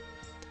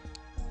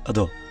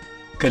ꯑꯗꯣ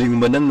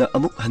ꯀꯔꯤꯒꯨꯝꯕ ꯅꯪꯅ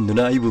ꯑꯃꯨꯛ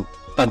ꯍꯟꯗꯨꯅ ꯑꯩꯕꯨ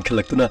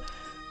ꯇꯥꯟꯈꯠꯂꯛꯇꯨꯅ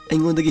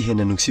ꯑꯩꯉꯣꯟꯗꯒꯤ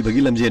ꯍꯦꯟꯅ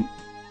ꯅꯨꯡꯁꯤꯕꯒꯤ ꯂꯝꯖꯦꯟ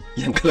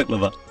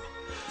ꯌꯥꯡꯈꯠꯂꯛꯂꯕ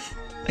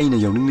ꯑꯩꯅ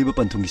ꯌꯧꯅꯤꯡꯂꯤꯕ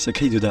ꯄꯟꯊꯨꯡꯒꯤ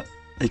ꯆꯈꯩꯗꯨꯗ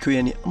ꯑꯩꯈꯣꯏ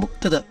ꯑꯅꯤ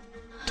ꯑꯃꯨꯛꯇꯗ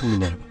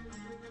ꯊꯨꯡꯃꯤꯟꯅꯔꯕ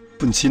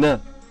ꯄꯨꯟꯁꯤꯅ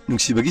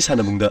ꯅꯨꯡꯁꯤꯕꯒꯤ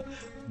ꯁꯥꯟꯅꯕꯨꯡꯗ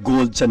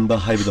ꯒꯣꯜ ꯆꯟꯕ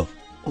ꯍꯥꯏꯕꯗꯣ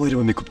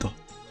ꯑꯣꯏꯔꯕ ꯃꯤꯀꯨꯞꯇꯣ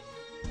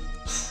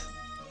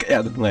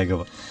ꯀꯌꯥꯗ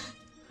ꯅꯨꯡꯉꯥꯏꯒꯕ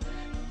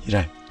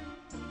ꯏꯔꯥꯏ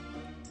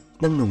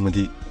ꯅꯪ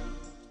ꯅꯣꯡꯃꯗꯤ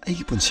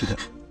ꯑꯩꯒꯤ ꯄꯨꯟꯁꯤꯗ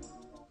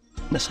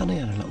ꯅꯁꯥꯅ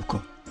ꯌꯥꯅ ꯂꯥꯛꯎꯀꯣ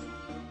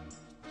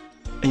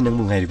ꯑꯩ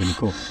ꯅꯪꯕꯨ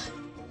ꯉꯥꯏꯔꯤꯕꯅꯤꯀꯣ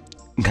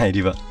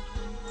ꯉꯥꯏꯔꯤꯕ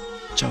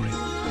ꯆꯥꯎꯔꯦ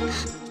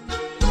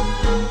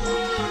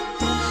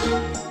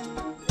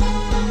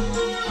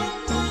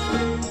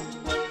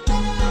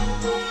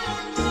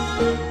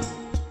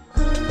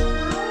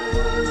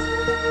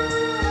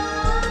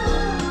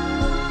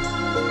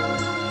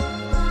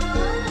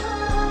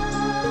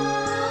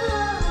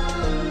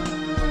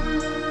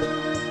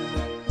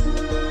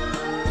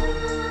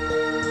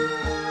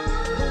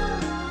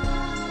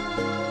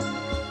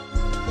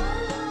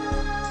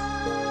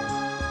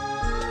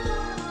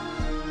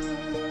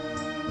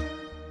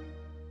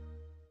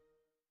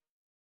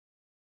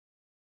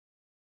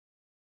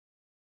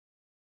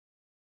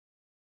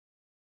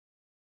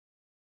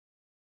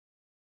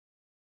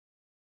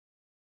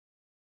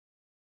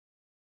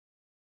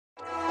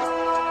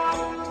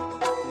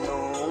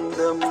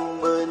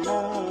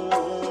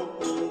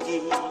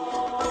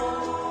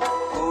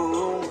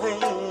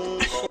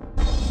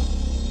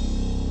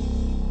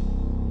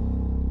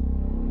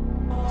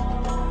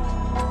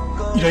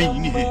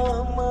이라이니해.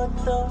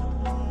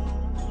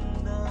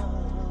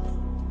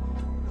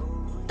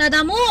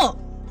 따다무!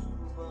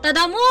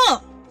 따다무!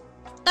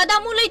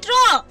 따다무 레이트로!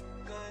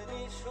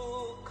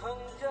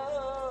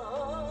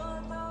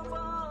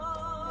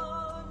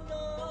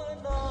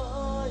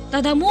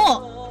 따다무!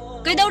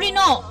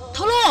 कैदौरिनो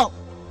थोलो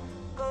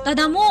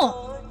दादामो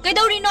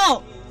कैदौरिनो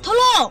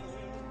थोलो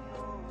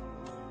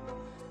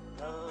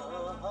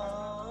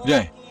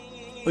이라이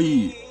어이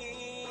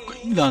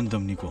कहीं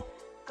लांदमनिको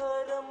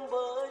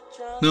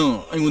너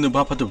아이고네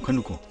바파도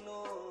간누고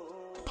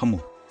파모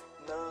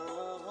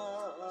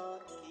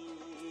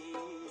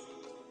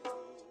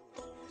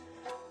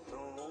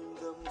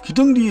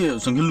기덩리에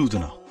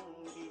성길루드나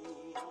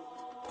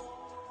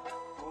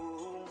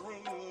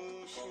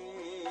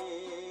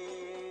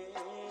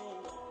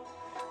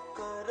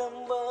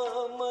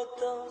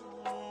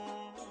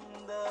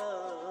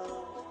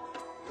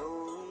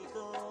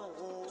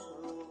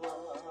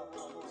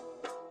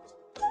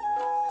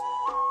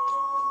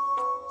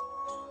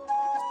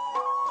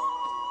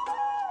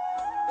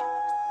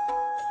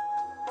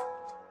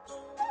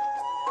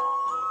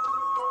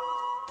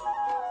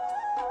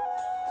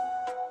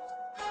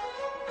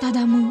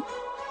दादामु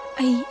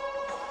आई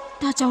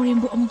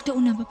ताचावरेंबु अमुक्ता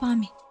उनाबा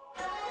पामे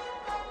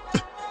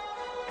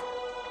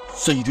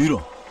सहीदुइरो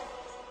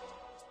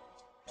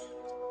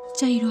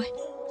चाइरोय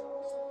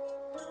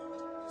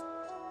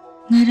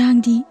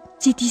ngarangdi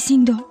chiti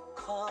singdo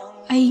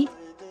ai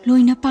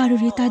loina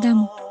parure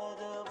tadamu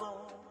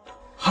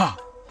ha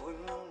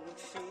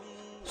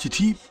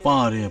chiti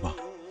pare ba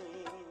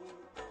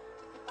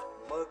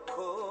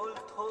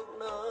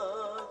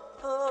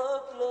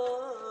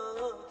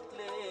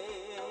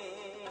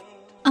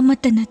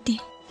amata nate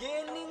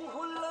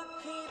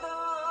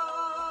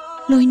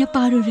loina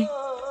parure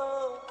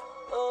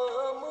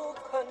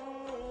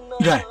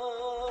이라이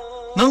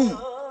넌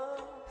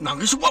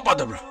난게 수바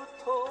받아버려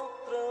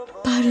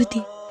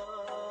parudi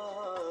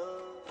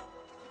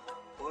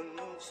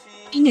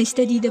ina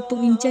study da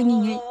punging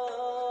changingai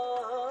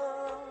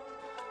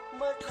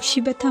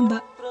nushiba thamba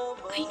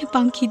aina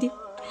pangkhide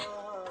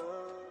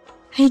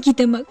aigi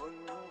damak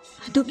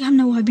aduk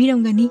yamna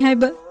wabiramgani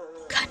haiba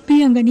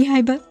khanbiramgani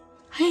haiba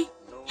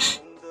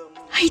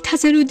ai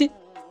thajarude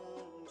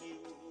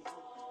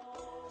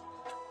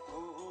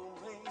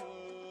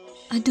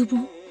adubu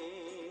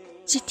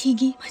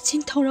chithigi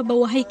machin thoraba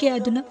wahai ke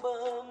aduna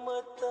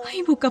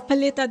aibu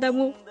kapale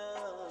tadamu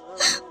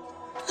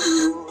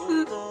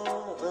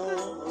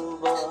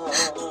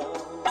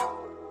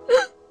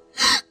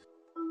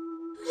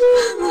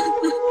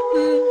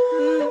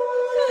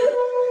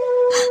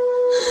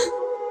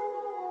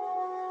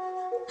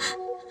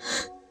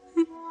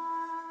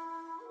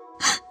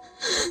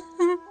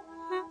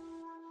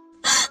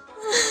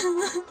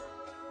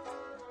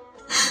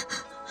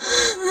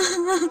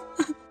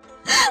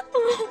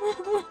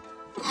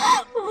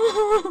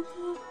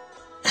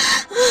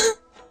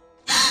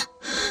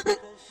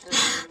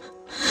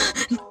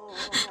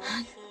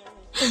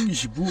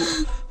이시부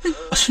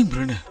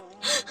아심브르네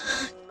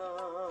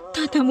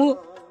tadamu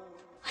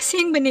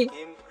asengbane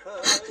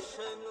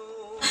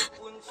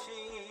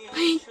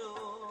ai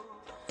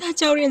ta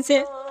chawrense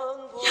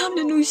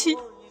yamna nungsi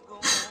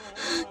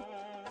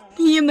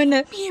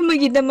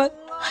miyamagi damak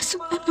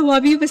asuk na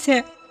wabi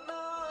base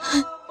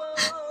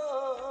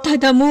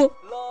tadamu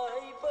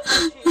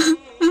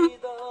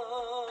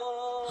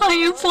I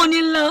am falling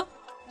in love.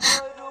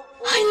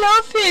 I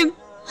love him.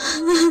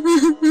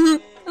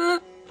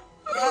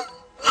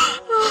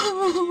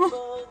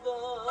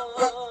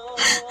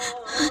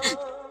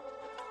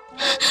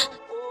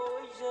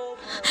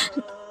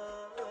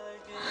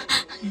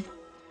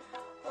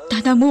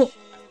 दमू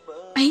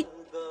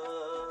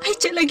आई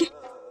चलगे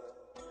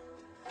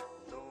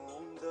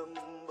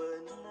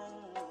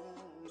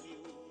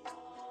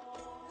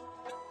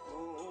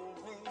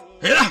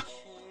हेरा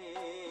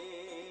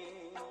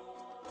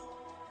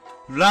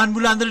लान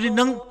बुलांद्रदी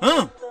नंग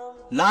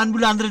लान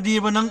बुलांद्रदी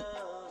बा नंग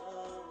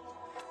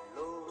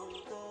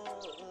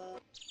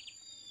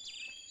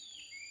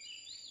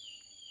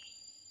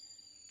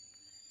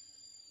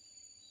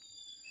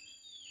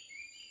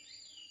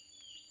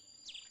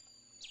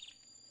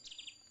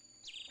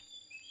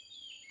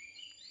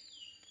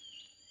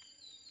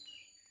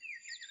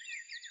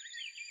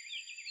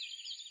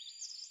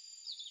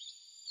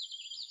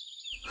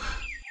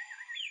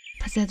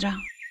फजद्रा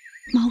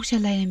महौसा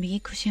लायरमी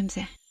खुशम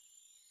से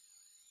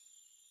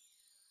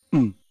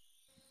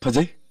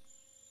फजै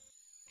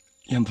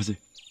याम फजै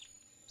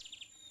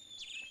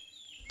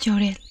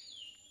चौरेल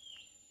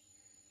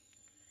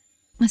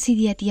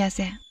मसीदी अतिया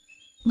से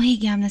मही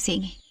यामना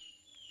सेंगे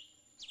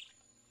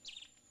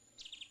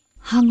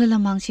हांगला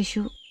लमांग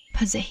शिशु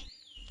फजै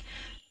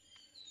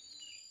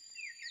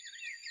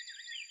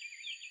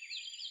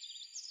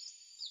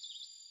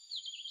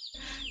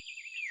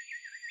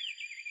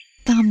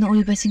तामना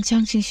ओइबा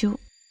सिंचांग शिशु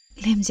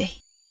लेमजै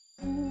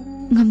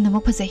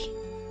ngamnamok phajai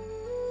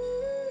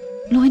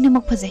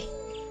loinamak phajai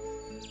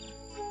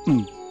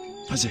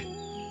phajai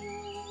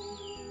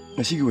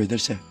ngasi gi weather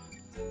se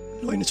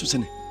loina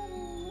chusane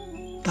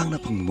tangna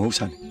phang mo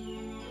san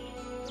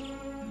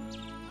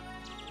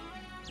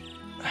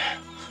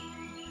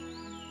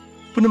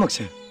punamak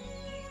se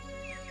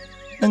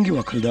nangi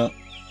wakhalda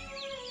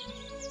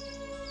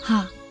ha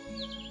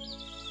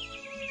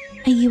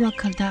aigi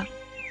wakhalda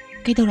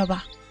kaidoraba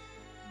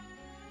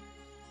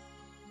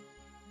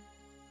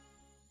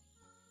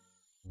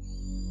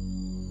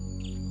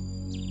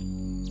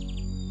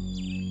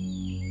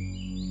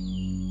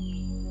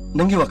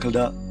नंगी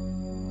वखलदा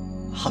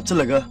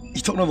हापचलगा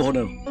इथोकना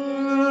बहनरो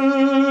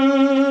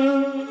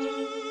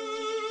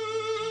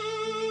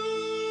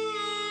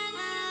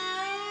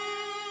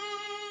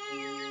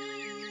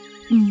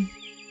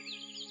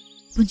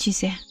पुंची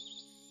से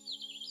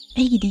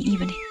ऐगिदी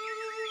इबने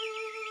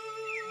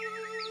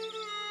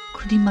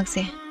खुदिमक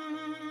से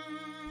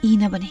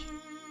इना बने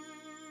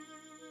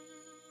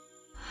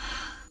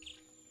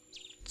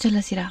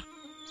चलसिरा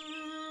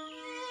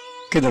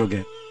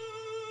केदरोगे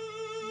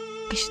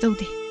किश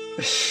तौदे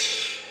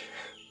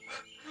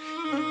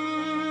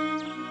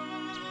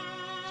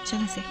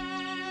चला से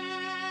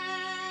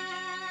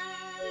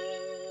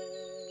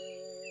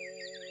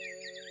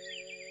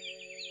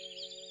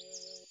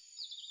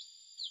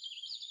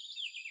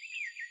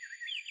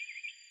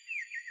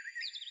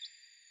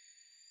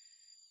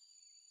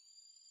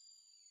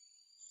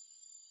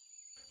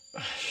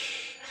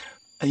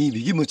आई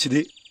बिगी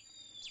मुछदे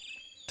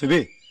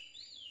तबे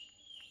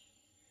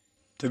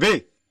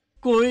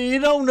कोई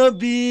रौना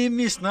बी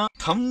मिसना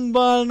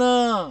थंबाना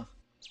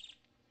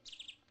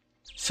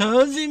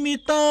सजिमी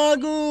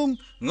तागुम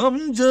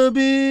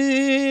ngamjabi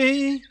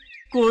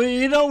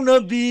कोई रौना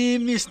बी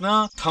मिसना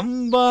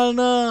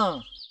थंबाना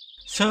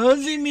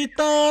सजिमी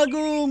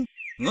तागुम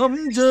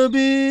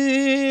ngamjabi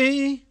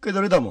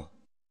केदरे दामो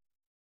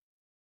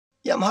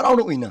याम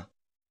हराउनो उइना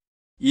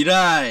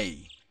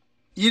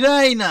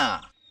इराइना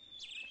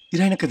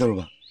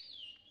केदरबा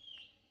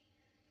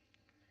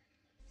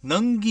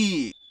नंगी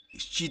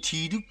चिठी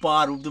दु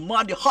पारुद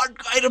मादे हार्ट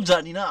काइरब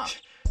जानिना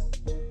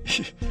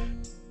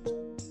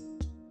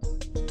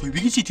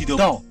थोइबिगी चिठी दो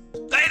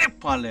डाइरेक्ट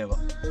पालेबा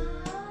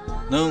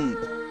नंग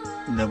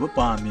नब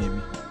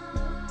पामेमी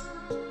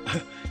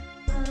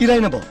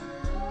इराइनाबो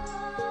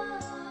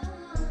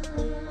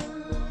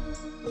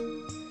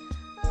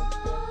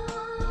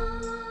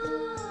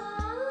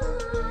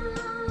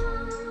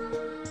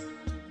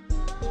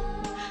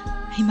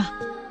हिमा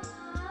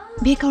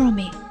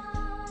बेकाउरमे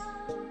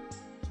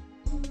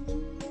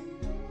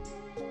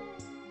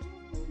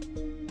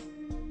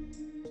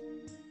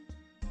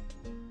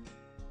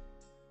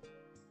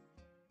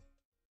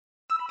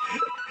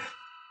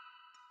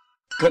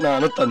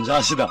कनानो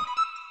तंजासिदा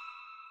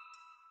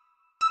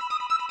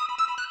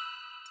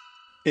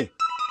ए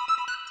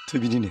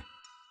थोइबिनिने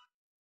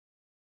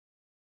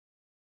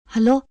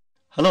हेलो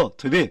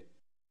थोइबे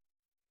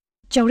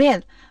चौरेल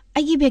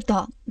आइगी बेग तो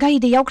गाड़ी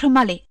दे याउख्र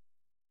माले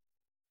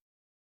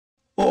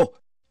ओ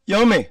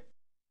याउमे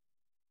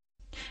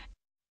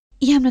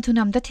यामना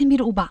थुना अमदा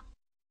थिनबिरु उबा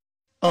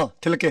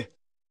थिलके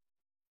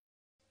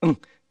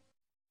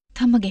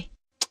थमगे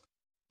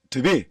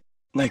थोइबे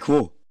नाइखो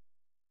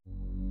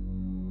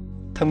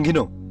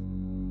थमगिनो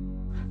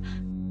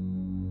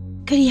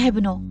करी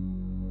हाइबनो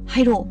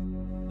हाइरो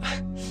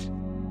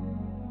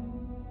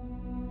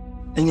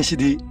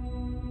ऐngसिदि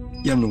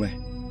याम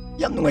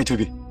नुंगाइ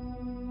थोइबे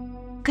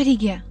करी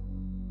गया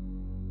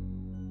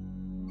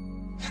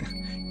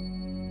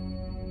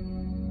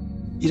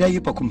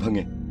इराइगे पाकुम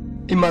फंगे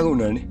इमागो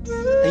उनरने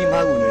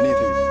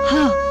थोइबे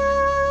हा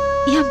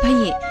याम भाई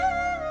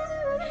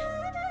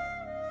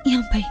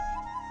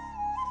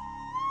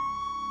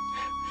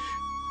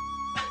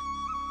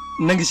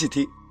नंगी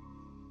सिथी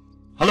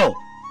हेलो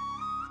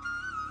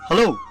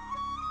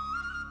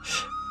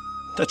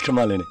ꯇꯠꯈ꯭ꯔ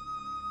ꯃꯥꯜꯂꯦꯅꯦ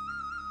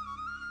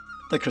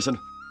ꯇꯠꯈ꯭ꯔꯁꯅꯨ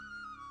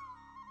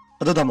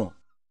ꯑꯗꯣ ꯇꯥꯃꯣ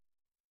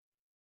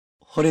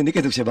ꯍꯣꯔꯦꯟꯗꯤ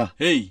ꯀꯩꯗꯧꯁꯦꯕ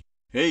ꯍꯦ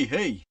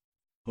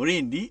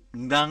ꯍꯣꯔꯦꯟꯗꯤ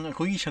ꯅꯨꯡꯗꯥꯡ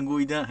ꯑꯩꯈꯣꯏꯒꯤ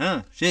ꯁꯪꯒꯣꯏꯗ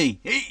ꯁꯦ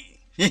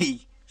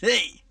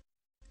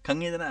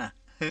ꯈꯪꯉꯦꯗꯅ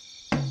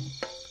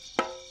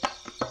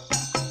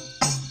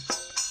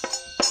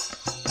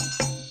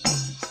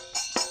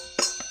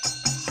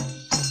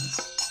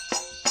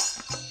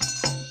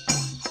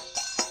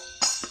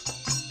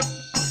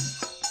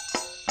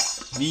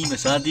ꯃꯤ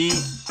ꯃꯆꯥꯗꯤ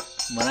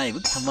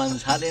ꯃꯔꯥꯏꯕꯛ ꯊꯝꯕꯥꯜ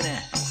ꯁꯥꯠꯂꯦꯅꯦ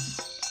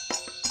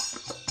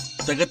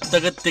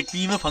ꯇꯒꯠ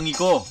ꯇꯦꯛꯄꯤ ꯑꯃ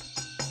ꯐꯪꯉꯤꯀꯣ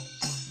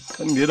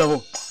ꯈꯪꯗꯦ ꯇꯥꯃꯣ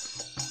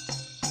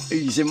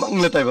ꯑꯩꯁꯦ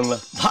ꯃꯪꯂ ꯇꯥꯏꯕꯪꯂ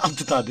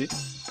ꯚꯥꯞꯇ ꯇꯥꯗꯦ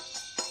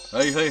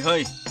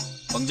ꯍꯩ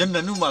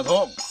ꯄꯪꯖꯟꯅꯅꯨ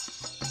ꯃꯥꯙꯣꯞ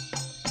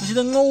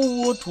ꯃꯁꯤꯗ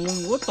ꯉꯧꯕ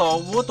ꯊꯣꯡꯕ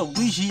ꯇꯥꯎꯕ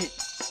ꯇꯧꯗꯣꯏꯁꯤ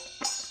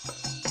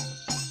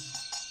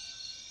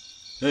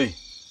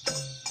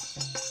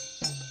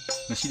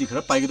ꯉꯁꯤꯗꯤ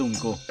ꯈꯔ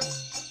ꯄꯥꯏꯒꯗꯧꯅꯤꯀꯣ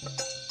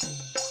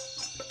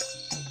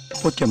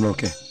ꯄꯣꯠ ꯀꯌꯥꯝ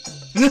ꯂꯧꯔꯛꯀꯦ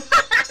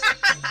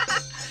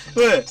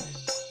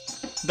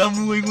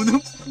ꯗꯥꯃꯨ ꯑꯩꯉꯣꯟꯗ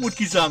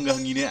ꯄꯣꯠꯀꯤ ꯆꯥꯡꯒ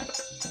ꯍꯪꯉꯤꯅꯦ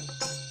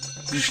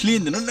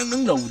ꯒ꯭ꯔꯤꯁꯂꯦꯟꯗꯅ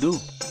ꯅꯪ ꯂꯥꯎꯕꯗꯣ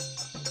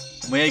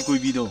ꯃꯌꯥꯏ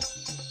ꯀꯣꯏꯕꯤꯗꯣ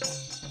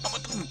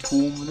ꯑꯃꯇꯪ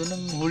ꯊꯣꯡꯕꯗ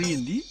ꯅꯪ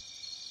ꯍꯣꯔꯦꯟꯗꯤ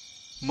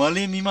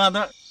ꯃꯥꯂꯦꯝ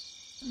ꯏꯃꯥꯗ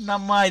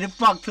ꯅꯃꯥꯏꯗ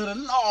ꯄꯥꯛꯊꯔ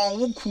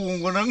ꯂꯥꯎꯕ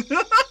ꯈꯣꯡꯕ ꯅꯪ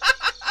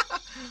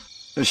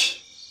ꯑꯁ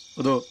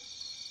ꯑꯗꯣ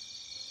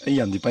ꯑꯩ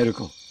ꯌꯥꯝꯗꯤ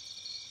ꯄꯥꯏꯔꯣꯏꯀꯣ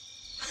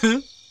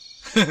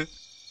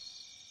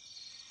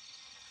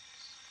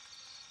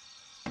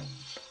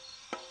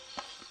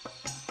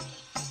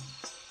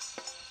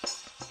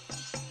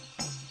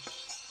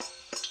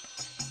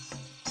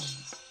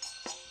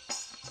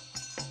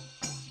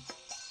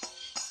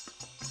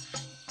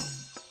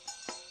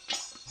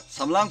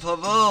samlang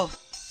phabo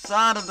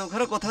sa da do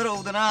khara kothar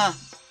udana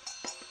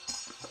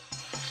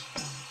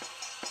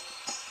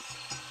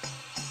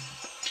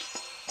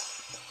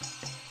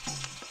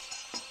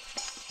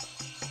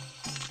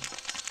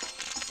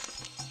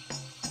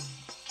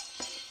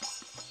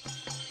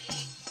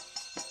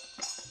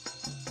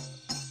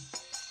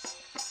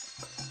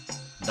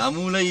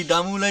damu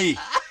lay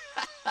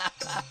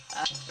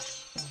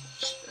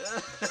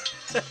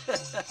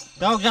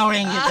dog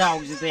jawring ge dog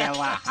ji de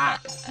wa ha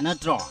na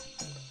tro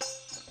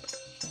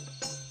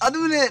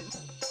adune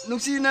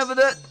nuksi na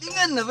bada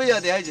dingan na ba ya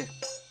de haje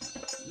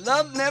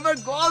love never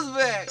goes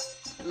back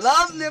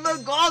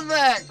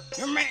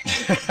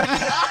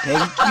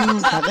thank you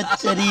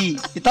thagatchari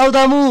itau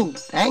damu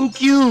thank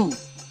you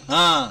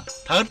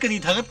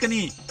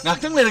thagatkani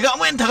ngaktang leraga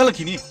amen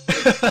thagalakhini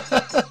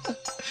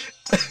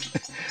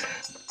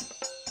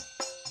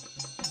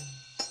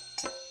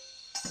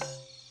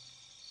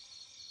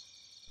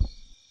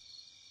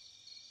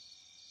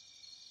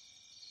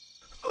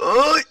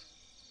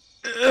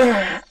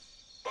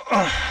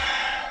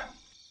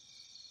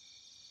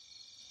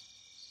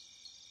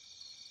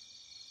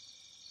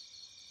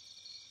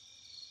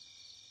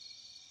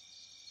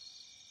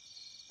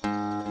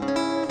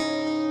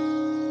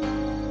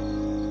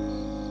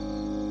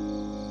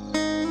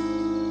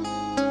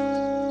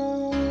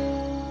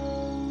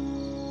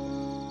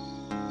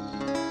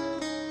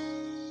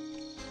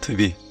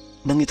ꯊꯣꯏꯕꯤ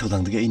ꯅꯪꯒꯤ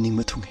ꯊꯧꯗꯥꯡꯗꯒꯤ ꯑꯩ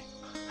ꯅꯤꯡꯕ ꯊꯨꯡꯉꯦ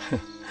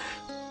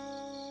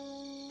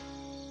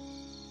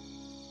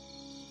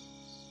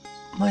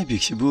ꯃꯥꯏ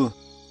ꯕꯦꯒꯁꯤꯕꯨ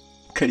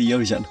ꯀꯔꯤ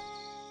ꯌꯥꯎꯔꯤꯖꯥꯠꯅꯣ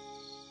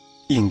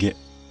ꯌꯦꯡꯒꯦ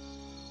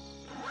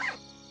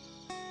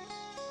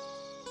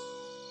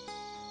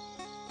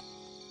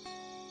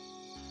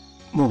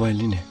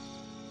ꯃꯣꯕꯥꯏꯜꯅꯤꯅꯦ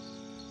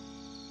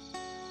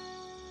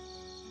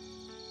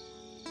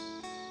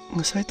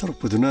ꯉꯁꯥꯏ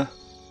ꯇꯧꯔꯛꯄꯗꯨꯅ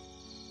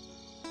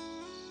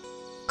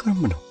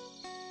ꯀꯔꯝꯕꯅꯣ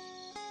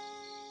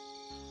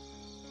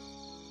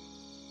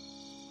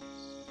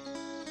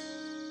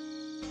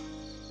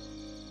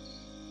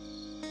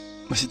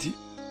ꯃꯁꯤꯗꯤ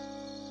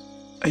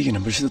ꯑꯩꯒꯤ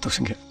ꯅꯝꯕꯔꯁꯤꯗ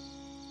ꯇꯧꯁꯤꯟꯒꯦ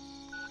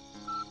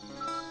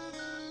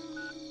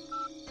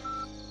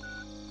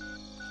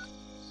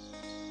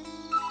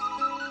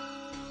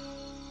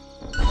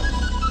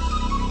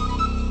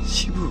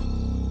시부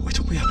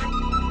어쩌고 야브라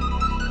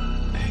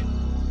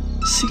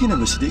시기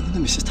넘버시대 이거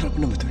메시지 타라고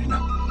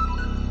넘버들이나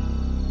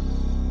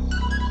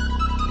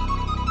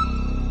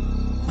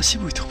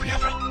시부 어쩌고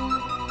야브라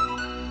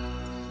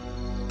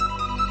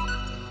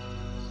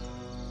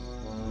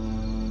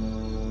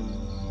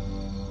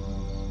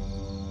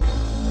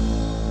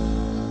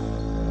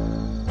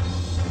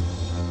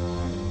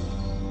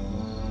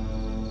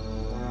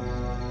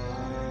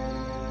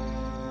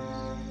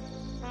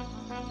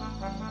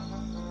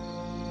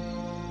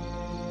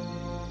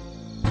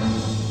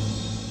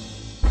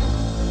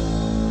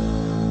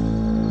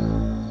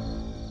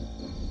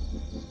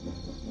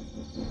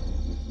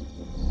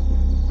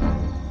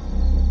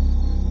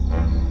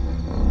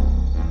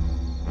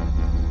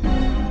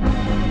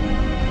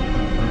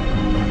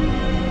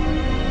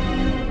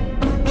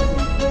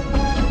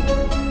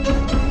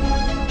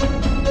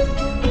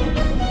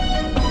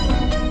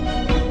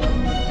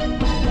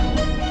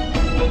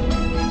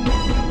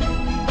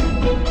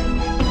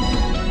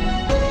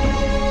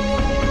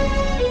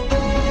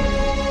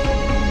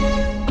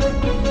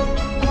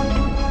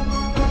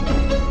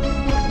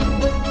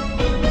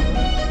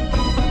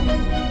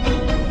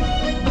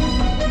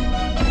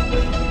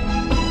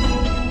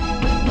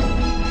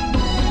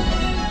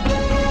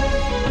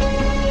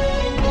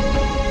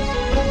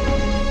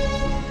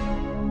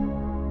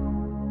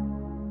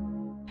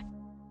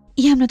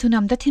ꯌꯥꯝꯅ ꯊꯨꯅ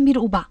ꯑꯝꯇ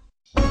ꯊꯤꯟꯕꯤꯔꯛꯎꯕ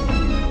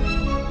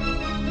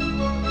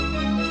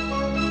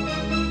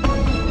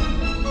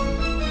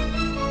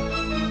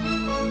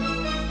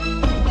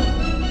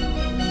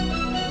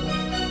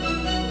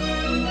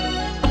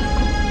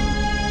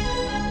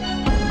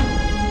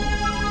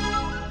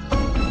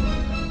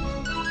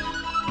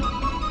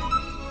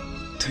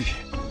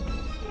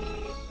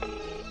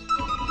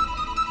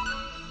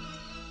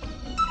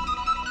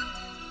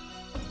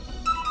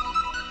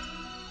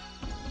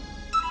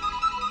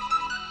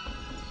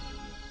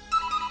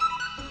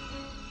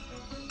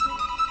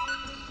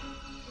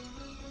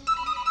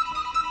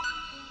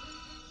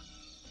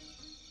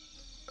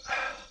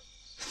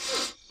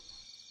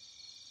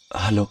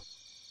Hello.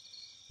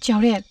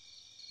 Chaurel,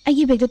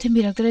 ꯑꯩꯒꯤ ꯕꯦꯒꯇꯣ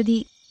ꯊꯤꯟꯕꯤꯔꯛꯇ꯭ꯔꯗꯤ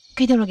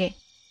ꯀꯩꯗꯧꯔꯒꯦ?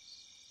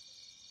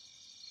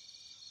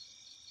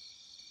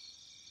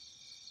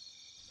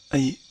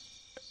 ꯑꯩ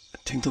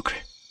ꯊꯦꯡꯗꯣꯛꯈ꯭ꯔꯦ.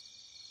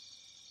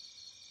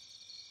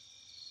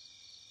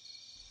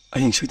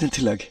 ꯍꯌꯦꯡ ꯁꯣꯏꯗꯅ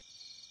ꯊꯤꯜꯂꯛꯑꯒꯦ.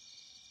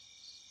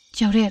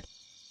 Chaurel,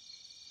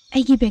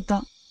 ꯑꯩꯒꯤ ꯕꯦꯒꯇꯣ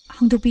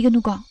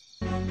ꯍꯥꯡꯗꯣꯛꯄꯤꯒꯅꯨꯀꯣ.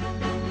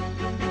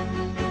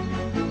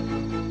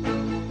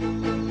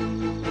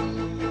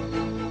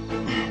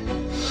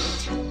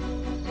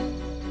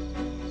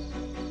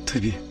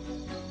 Toby,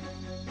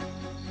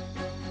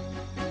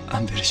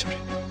 I'm very sorry.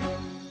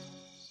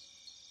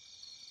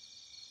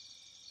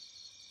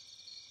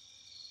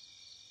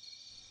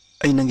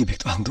 I nangi bag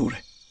to hangdore.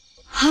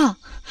 Ha?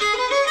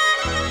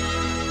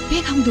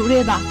 Bag hangdore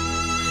ba?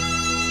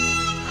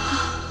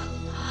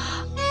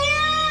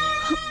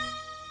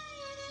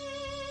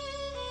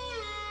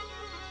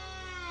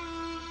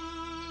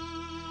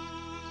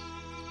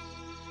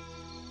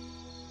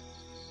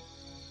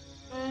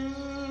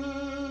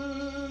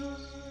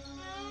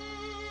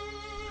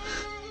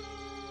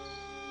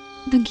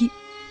 Nangi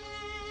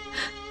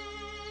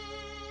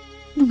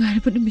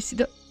nungaraba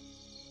numisida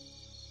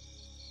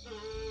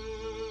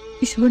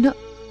Isorna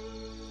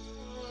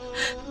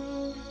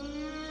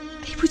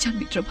aibu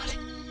janbidra male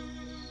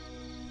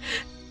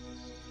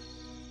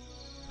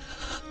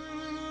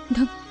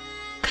nang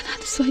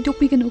kanada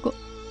soidokpigano ko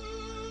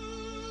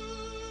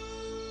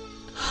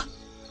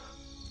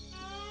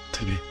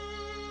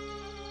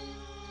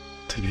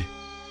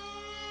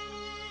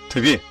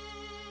Toby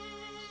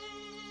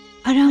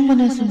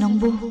Arambanasu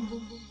nangbu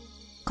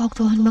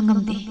kauktohanba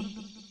ngamde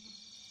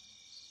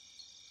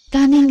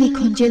taningi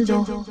khonjeldo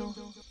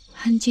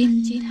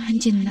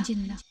hanjinna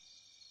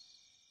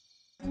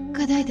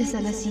kadaida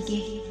salasige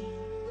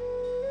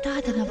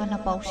tadanaba na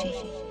pause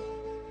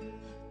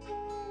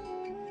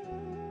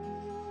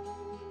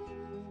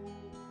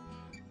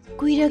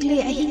kuiragle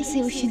ahingse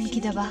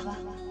ushinkidaba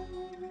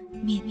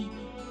min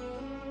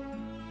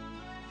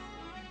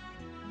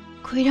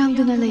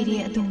khoirangduna leire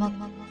adumak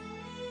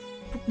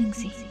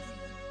pukningsi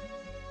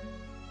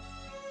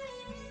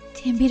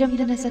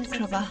Tembiramdana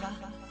satkraba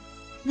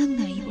nang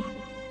naibu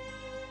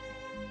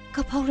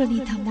kapaurani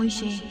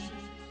thamoise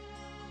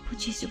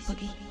puchi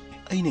supagi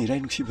aina irai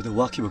nuksibada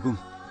wakibagum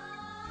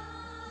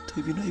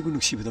Toby na ibu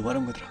nuksibada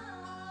waramgadra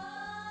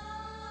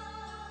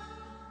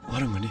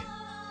waramgani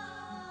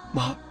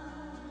ma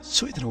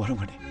soidana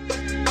waramgani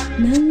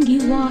Nangi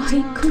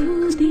wahai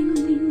khuding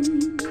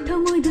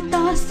thamoida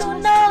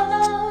tasona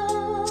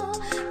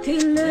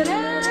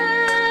thilra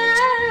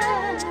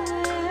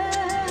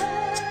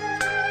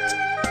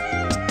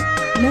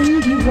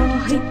Nangi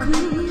wahai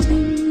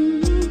khuding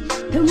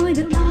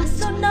thamoida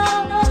tasona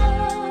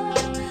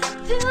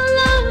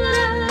thilra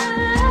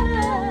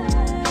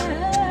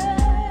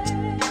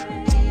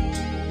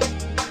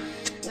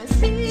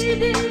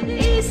Nasidi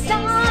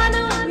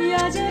isana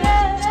yajra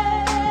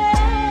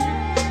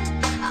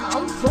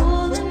I'm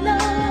falling in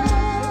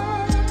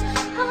love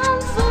I'm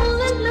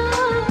falling in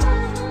love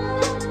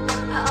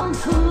I'm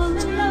falling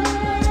in love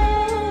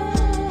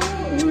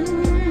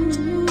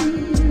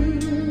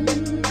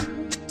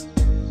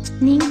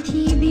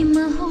Ningthi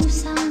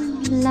mahosang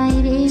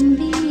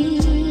lairembi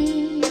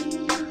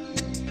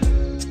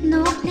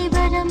Nokli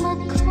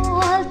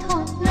baramakol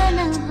thokna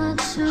na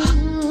haksu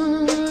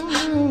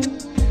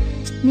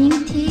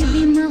Ningthi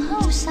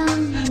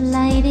mahosang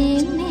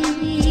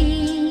lairembi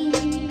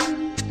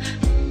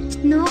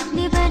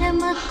Nokli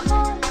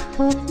baramakol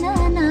thokna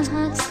na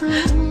haksu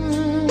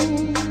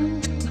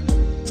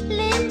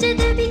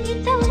Lenjada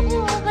bita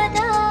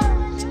ubada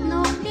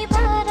Nokli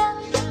bara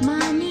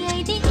mani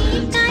aidi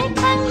ikai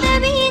khangda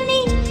bini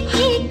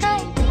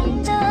ikai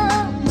khangda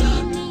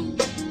bini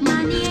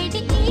mani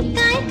aidi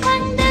ikai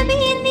khangda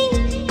bini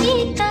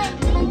ikai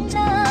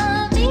khangda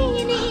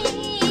bini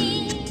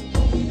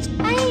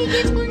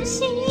aigi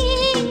punsi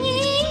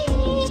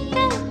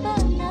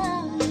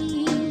kapanai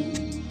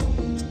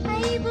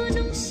aibu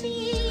nungsi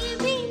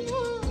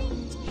binu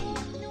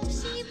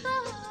nungsi ba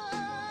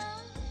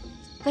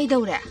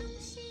Kaidaura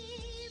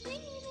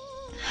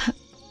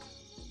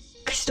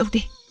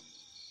Kaisidokde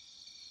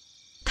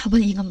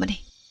Thabal yingambane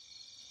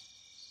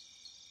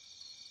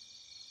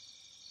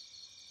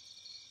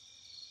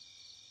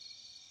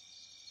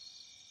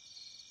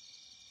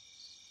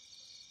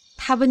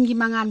Thabangi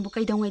mangan bu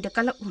kaidongai da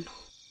kalak uno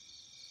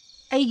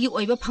ꯑꯩꯒꯤ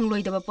ꯑꯣꯏꯕ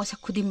ꯐꯪꯂꯣꯏꯗꯕ ꯄꯣꯠꯁꯛ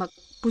ꯈꯨꯗꯤꯡꯃꯛ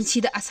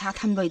ꯄꯨꯟꯁꯤꯗ ꯑꯁꯥ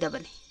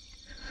ꯊꯝꯂꯣꯏꯗꯕꯅꯤ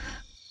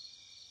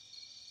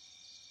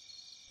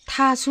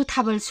ꯊꯥꯁꯨ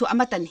ꯊꯥꯕꯜꯁꯨ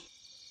ꯑꯃꯠꯇꯅꯤ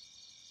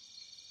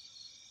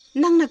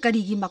ꯅꯪꯅ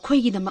ꯀꯔꯤꯒꯤ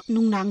ꯃꯈꯣꯏꯒꯤꯗꯃꯛ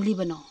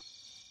ꯅꯨꯡꯅꯥꯡꯂꯤꯕꯅꯣ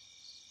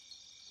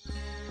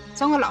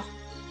ꯆꯪꯉꯣ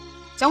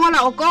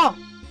ꯂꯥꯛꯑꯣ ꯀꯣ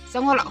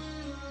ꯆꯪꯉꯣ ꯂꯥꯛꯑꯣ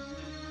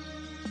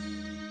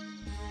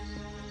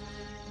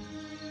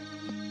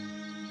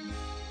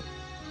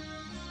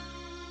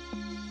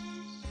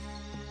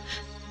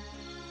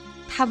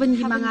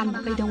ꯊꯥꯕꯜꯒꯤ ꯃꯉꯥꯟꯕꯨ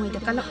ꯀꯩꯗꯧꯉꯩꯗ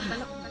ꯀꯜꯂꯛꯎ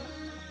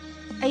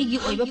ꯑꯩꯒꯤ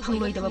ꯑꯣꯏꯕ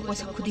ꯐꯪꯂꯣꯏꯗꯕ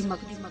ꯄꯣꯠꯁꯛ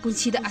ꯈꯨꯗꯤꯡꯃꯛ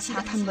ꯄꯨꯟꯁꯤꯗ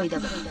ꯑꯁꯥ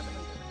ꯊꯝꯂꯣꯏꯗꯕ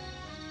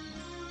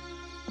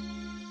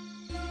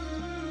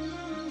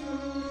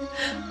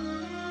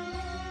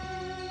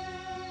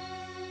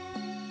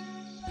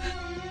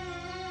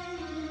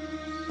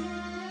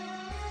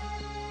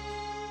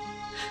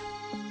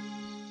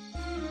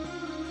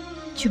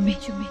चुम्मे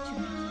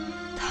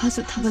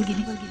थासु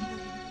थाबलगिनी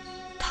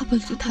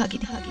थाबलसु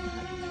थागिनी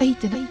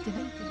ऐतना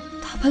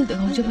थाबल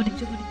दगौजबने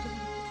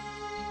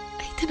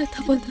ऐतना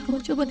थाबल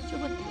दगौजबने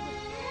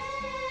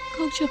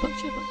गौजबने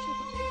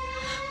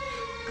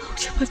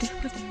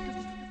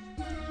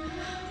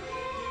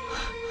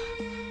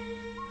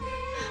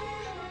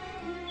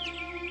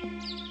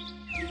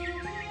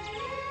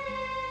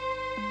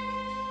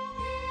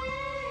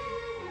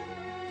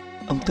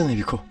अमतंग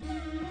आइबिको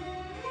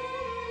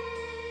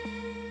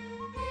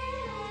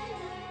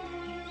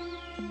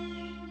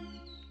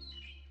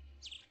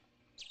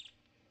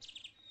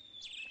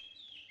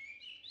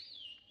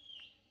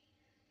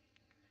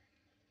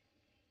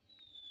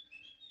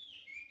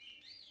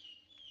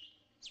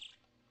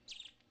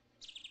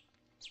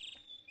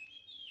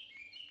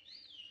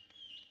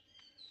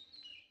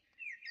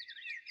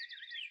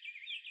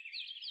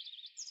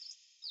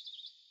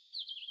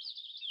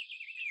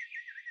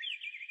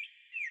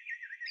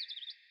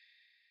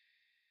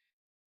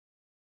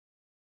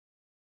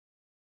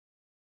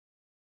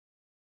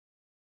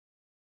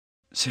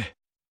से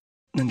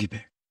नंगी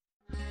बैग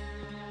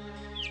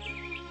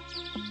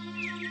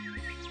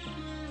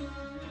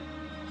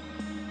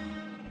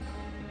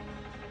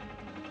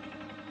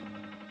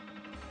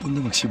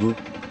पुनमक्सिबु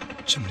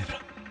चुमलिब्रा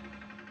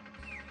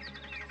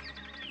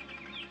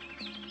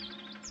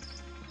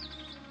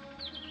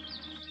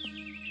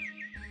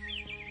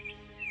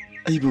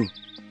अइबु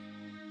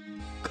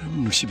करम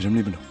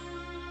नुसिब्रमलिबनो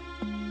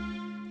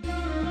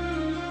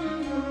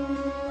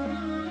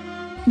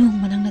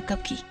नोंमा नंगना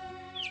कपकी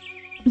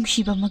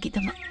नुंसीबा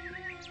मगिदमा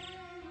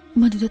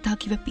मधुदा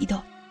ताकिबा पीदो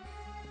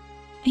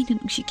अइना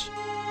नुंसीकी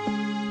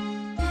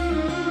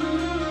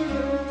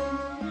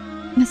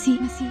मसी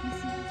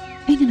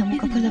अइना नमु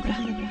कफलब्रा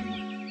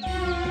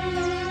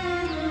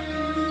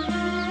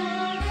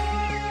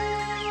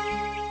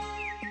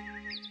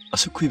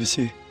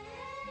असुकुइबसे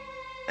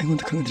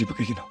अइंगोंदा खंगद्रिबा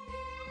कइगिनो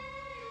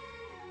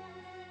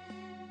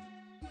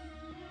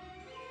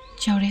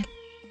चावरेल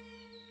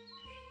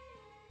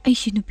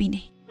अइसी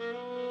नुपीने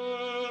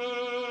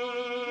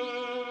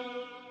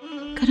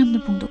करमना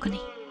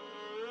पुंगदोकनी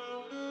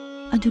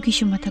अदुगी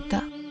मथक्ता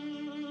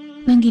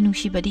नंगी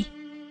नुंसीबदी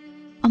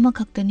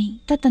अमखक्तनी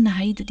ततना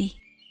हारिदुदी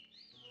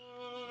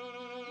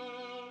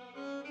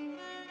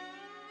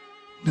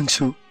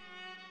नंसु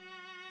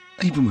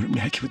अइबु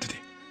मरमने हाकिबदुदि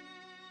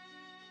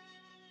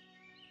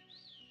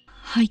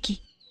हाइकी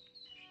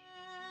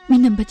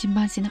मिनंबा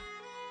चिंबासिना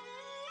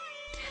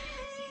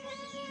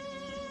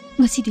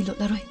ngasi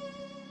lotlaroi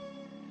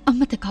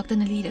amata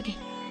khaktana lirage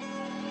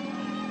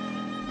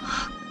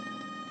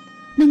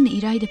nangna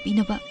irai da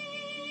pinaba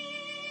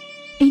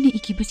aina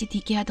ikibasi ti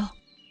kya do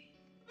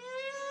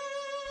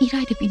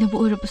irai da pinaba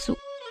orabasu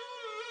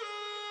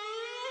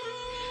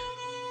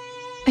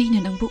aina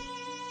nangbu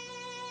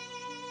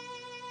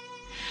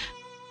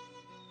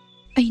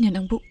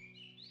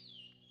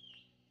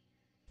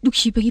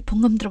duksibagi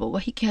phongamdraba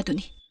wahi kya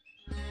duni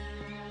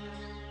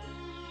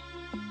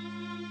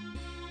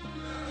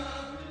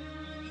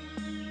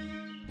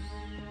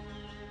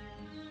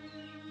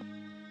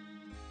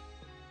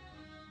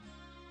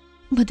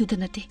Madhuda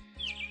नते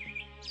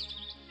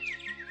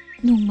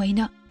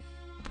नोंमैना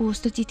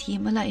post चिठी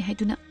अमा लाए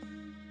हाइदुना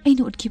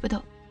अइना उठखिबदो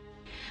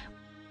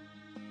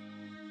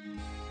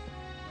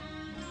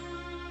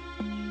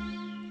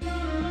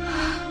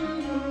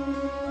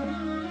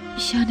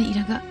इशाना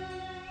इरागा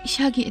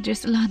इशागी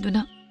एड्रेस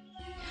लांदुना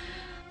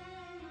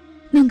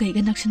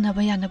नंगैगा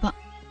नक्सनबा यानबा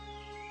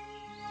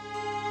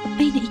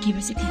अइना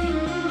इकिबा चिठीने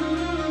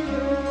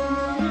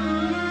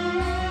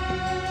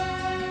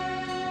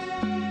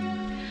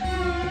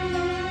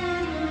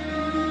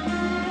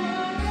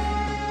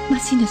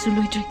मसीनसु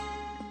लोइद्रे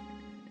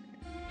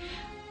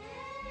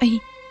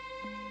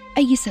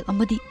आई सक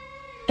अमदी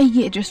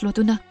आई एड्रेस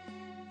लोतुना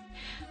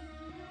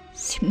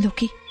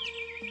सिमलोकी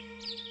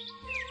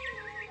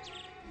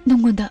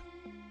नंगोंदा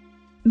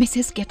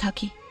मेसेज क्या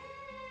थाकी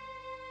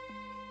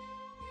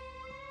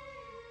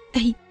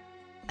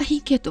आई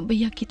क्या तुम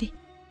भैया किते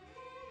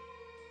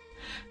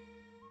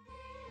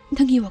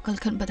नंगी वकल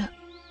खनबदा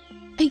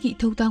आईगी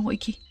इथौतांग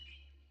ओइकी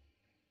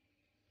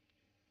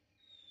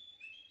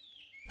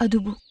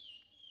अदुबु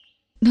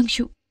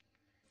नंगशु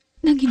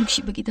नंगी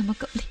नुक्सिबगी दमा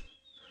कपले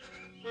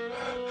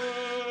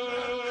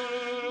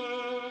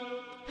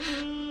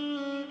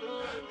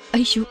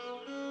Aishu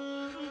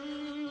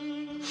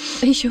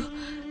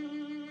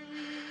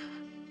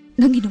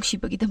Nangi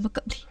nungsibagidamag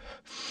kapli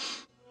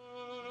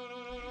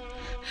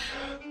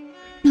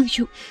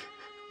Nangshu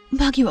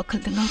Bagi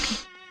wakal da ngawki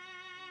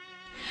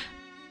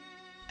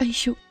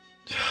Aishu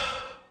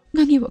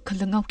Nangi wakal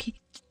da ngawki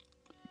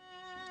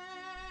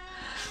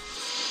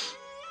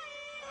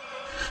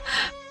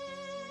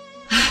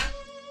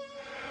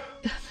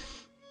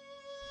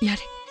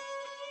Yare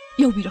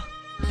Yobiro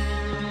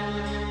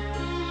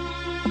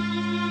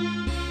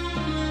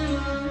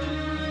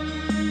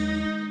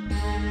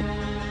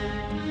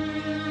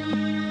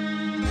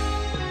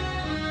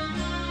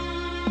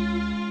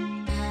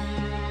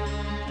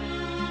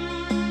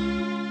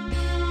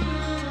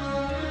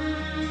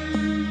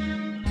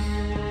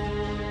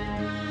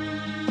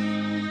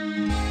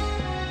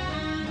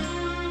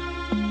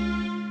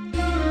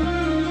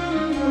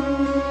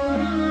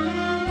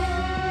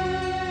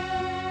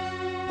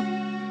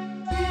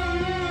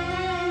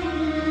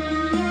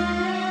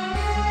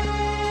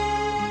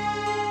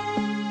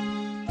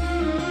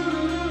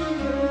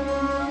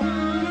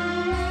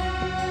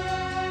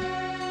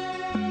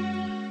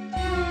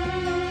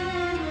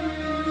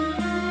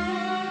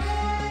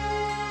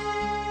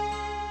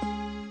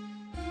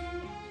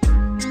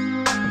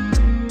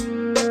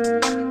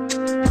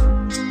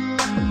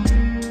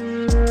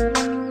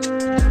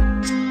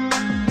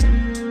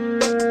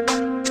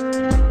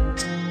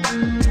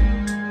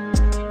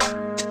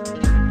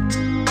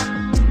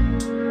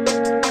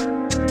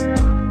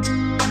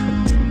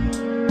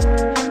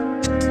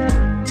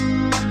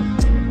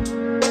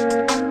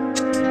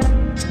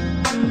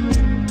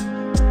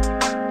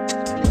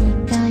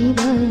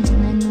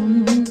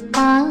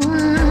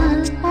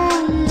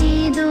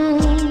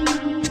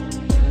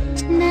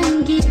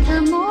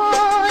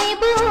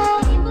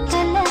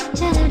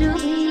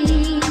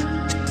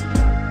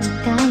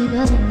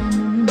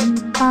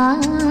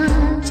I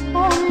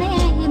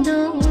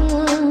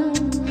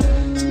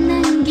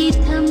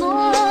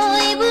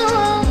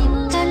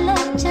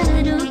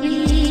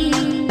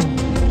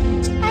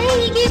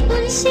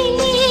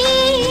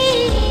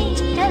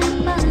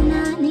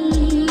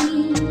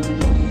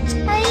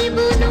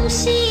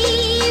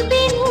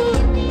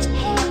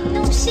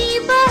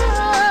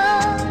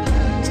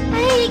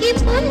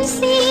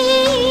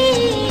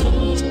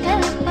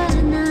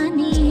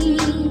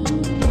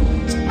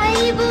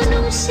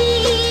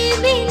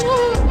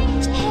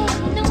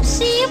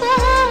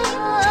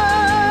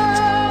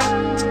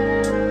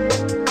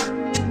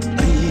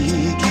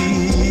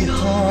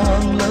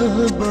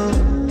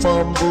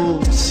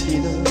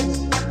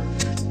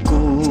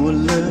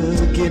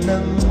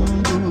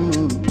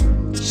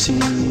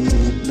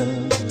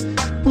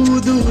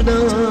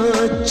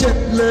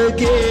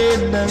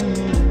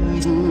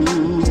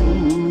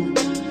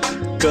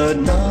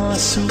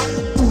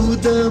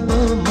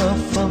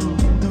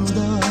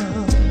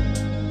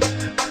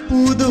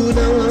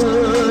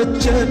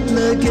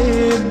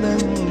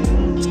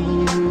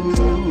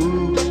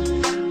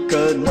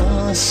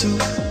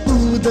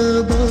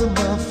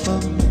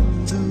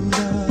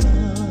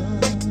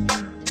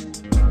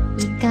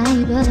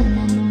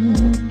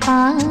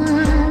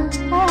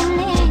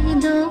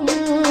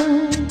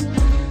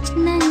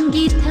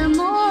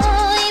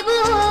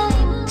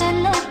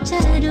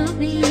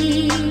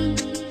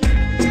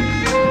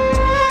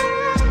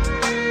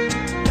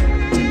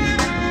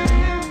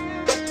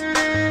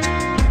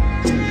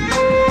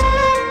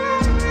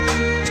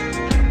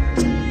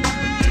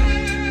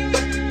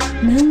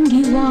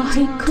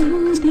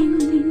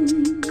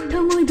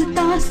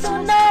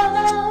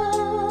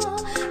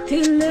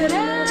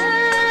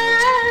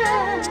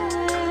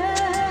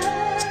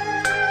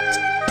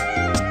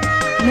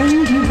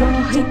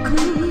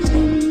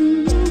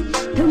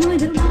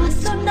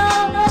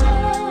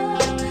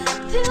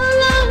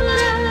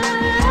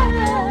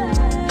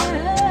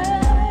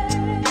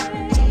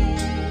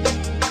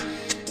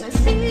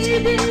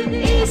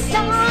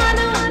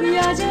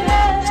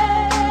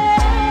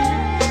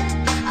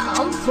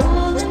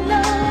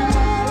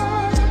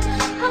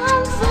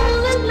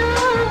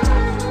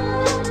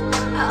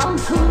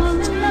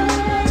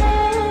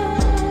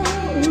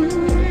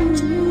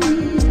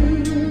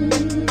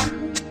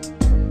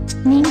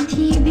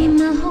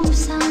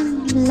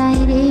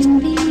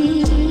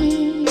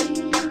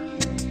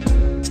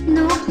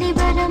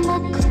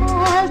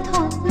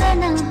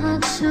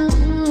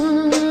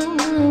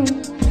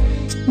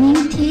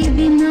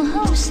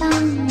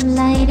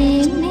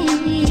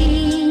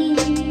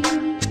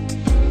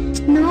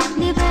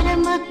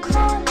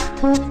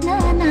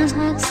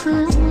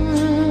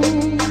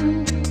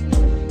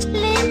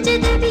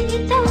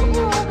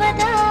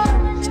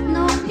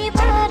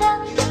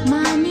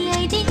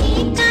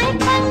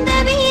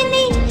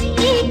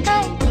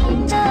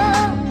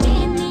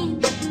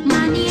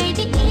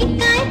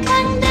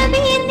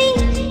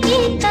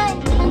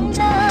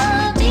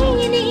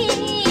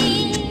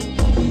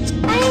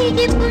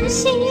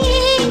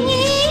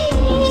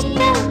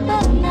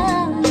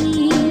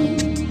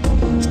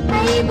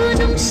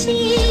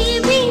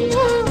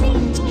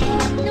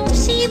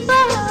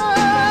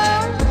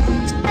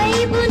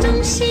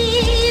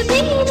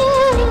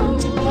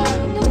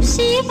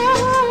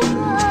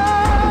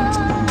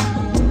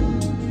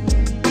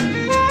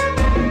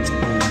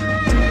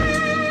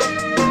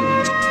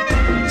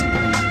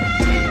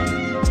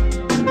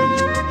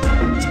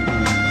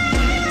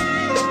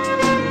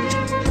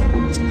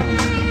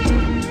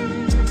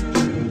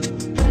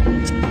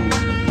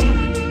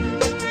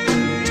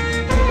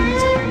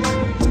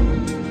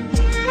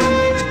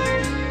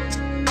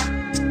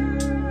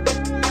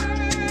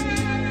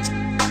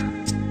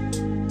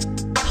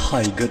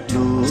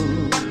gatlo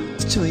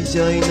choi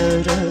jai na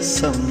ra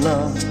samla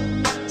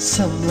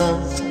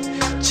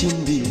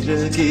chindi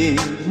rage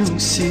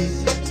nungsi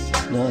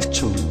na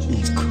chom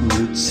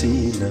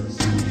ikutsina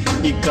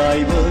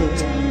ikaiba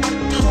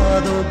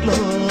thadoklo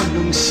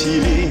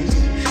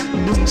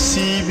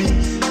nungsibi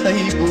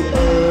aibu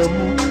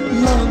amu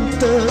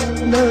lamta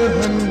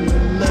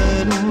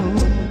nahalanu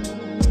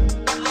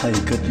hai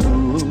gatlo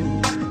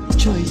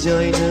choi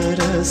jai na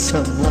ra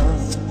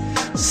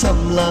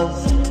samla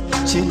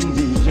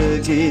chindi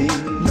rage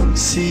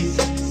nungsi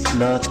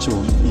na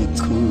chom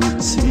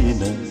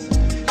ikutsina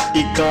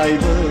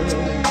ikaiba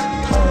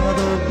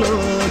thadoklo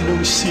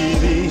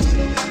nungsibi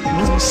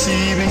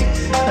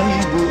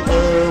aibu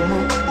amu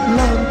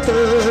lamta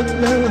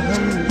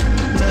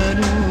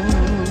nahalanu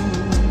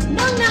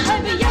nangna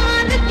haiba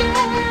yarage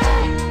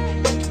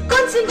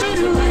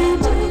consideru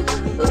aibu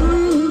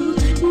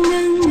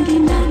nangi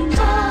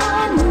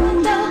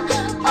nathanunda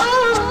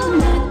oh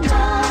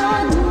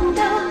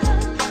nathanunda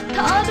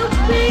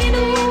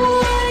thadokpinu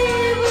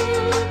aibu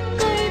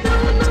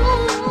kaidono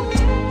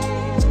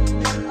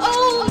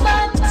oh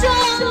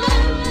matang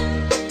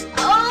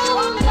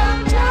oh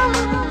matang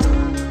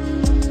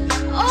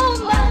oh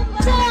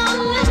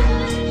matang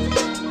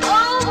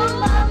oh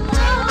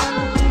matang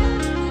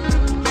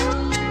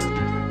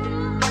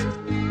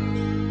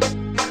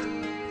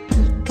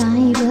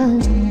ikaiba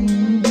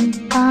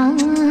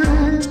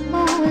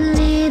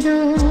paoledo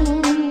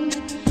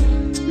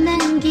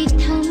nangi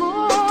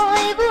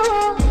thamoibu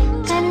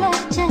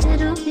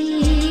kalacharubi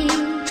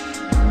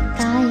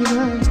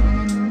ikaiba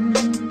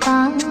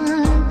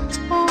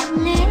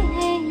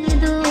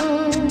paoledo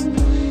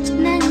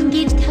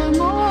nangi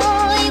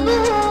thamoibu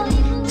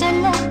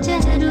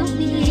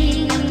kalacharubi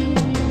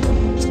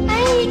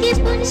aigi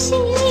punsi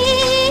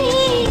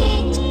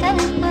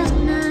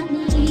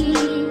kalpanani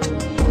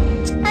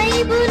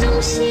aibu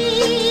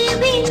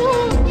nungsibinu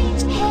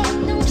he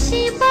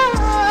nungsiba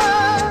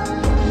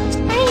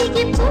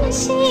aigi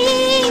punsi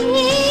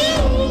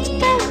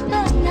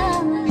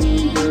kalpanani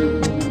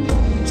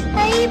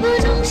aibu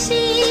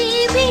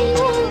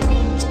nungsibinu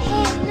he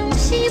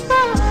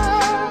nungsiba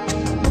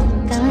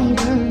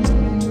kaiba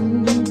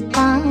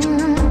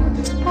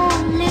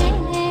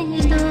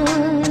paoledo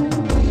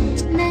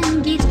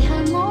nangi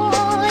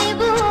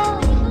thamoibu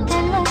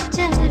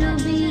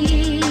kalacharubi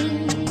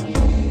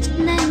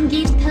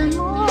nangi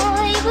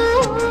thamoibu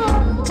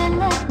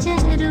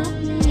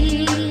kalacharubi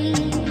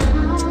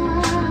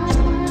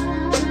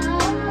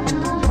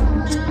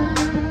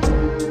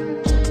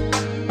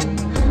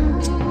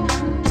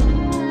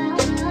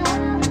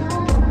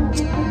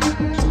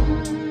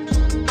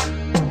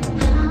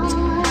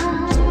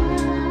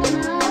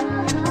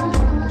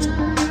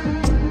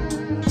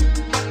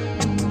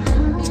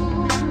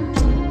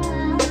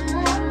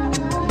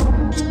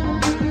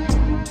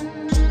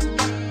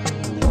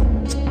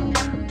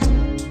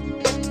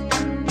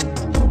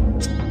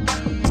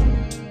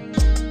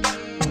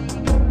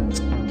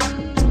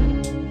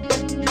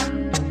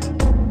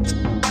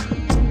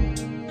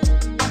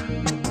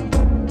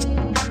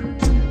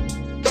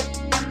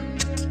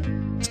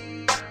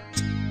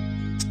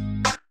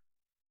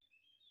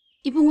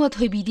ibungo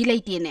thoibidi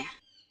leitene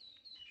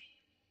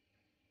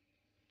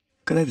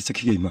kadai da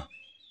chakhi ma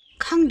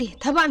khangde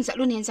thaba am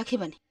chalu nen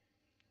chakhibani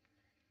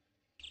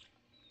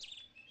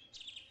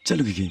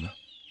chalu gi ma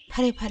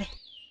phare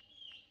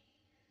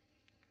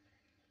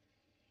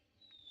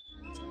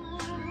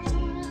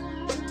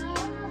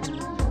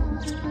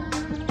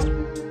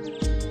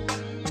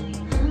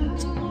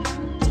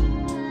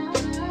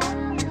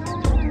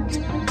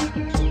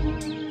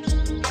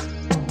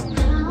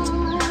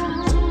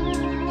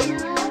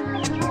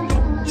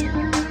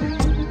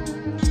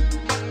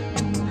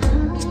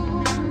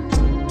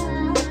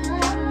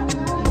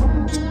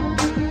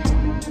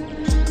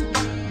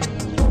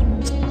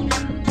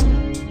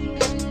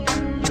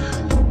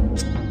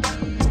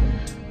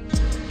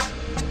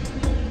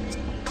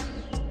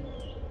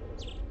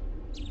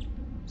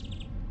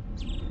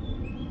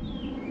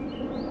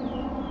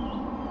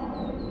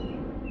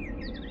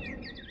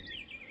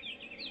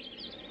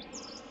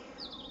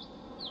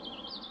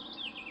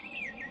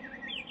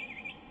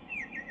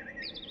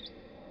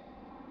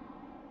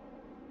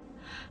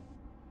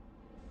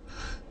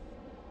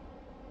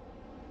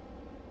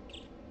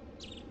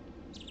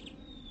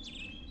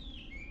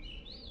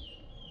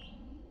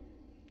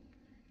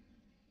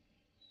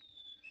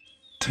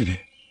Toibe.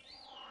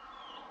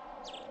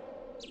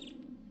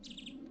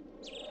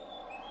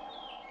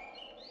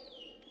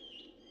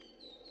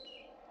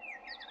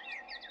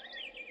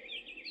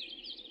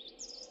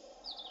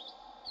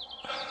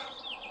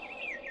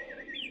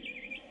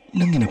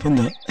 Nangi na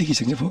pamda aigi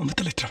sangya fo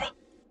amata letraba.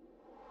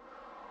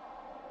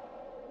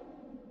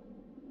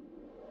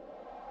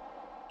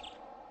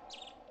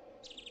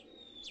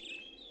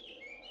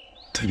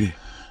 Toibe.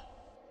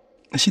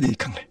 Ashide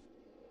ikangle.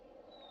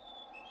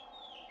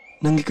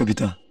 Nangi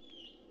kabita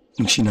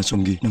nungsina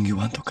chomgi nangi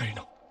wanto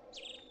karino.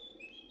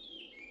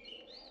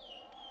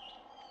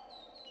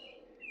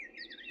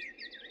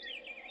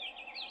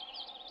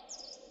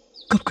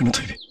 Kap kana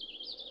Toibe.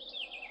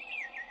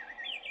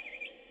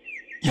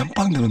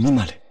 ꯄꯥꯡꯗꯕ ꯃꯤ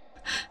ꯃꯥꯜꯂꯦ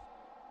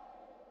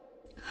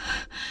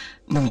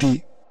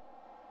ꯅꯪꯗꯤ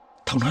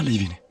ꯊꯧꯅꯥ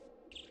ꯂꯩꯕꯤꯅꯦ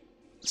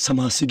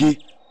ꯁꯃꯥꯖꯁꯤꯒꯤ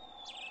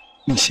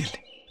ꯃꯤꯡꯁꯦꯜꯅꯤ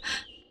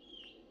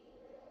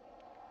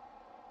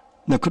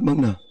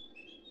ꯅꯈꯨꯠꯃꯛꯅ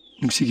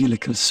ꯅꯨꯡꯁꯤꯒꯤ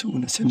ꯂꯩꯈꯜ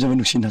ꯁꯨꯅ ꯁꯦꯝꯖꯕ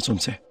ꯅꯨꯡꯁꯤ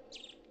ꯅꯥꯆꯣꯝꯁꯦ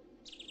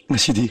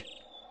ꯉꯁꯤꯗꯤ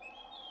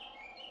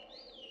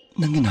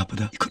ꯅꯪꯒꯤ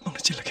ꯅꯥꯄꯗ 이콧mak나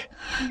찔러게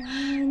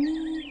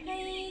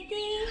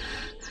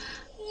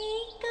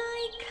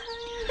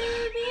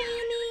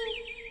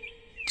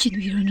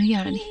진위로는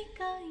야라니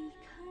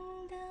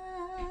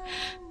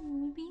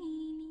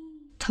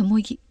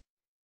더모이기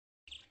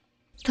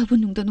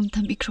더분웅도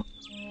놈탄 미크로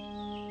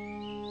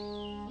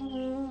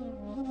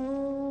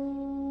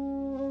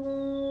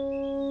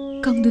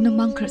강두는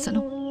망크라서노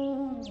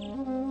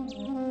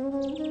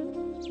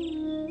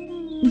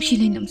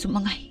누실레 남수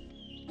망아이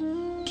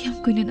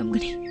기암 꾸이는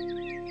남그니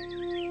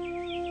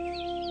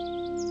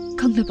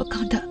강나바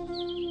칸다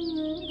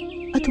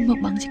아tum막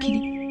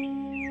망지키니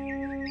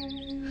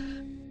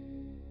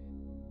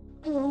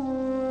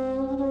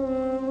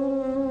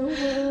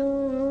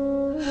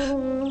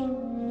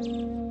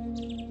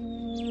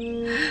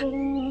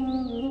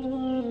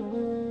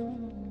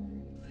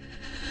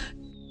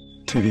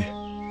퇴비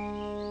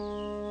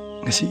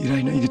ngasi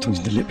irai na igi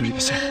thongin da leplori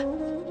base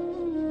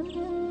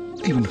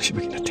ai banu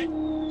sibagi nate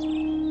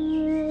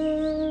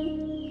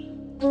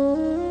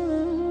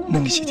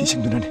nangi chiti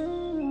singdunane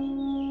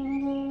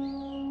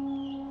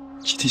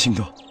chiti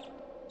singdo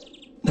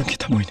nangi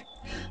thamoine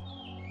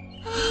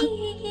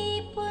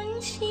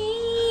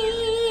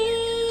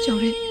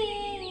저래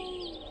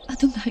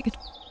아동 나에게도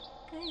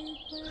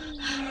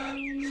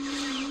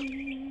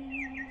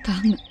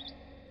당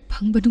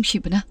방바둥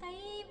시브나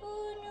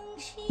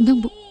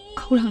낭부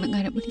거울항나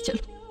가라버리 잘로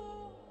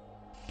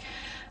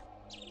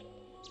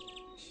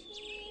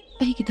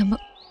아이기다막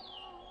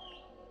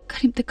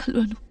가림때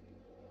칼로라노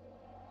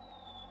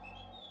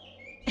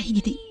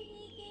아이기디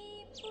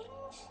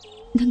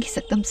낭기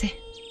싹담세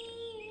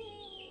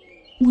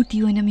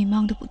무디 오이나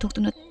미망도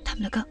부톡도나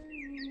탐나가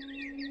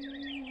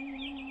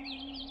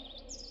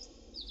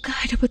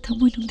가이라바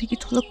타모이 농대기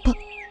돌락바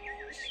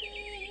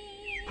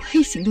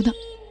와이싱도나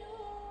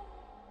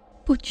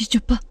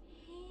보지주바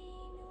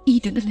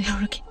이두나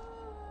레어라게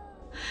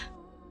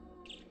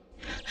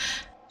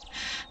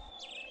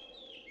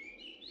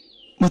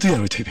모두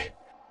야로 퇴비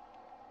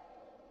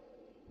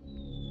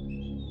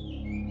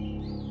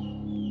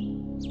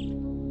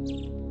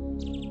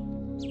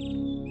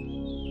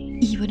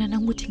이번아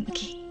낭부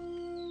팅나기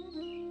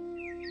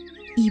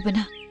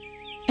이번아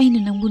아이나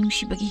낭부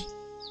누시바기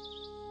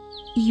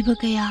이바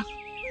가야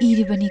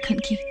이리바니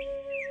칸기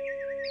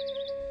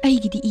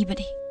아이기디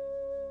이바니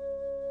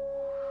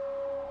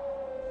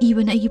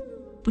이번아 이기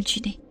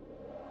punchine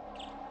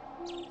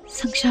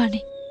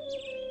sangsarne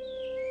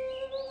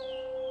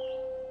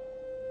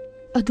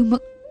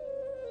adumak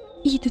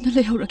iduna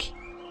lehoraki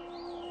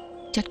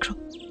jatkro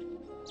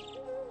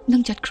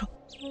nang jatkro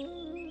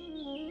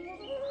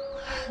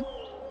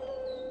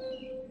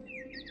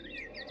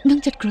nang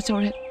jatkro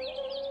sore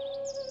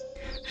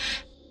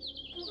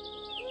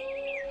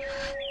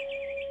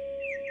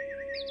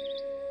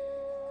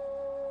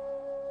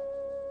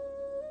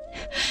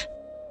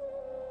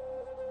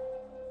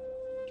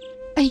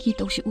아이기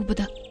도시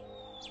우보다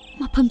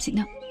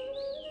마팜시나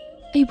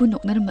아이부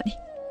녹나름마니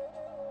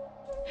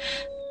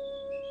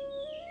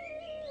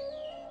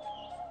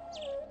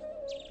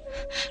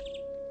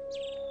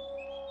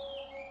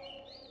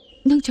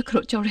능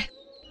자크로 저래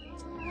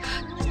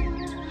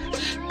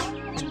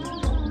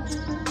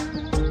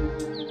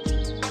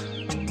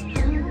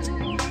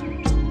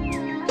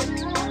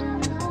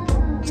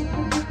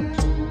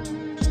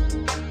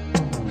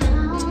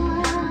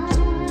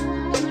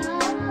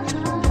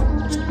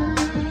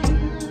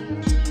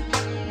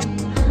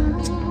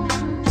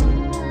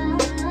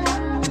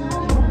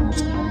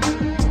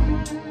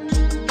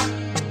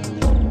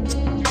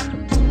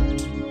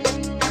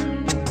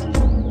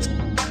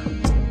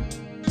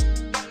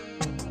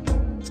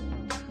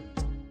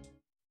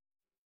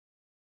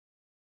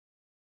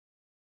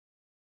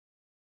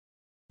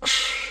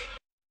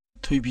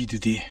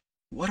토이비드디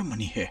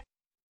와르마니 해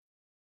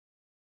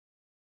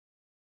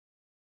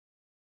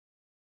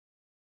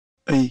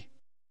ai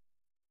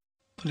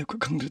kale ko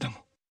khangdam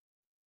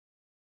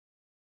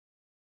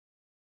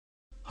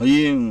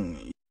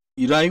하잉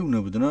이라이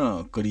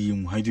우나보드나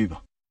거리용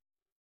하이드이바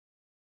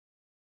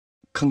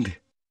khangde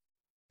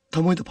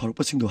thamoida pharu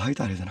pasingdo hai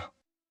taredana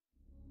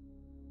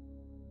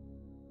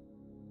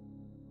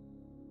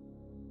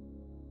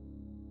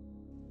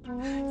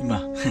이마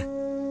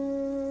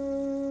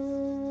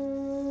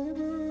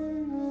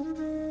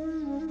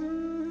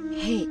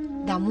Hey,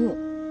 Damu.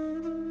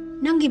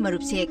 Nangi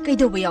marupse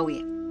kaidoba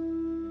yawi.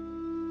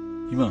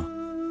 이마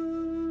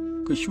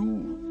그슈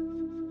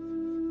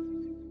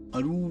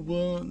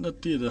아루바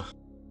나띠다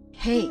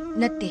Hey,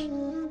 natte.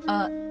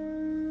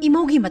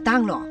 Imogi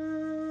matang lo.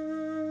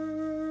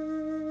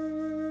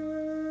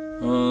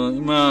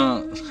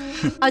 이마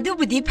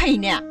Adubudi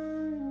phaine.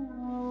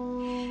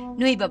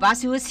 Noi baba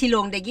su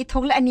silong dagi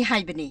thongla ani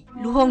haibani.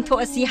 Luhong tho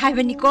asi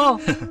haibani ko.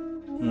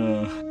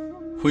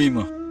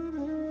 호이마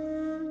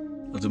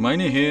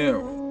ꯑꯗꯨꯃꯥꯏꯅ ꯍꯦ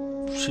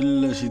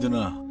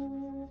ꯁꯤꯜꯂꯁꯤꯗꯅ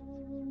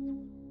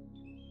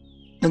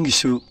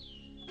ꯅꯪꯒꯤꯁꯨ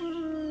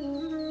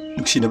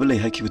ꯅꯨꯡꯁꯤꯅꯕ ꯂꯩ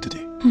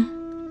ꯍꯥꯏꯈꯤꯕꯗꯨꯗꯤ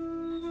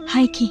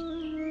ꯍꯥꯏꯈꯤ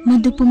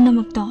ꯃꯗꯨ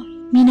ꯄꯨꯝꯅꯃꯛꯇꯣ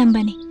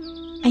ꯃꯤꯅꯝꯕꯅꯤ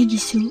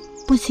ꯑꯩꯒꯤꯁꯨ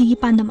ꯄꯨꯟꯁꯤꯒꯤ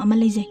ꯄꯥꯟꯗꯝ ꯑꯃ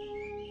ꯂꯩꯖꯩ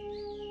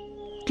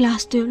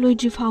ꯀ꯭ꯂꯥꯁ 12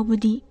 ꯂꯣꯏꯗ꯭ꯔꯤ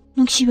ꯐꯥꯎꯕꯗꯤ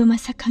ꯅꯨꯡꯁꯤꯕ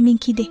ꯃꯁꯛ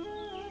ꯈꯪꯅꯤꯡꯈꯤꯗꯦ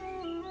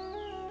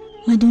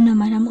ꯃꯗꯨꯅ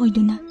ꯃꯔꯝ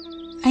ꯑꯣꯏꯗꯨꯅ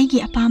ꯑꯩꯒꯤ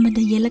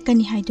ꯑꯄꯥꯝꯕꯗ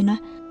ꯌꯦꯜꯂꯛꯀꯅꯤ ꯍꯥꯏꯗꯨꯅ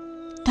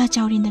ꯇꯥ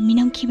ꯆꯥꯎꯔꯦꯟꯗ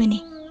ꯃꯤꯅꯝꯈꯤꯕꯅꯤ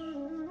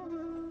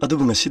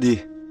ꯑꯗꯨꯕꯨ ꯉꯁꯤꯗꯤ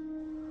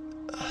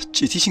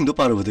ꯆꯤꯊꯤꯁꯤꯡꯗꯣ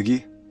ꯄꯥꯔꯨꯕꯗꯒꯤ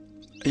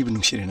ꯑꯩꯕꯨ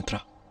ꯅꯨꯡꯁꯤꯔꯦ ꯅꯠꯇ꯭ꯔꯥ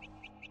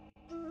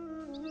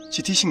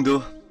ꯆꯤꯊꯤꯁꯤꯡꯗꯣ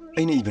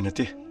ꯑꯩꯅ ꯏꯕ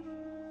ꯅꯠꯇꯦ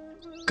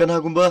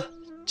ꯀꯅꯥꯒꯨꯝꯕ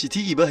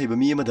चिठी इबा है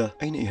बमी अमदा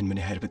अइने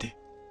इहनमने हारबदे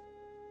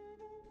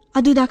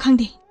अदुदा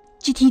खंगदे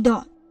चिठी दो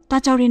ता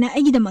चौरेना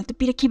अइगी दमक त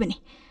पिरखिबने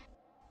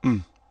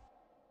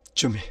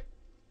चुमे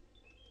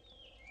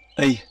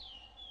अइ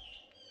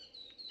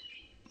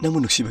नमु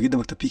नुक्सिबगी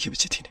दमक त पिखिब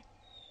चिठीने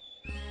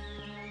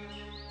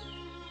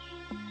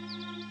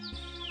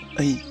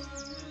अइ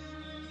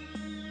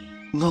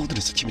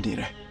ngaudna sakibini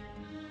ra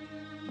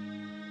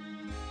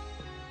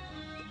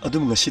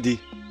adum ngasidi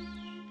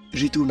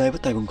ritu naiba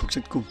taibam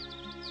khokchat kum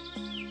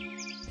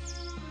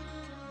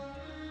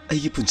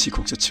aigi punsi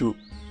khokchat chu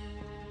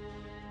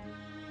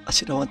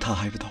asirawan tha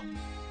haibado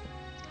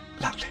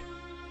lakle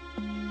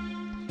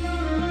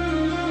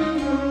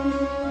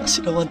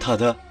asirawan tha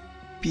da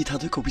pi tha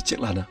doi ko bi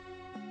cheklana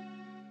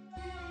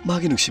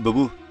magi nuksi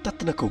babu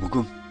tatna ko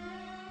bugum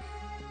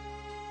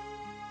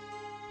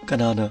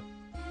kanana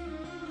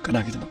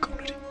kanagi dama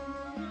kaunari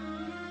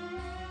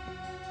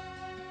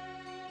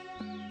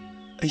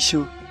aishu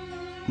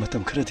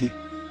matam kharati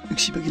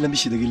nuksibagi lambi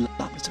sidagi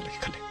lama chalagi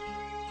khale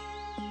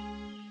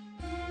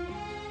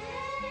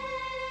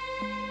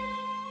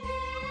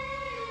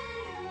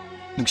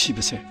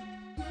nuksibase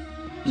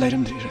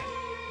lairamdri ra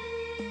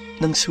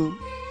nangsu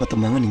matam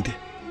manganingde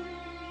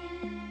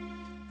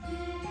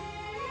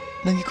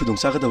nangi khudong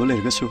chagadaba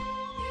lergasu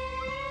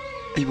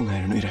aibu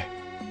ngairanu ira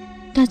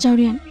ta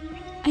chawrian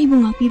aibu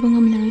ngapi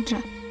bangam laroidra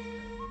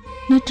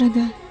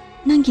natraga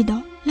nangido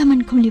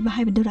laman khumliba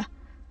haibadura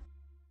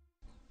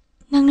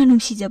nangna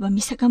nungsijaba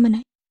misaka mana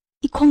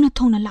ikhongna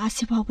thongna la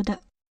asi bawbada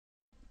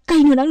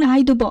kaino nangna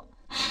haidubo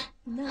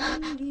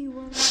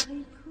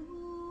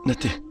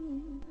nate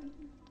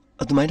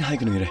adumaina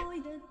haiganu ire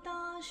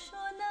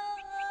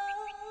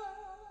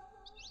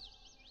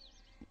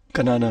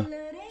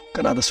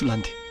kanada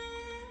sulandi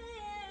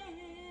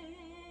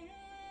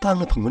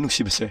tangna phangba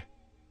nuksibase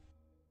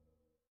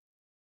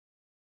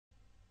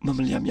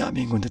mamal yam yam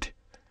engondade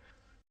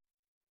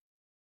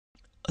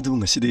adu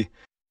ngasidi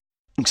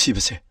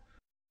nuksibase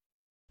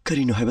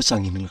karino haiba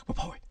changi nilakpa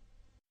phawi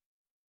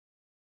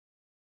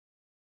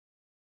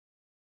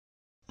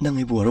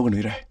nangai bu waro ganu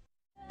ira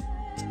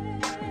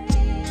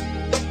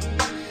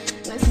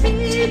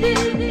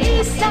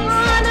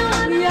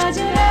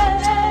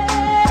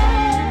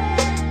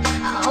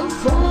I'm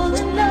falling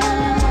in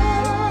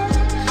love,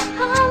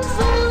 I'm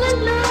falling in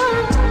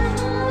love,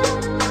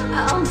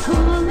 I'm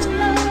falling in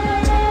love.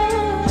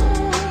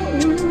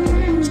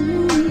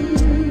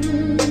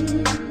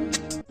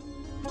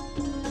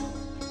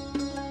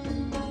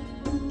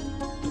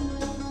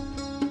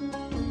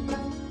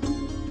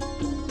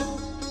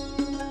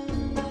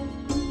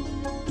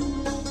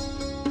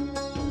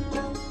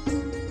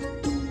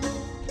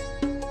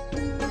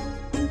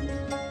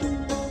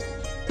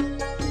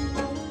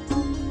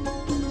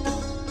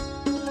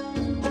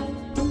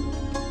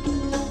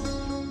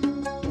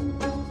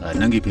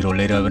 Nangi piro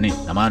lera bani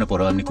namana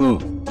poramni ku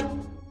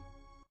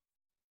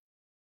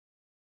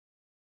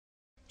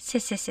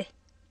se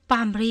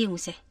pambre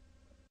yungse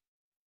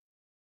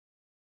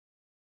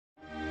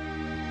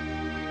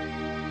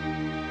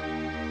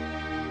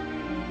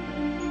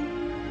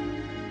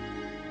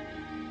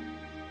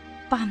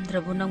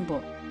pamdrabu nangbo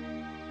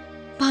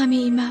pami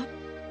ima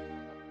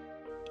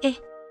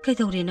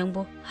kaidawre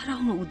nangbo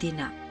harauna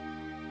udina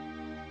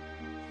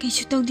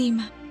kaisu tawdi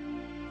ima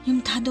yum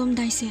thadom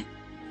daise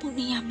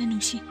pukni yamna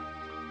nungsi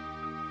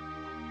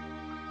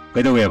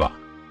kaidawe ba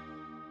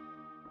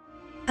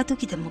atu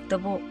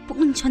kidamuktabo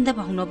puknin chonda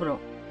ba hunobro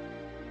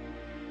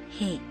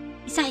he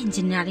isa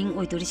engineering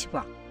oidori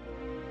siba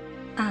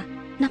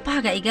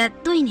napaga iga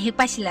toin he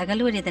pasilaga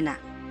loredana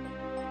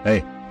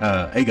hey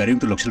ai garing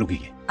tu lokselugi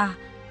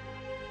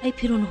ai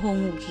phiron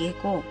hongu gi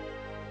ko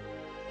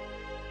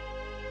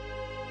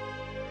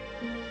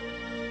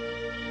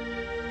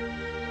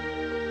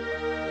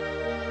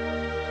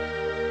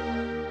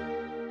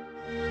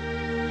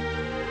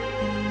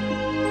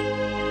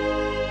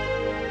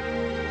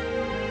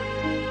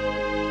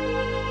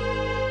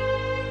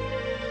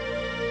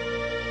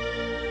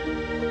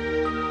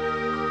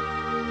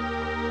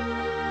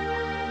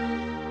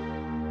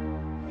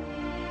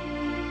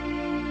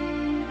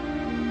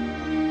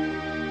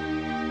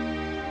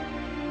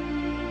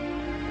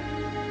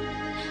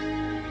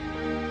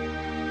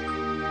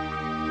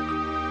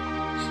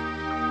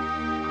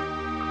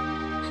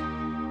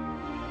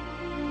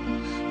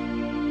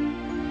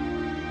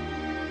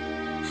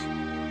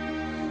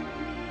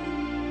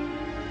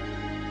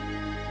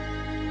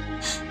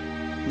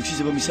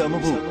ꯅꯨꯡꯁꯤꯖꯕ ꯃꯤꯁꯛ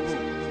ꯑꯃꯕꯨ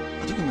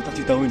ꯑꯗꯨꯛꯀꯤ ꯃꯇꯤꯛ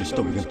ꯇꯥꯛꯇꯤ ꯇꯥꯑꯣꯏꯅꯁꯨ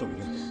ꯇꯧꯕꯤꯒꯅꯨ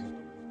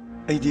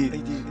ꯑꯩꯗꯤ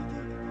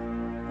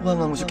ꯋꯥ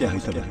ꯉꯥꯡꯕꯁꯨ ꯀꯌꯥ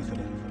ꯍꯩꯇꯕ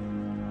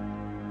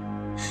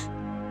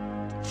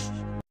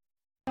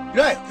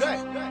ꯏꯔꯥꯏ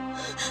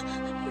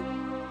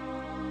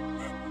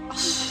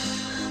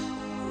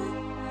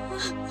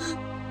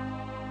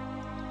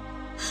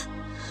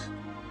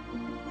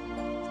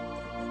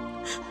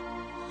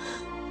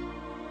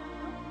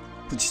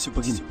ꯄꯨꯟꯁꯤ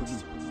ꯆꯨꯞꯄꯒꯤꯅꯤ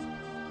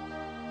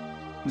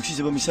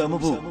ꯅꯨꯡꯁꯤꯖꯕ ꯃꯤꯁꯛ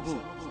ꯑꯃꯕꯨ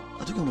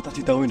ꯑꯗꯨꯛ ꯌꯥꯝꯅ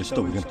ꯇꯥꯛꯇꯤ ꯇꯥꯑꯣꯏꯅꯁꯨ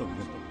ꯇꯧꯕꯤꯒꯅꯨ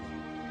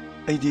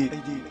ꯑꯩꯗꯤ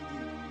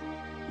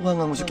ꯋꯥ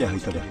ꯉꯥꯡꯕꯁꯨ ꯀꯌꯥ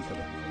ꯍꯩꯇꯕ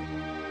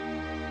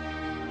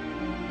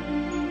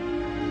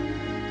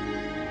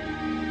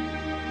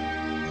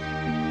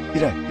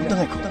이래,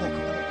 운동할거.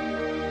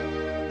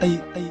 아이,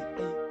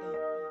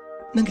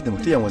 난게 너무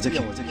떼양 와자키.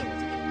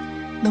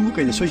 너무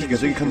까이다 소희가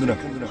저기 간두나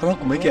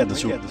하라고 mấy kẻ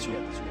다죠.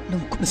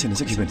 너무 겁나 세는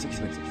자기는.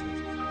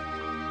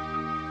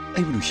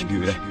 아이 뭐 누시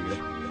비우래.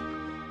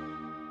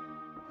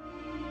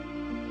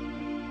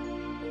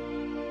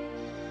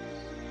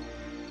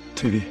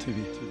 퇴비.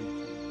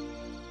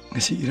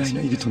 ngasi irai na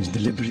igi 통진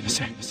delivery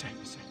basa.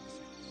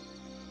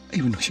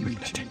 아이 뭐 누시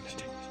비우래.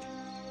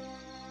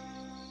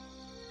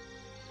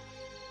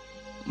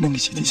 nangi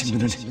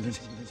치티싱도는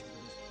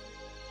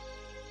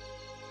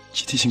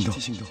치티싱도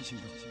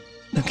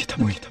nangi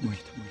타모이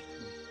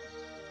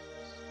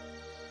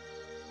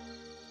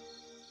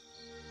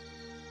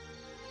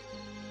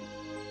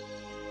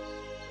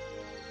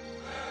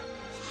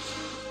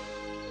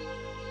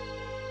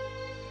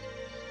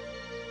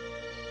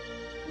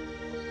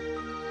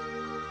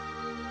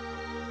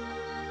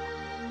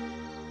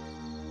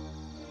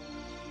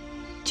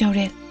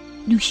Jaurel,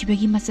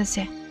 nungshibagi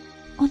masase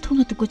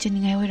onthongna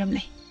tukuchaningai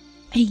oiramle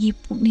aigi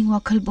pukning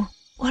wakhalbo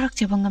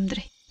warakchaba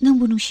ngamdre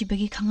nangbu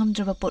nungshibagi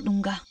khangamdraba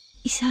potlumga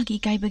isagi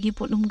ikaibagi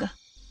potlumga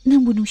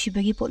nangbu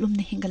nungshibagi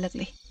potlumna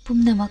hengalakle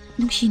pumnamak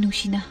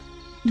nungshina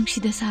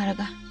nungsida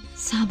saraga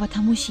saba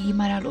thamushigi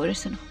maral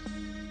oirasanu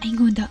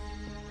aingonda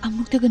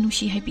amuktaga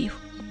nungshi haibiu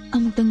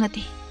amuktang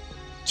nate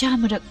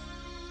chamarak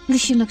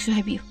lishinlaksu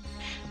haibiu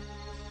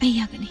ai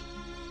yagani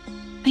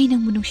ai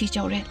nangbu nungshi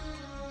Jaurel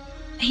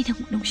ai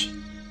nangbu nungshi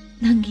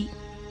nangi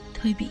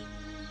thoibi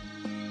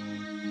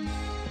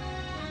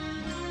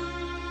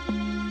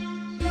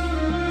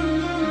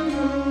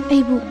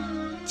aibu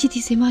chiti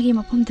se magi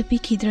mafam da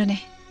pikhidrane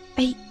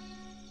ai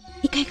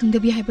ikai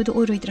khangdabi haibadu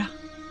oroidra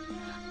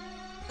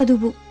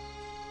adubu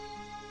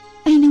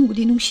ai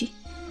nangbudi nungshi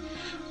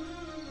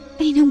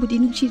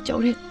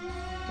Jaurel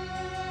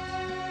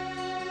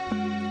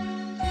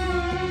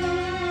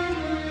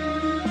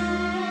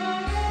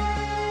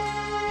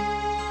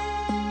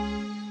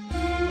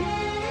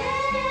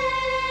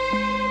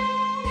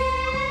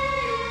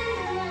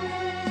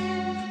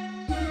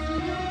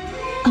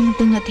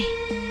amutang nate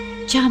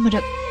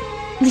chamarak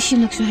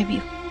lishinlaksu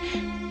haibiu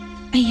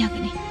ai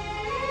yagani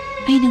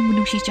ai nangbu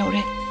nungshi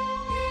Jaurel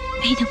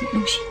ai nangbu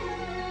nungshi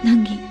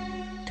nangi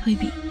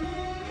thoibi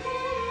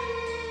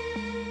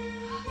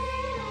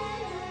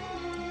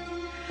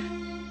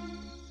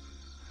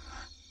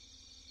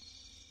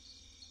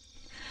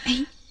ai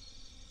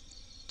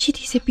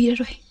chiti se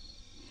piraroi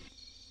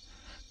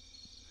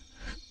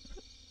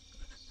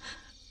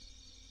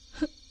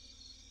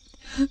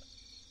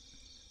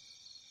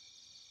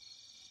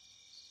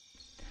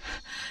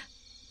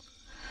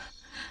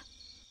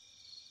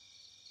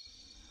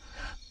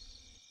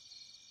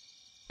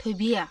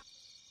Thoibiya,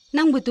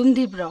 nangbu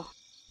tumdibro?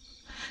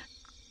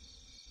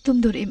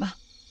 Tumdore ma.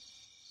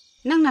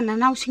 Nang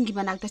nananaw singi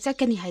managta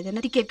chakani haidana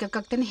ticket ka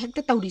kaktani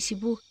hekta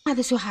tawrisibu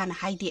adasu hana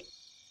haide.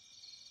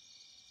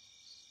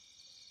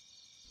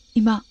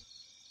 Ima,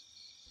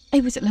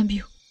 ai bu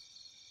chatlambiu.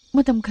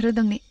 Matam khara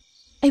dangne,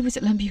 ai bu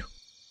chatlambiu.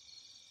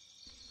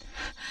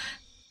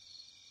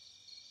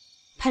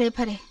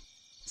 Phare,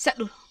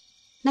 chatlu.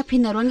 Na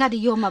phinaron ga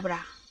di yomabra.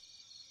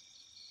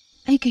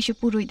 Ai kaishu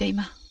puroi dai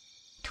ma.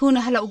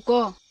 Thuna hala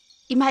uko.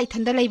 Ima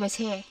ithanda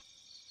laibase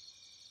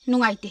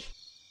nungaite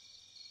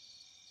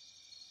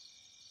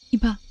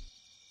Ima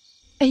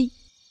ai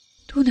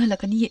thuna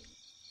halakani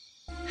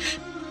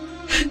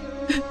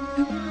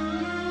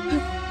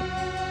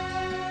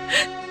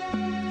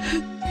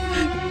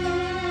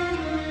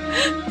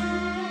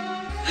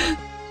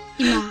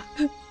Ima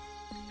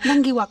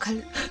nangi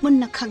wakhal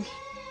munna khangi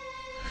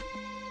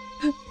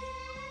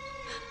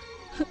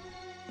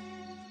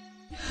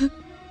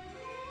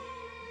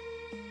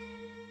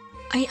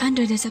ai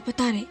andra da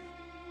sapatare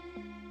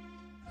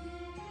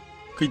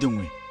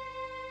kaidongwe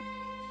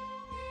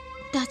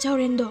ta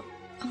Jaurendo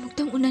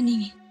amuktang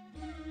unaningi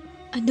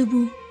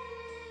adubu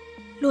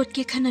lot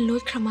ke khana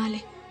lot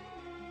kramale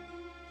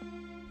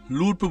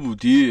lot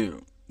pabudi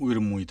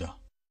oiramoida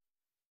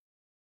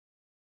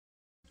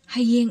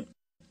hayeng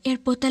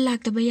airport ta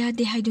laktaba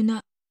yade haiduna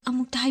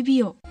amukta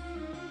haibiyo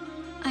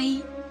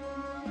ai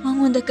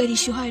mangonda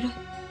karishu hairo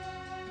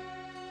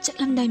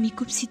chatlamdai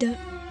mikupsida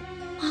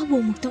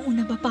Abo muktang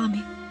unaba pame.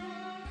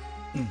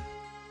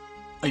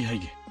 Ay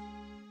haige.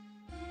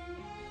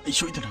 Ay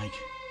soidana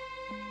haige.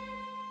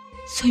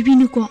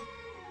 Soibinu ko.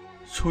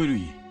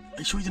 Soirui.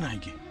 Ay soidana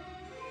haige.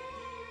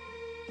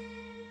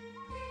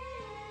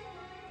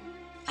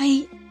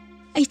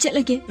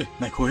 चलगे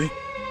नाइखोए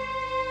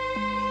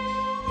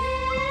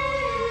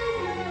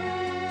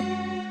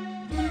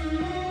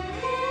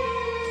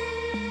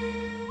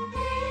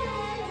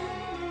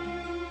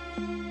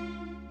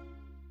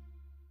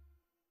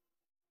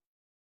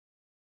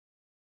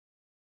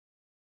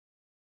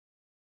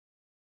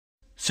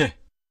से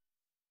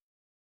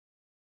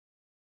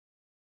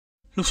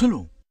लुसलो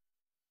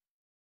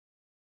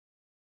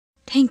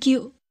thank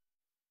you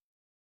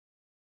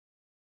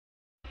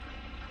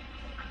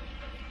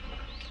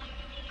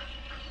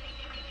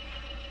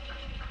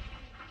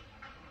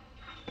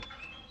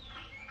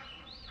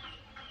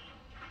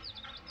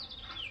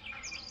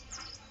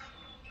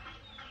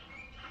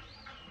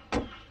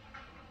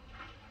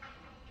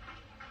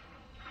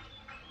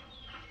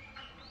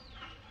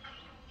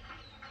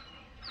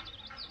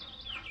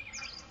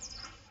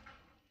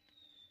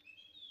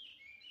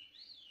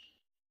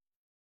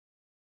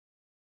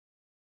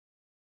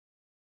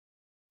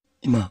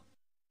इमा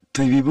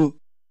थैबीबु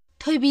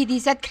थैबीदी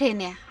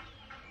चटख्रेने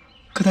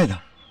कदाइदा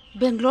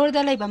बेंगलोर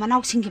दा लैबा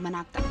मनाउसिंगी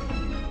मनाक्ता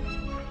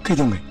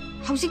कैदोंगे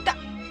हौजिकता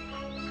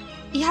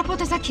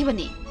airport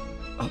चखिबनी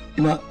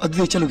इमा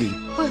अदुदे चलोगे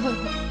होय होय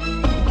होय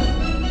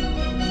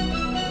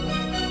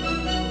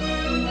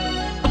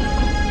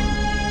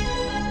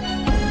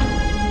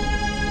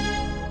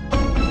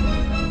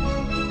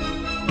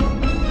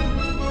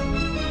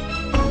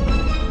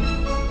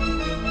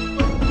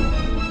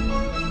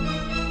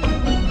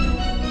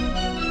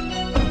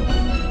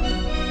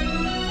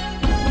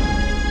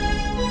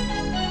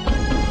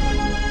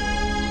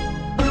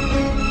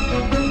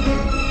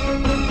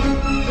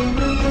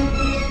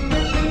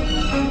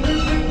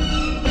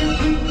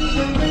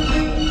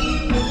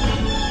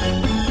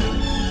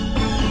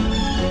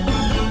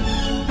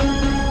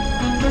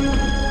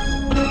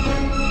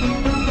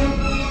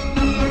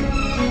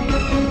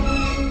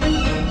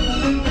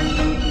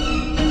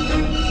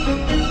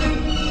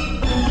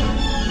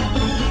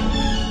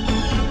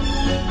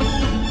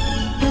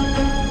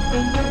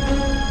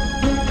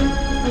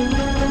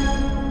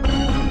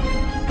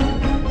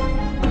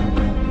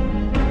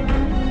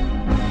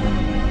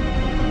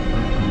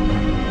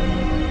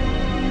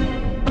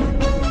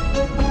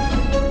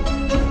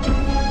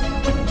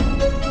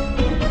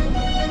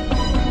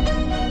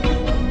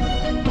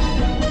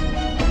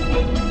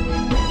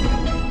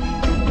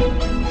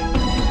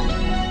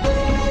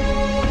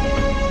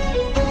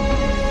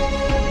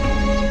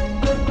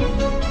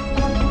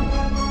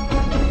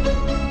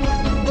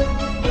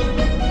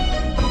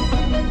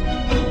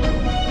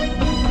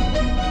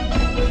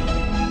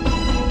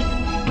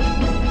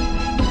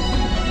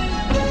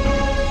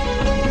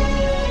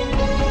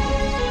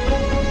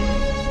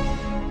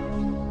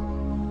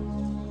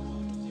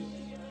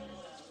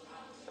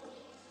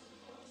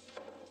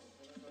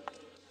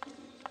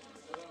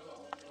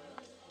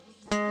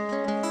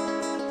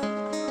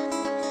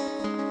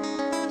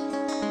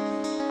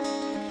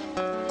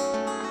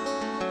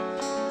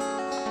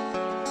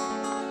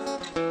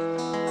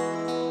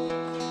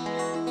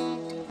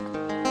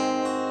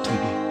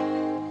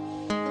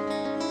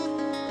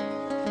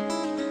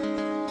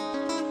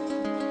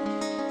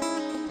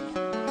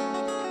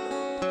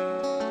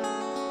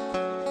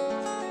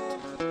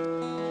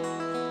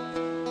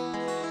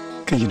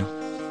कहिनो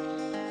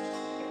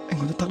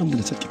ऐंगोंदा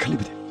ताकलमदना चटके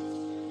खलिबदे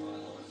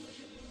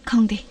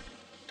खंगदे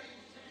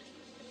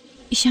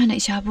इशाना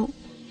इशाबु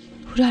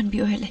हुरान भी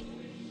ओहेले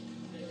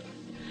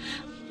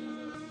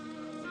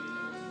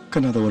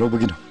कनादा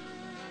वरोबगिनो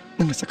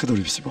नंगा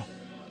चकदोरिबिसिबो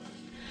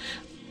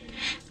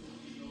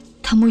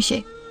थमुइसे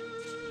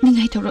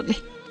निंगाई थौरकले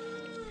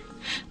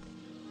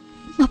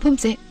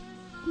मफमसे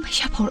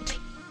मैशा फौरकले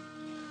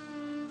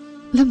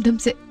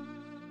लमदमसे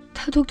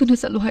थादोक्तुना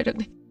चलो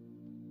हायरकले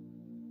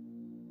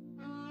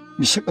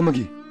मिसक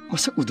अमगी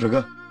मसक उद्रगा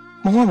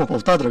मवा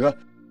मपाव ताद्रगा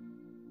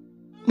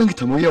नंगी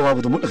थमोई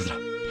अवाबदो मुtlagdra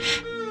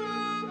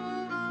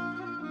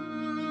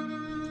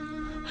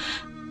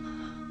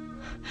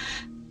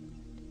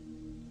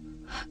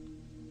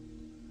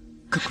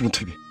कपकुनो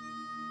थैबी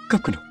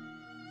कपकुनो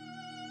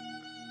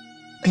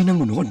आई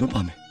नंगो नोगो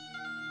पामे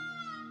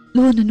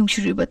लोना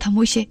नुंगसुरिबा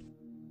थमोइसे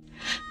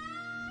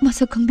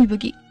मसक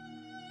खंगबिबगी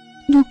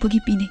नोकपगी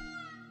पीने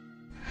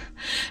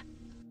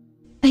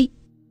आई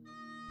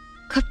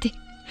खपते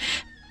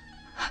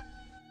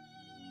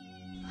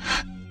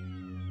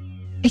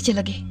ऐ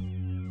चलगे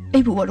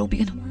ऐ बु वरो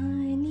बिगनो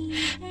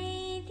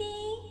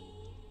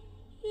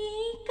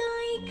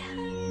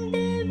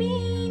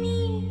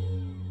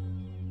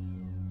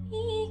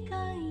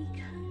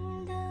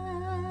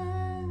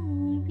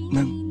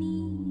नंग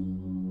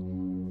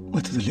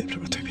मत ले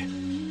प्रभु थैबी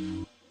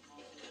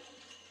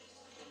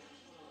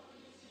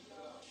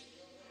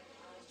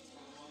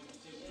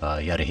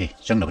यारे हे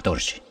चंगना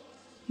बताओरसी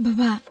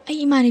बाबा आई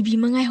इमानबी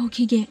मंगाई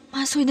होखीगे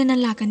मा सोइदना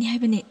लाकनी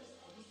हाइबने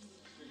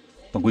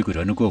पंगुई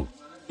कुरानुको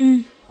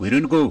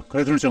कुरानुको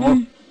खरे थुन चंगो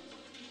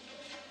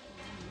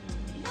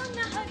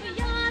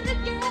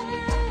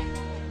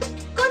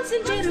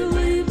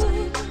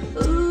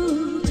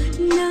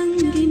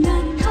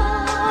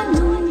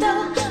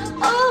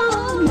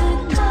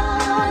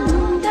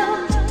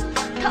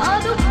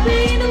Thadoi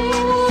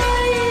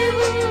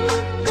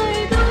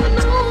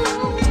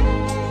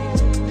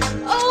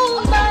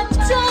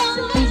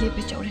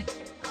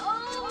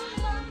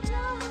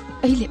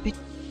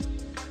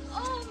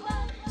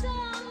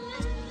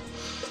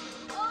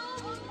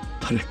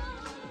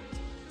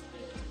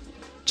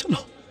चलो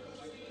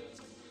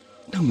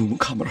नंग नु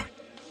खामरा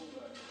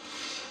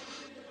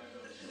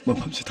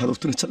मफम से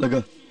थादोक्तुना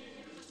चलगा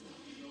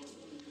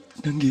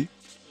नंगी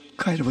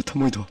कायरबा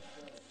थमोइदो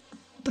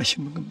ताशिन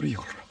मंगम्ब्रा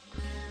यंगरा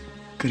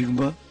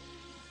करिगुंबा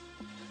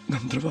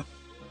नमद्रबा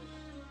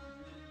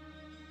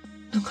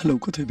नंग हलो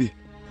को थेबी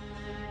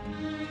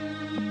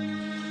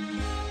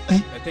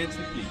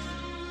Attention please.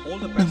 All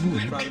the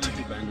passengers traveling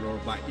to Bangalore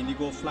by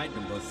Indigo flight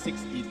number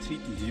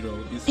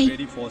 6E320 is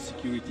ready for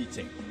security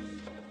check.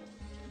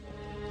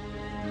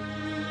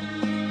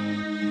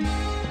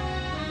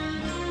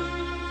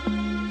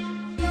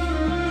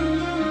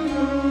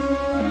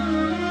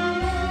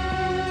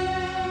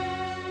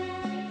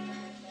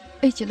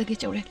 Ai chilage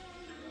chawre.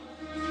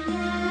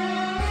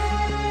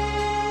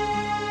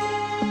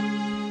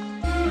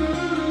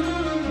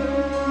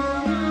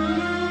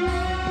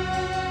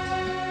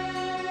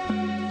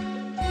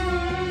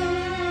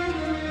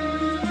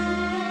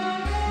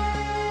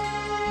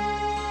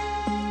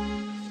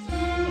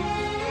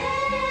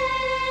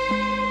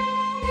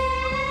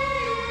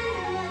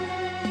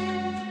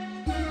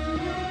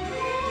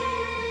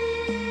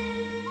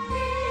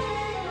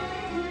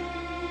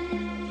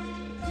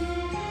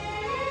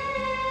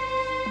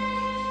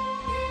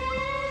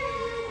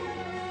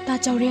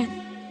 Tajaurian,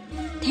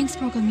 thanks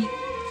for coming.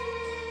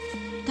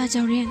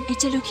 Tajaurian, I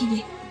chalo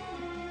khige.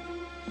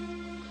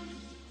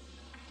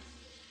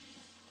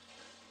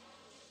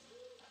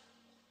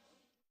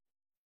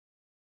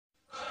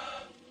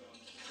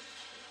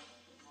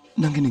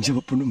 नंगे निंजब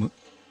पुनुम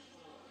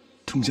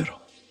थुंजरो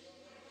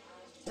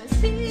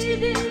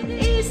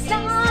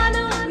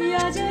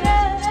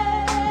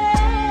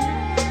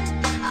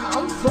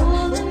I'm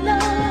falling in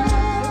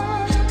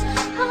love.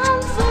 I'm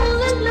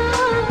falling in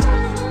love.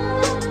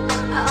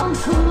 I'm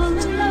falling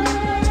in love.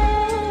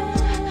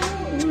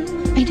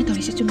 Ai na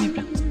tori se chumne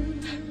pra.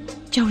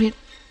 Chawret.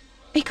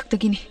 Ai khak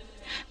tagi ne.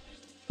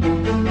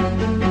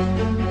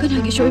 Kana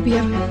gi shoi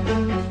biar.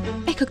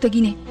 Ai khak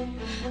tagi ne.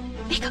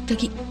 Ai khak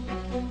tagi.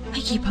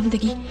 Ai ki pham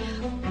tagi.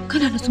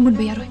 Kana na sumun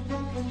ba yaroi.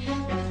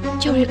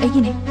 Chawret ai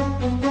gi ne.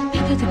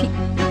 Ai khak tagi.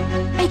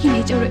 Ai gi ne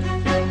chawret.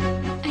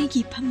 Ai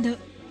gi pham da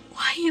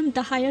why am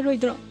ta haya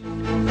roidro.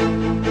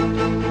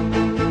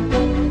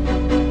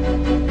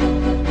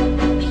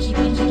 Ai gi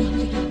pham tagi.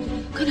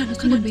 Kana na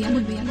sumun ba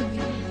yaroi.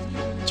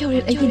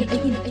 Chawret ai gi ne.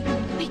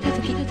 Ai khak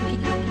tagi.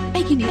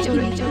 Ai gi ne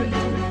chawret.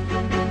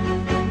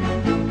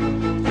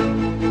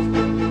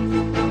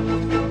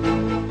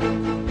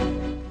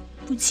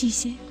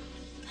 Punsise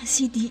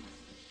asidi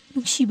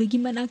nungsibagi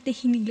manakta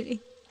hiniglae.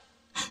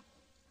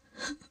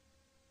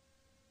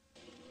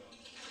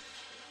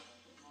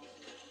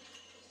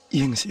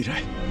 Yang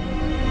sirai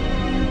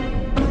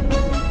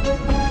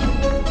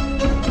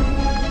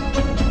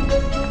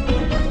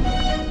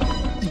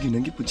Igi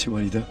nangi punchi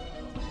warida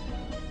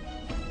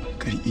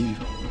Kari iwi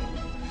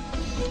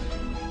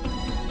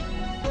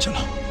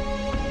Chalo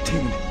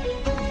Tegune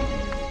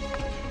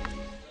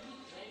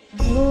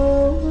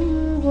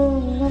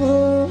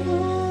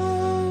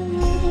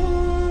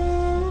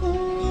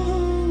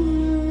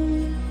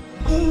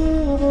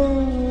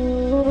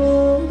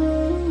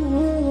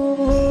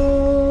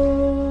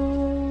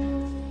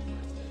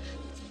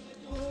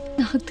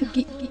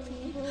Tagi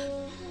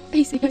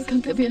ai se kan kan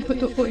tabi ko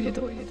to oi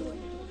to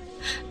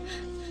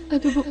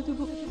adubo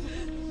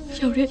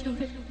chawre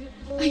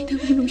ai na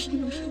nu shi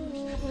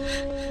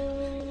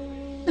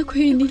na ko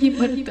ni hi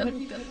marita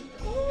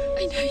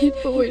ai na hi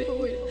po oi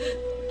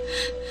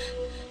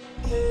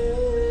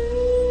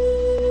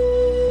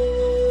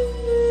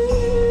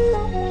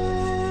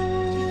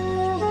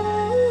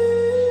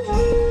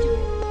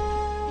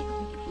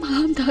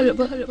maham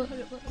dalaba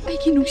ai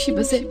ki nu shi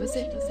base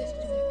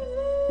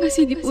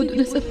ngasi di pudu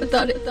na sa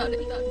patare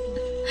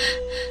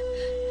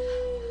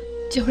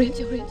Jawre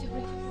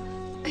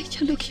ai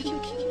chalo ki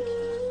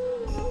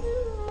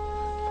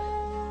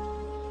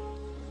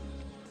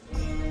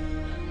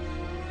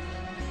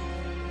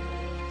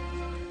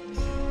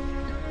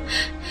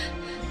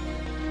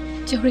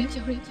Jawre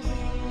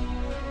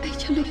ai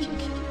chalo ki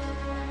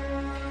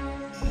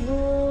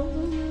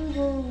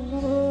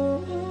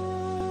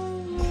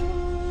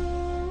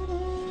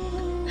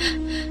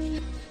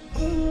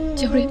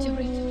Jawre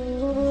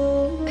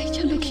ai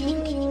chalo ki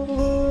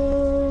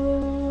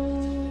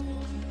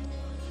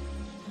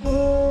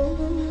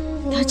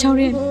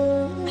Tajaurian,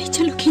 ai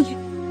chalo khige.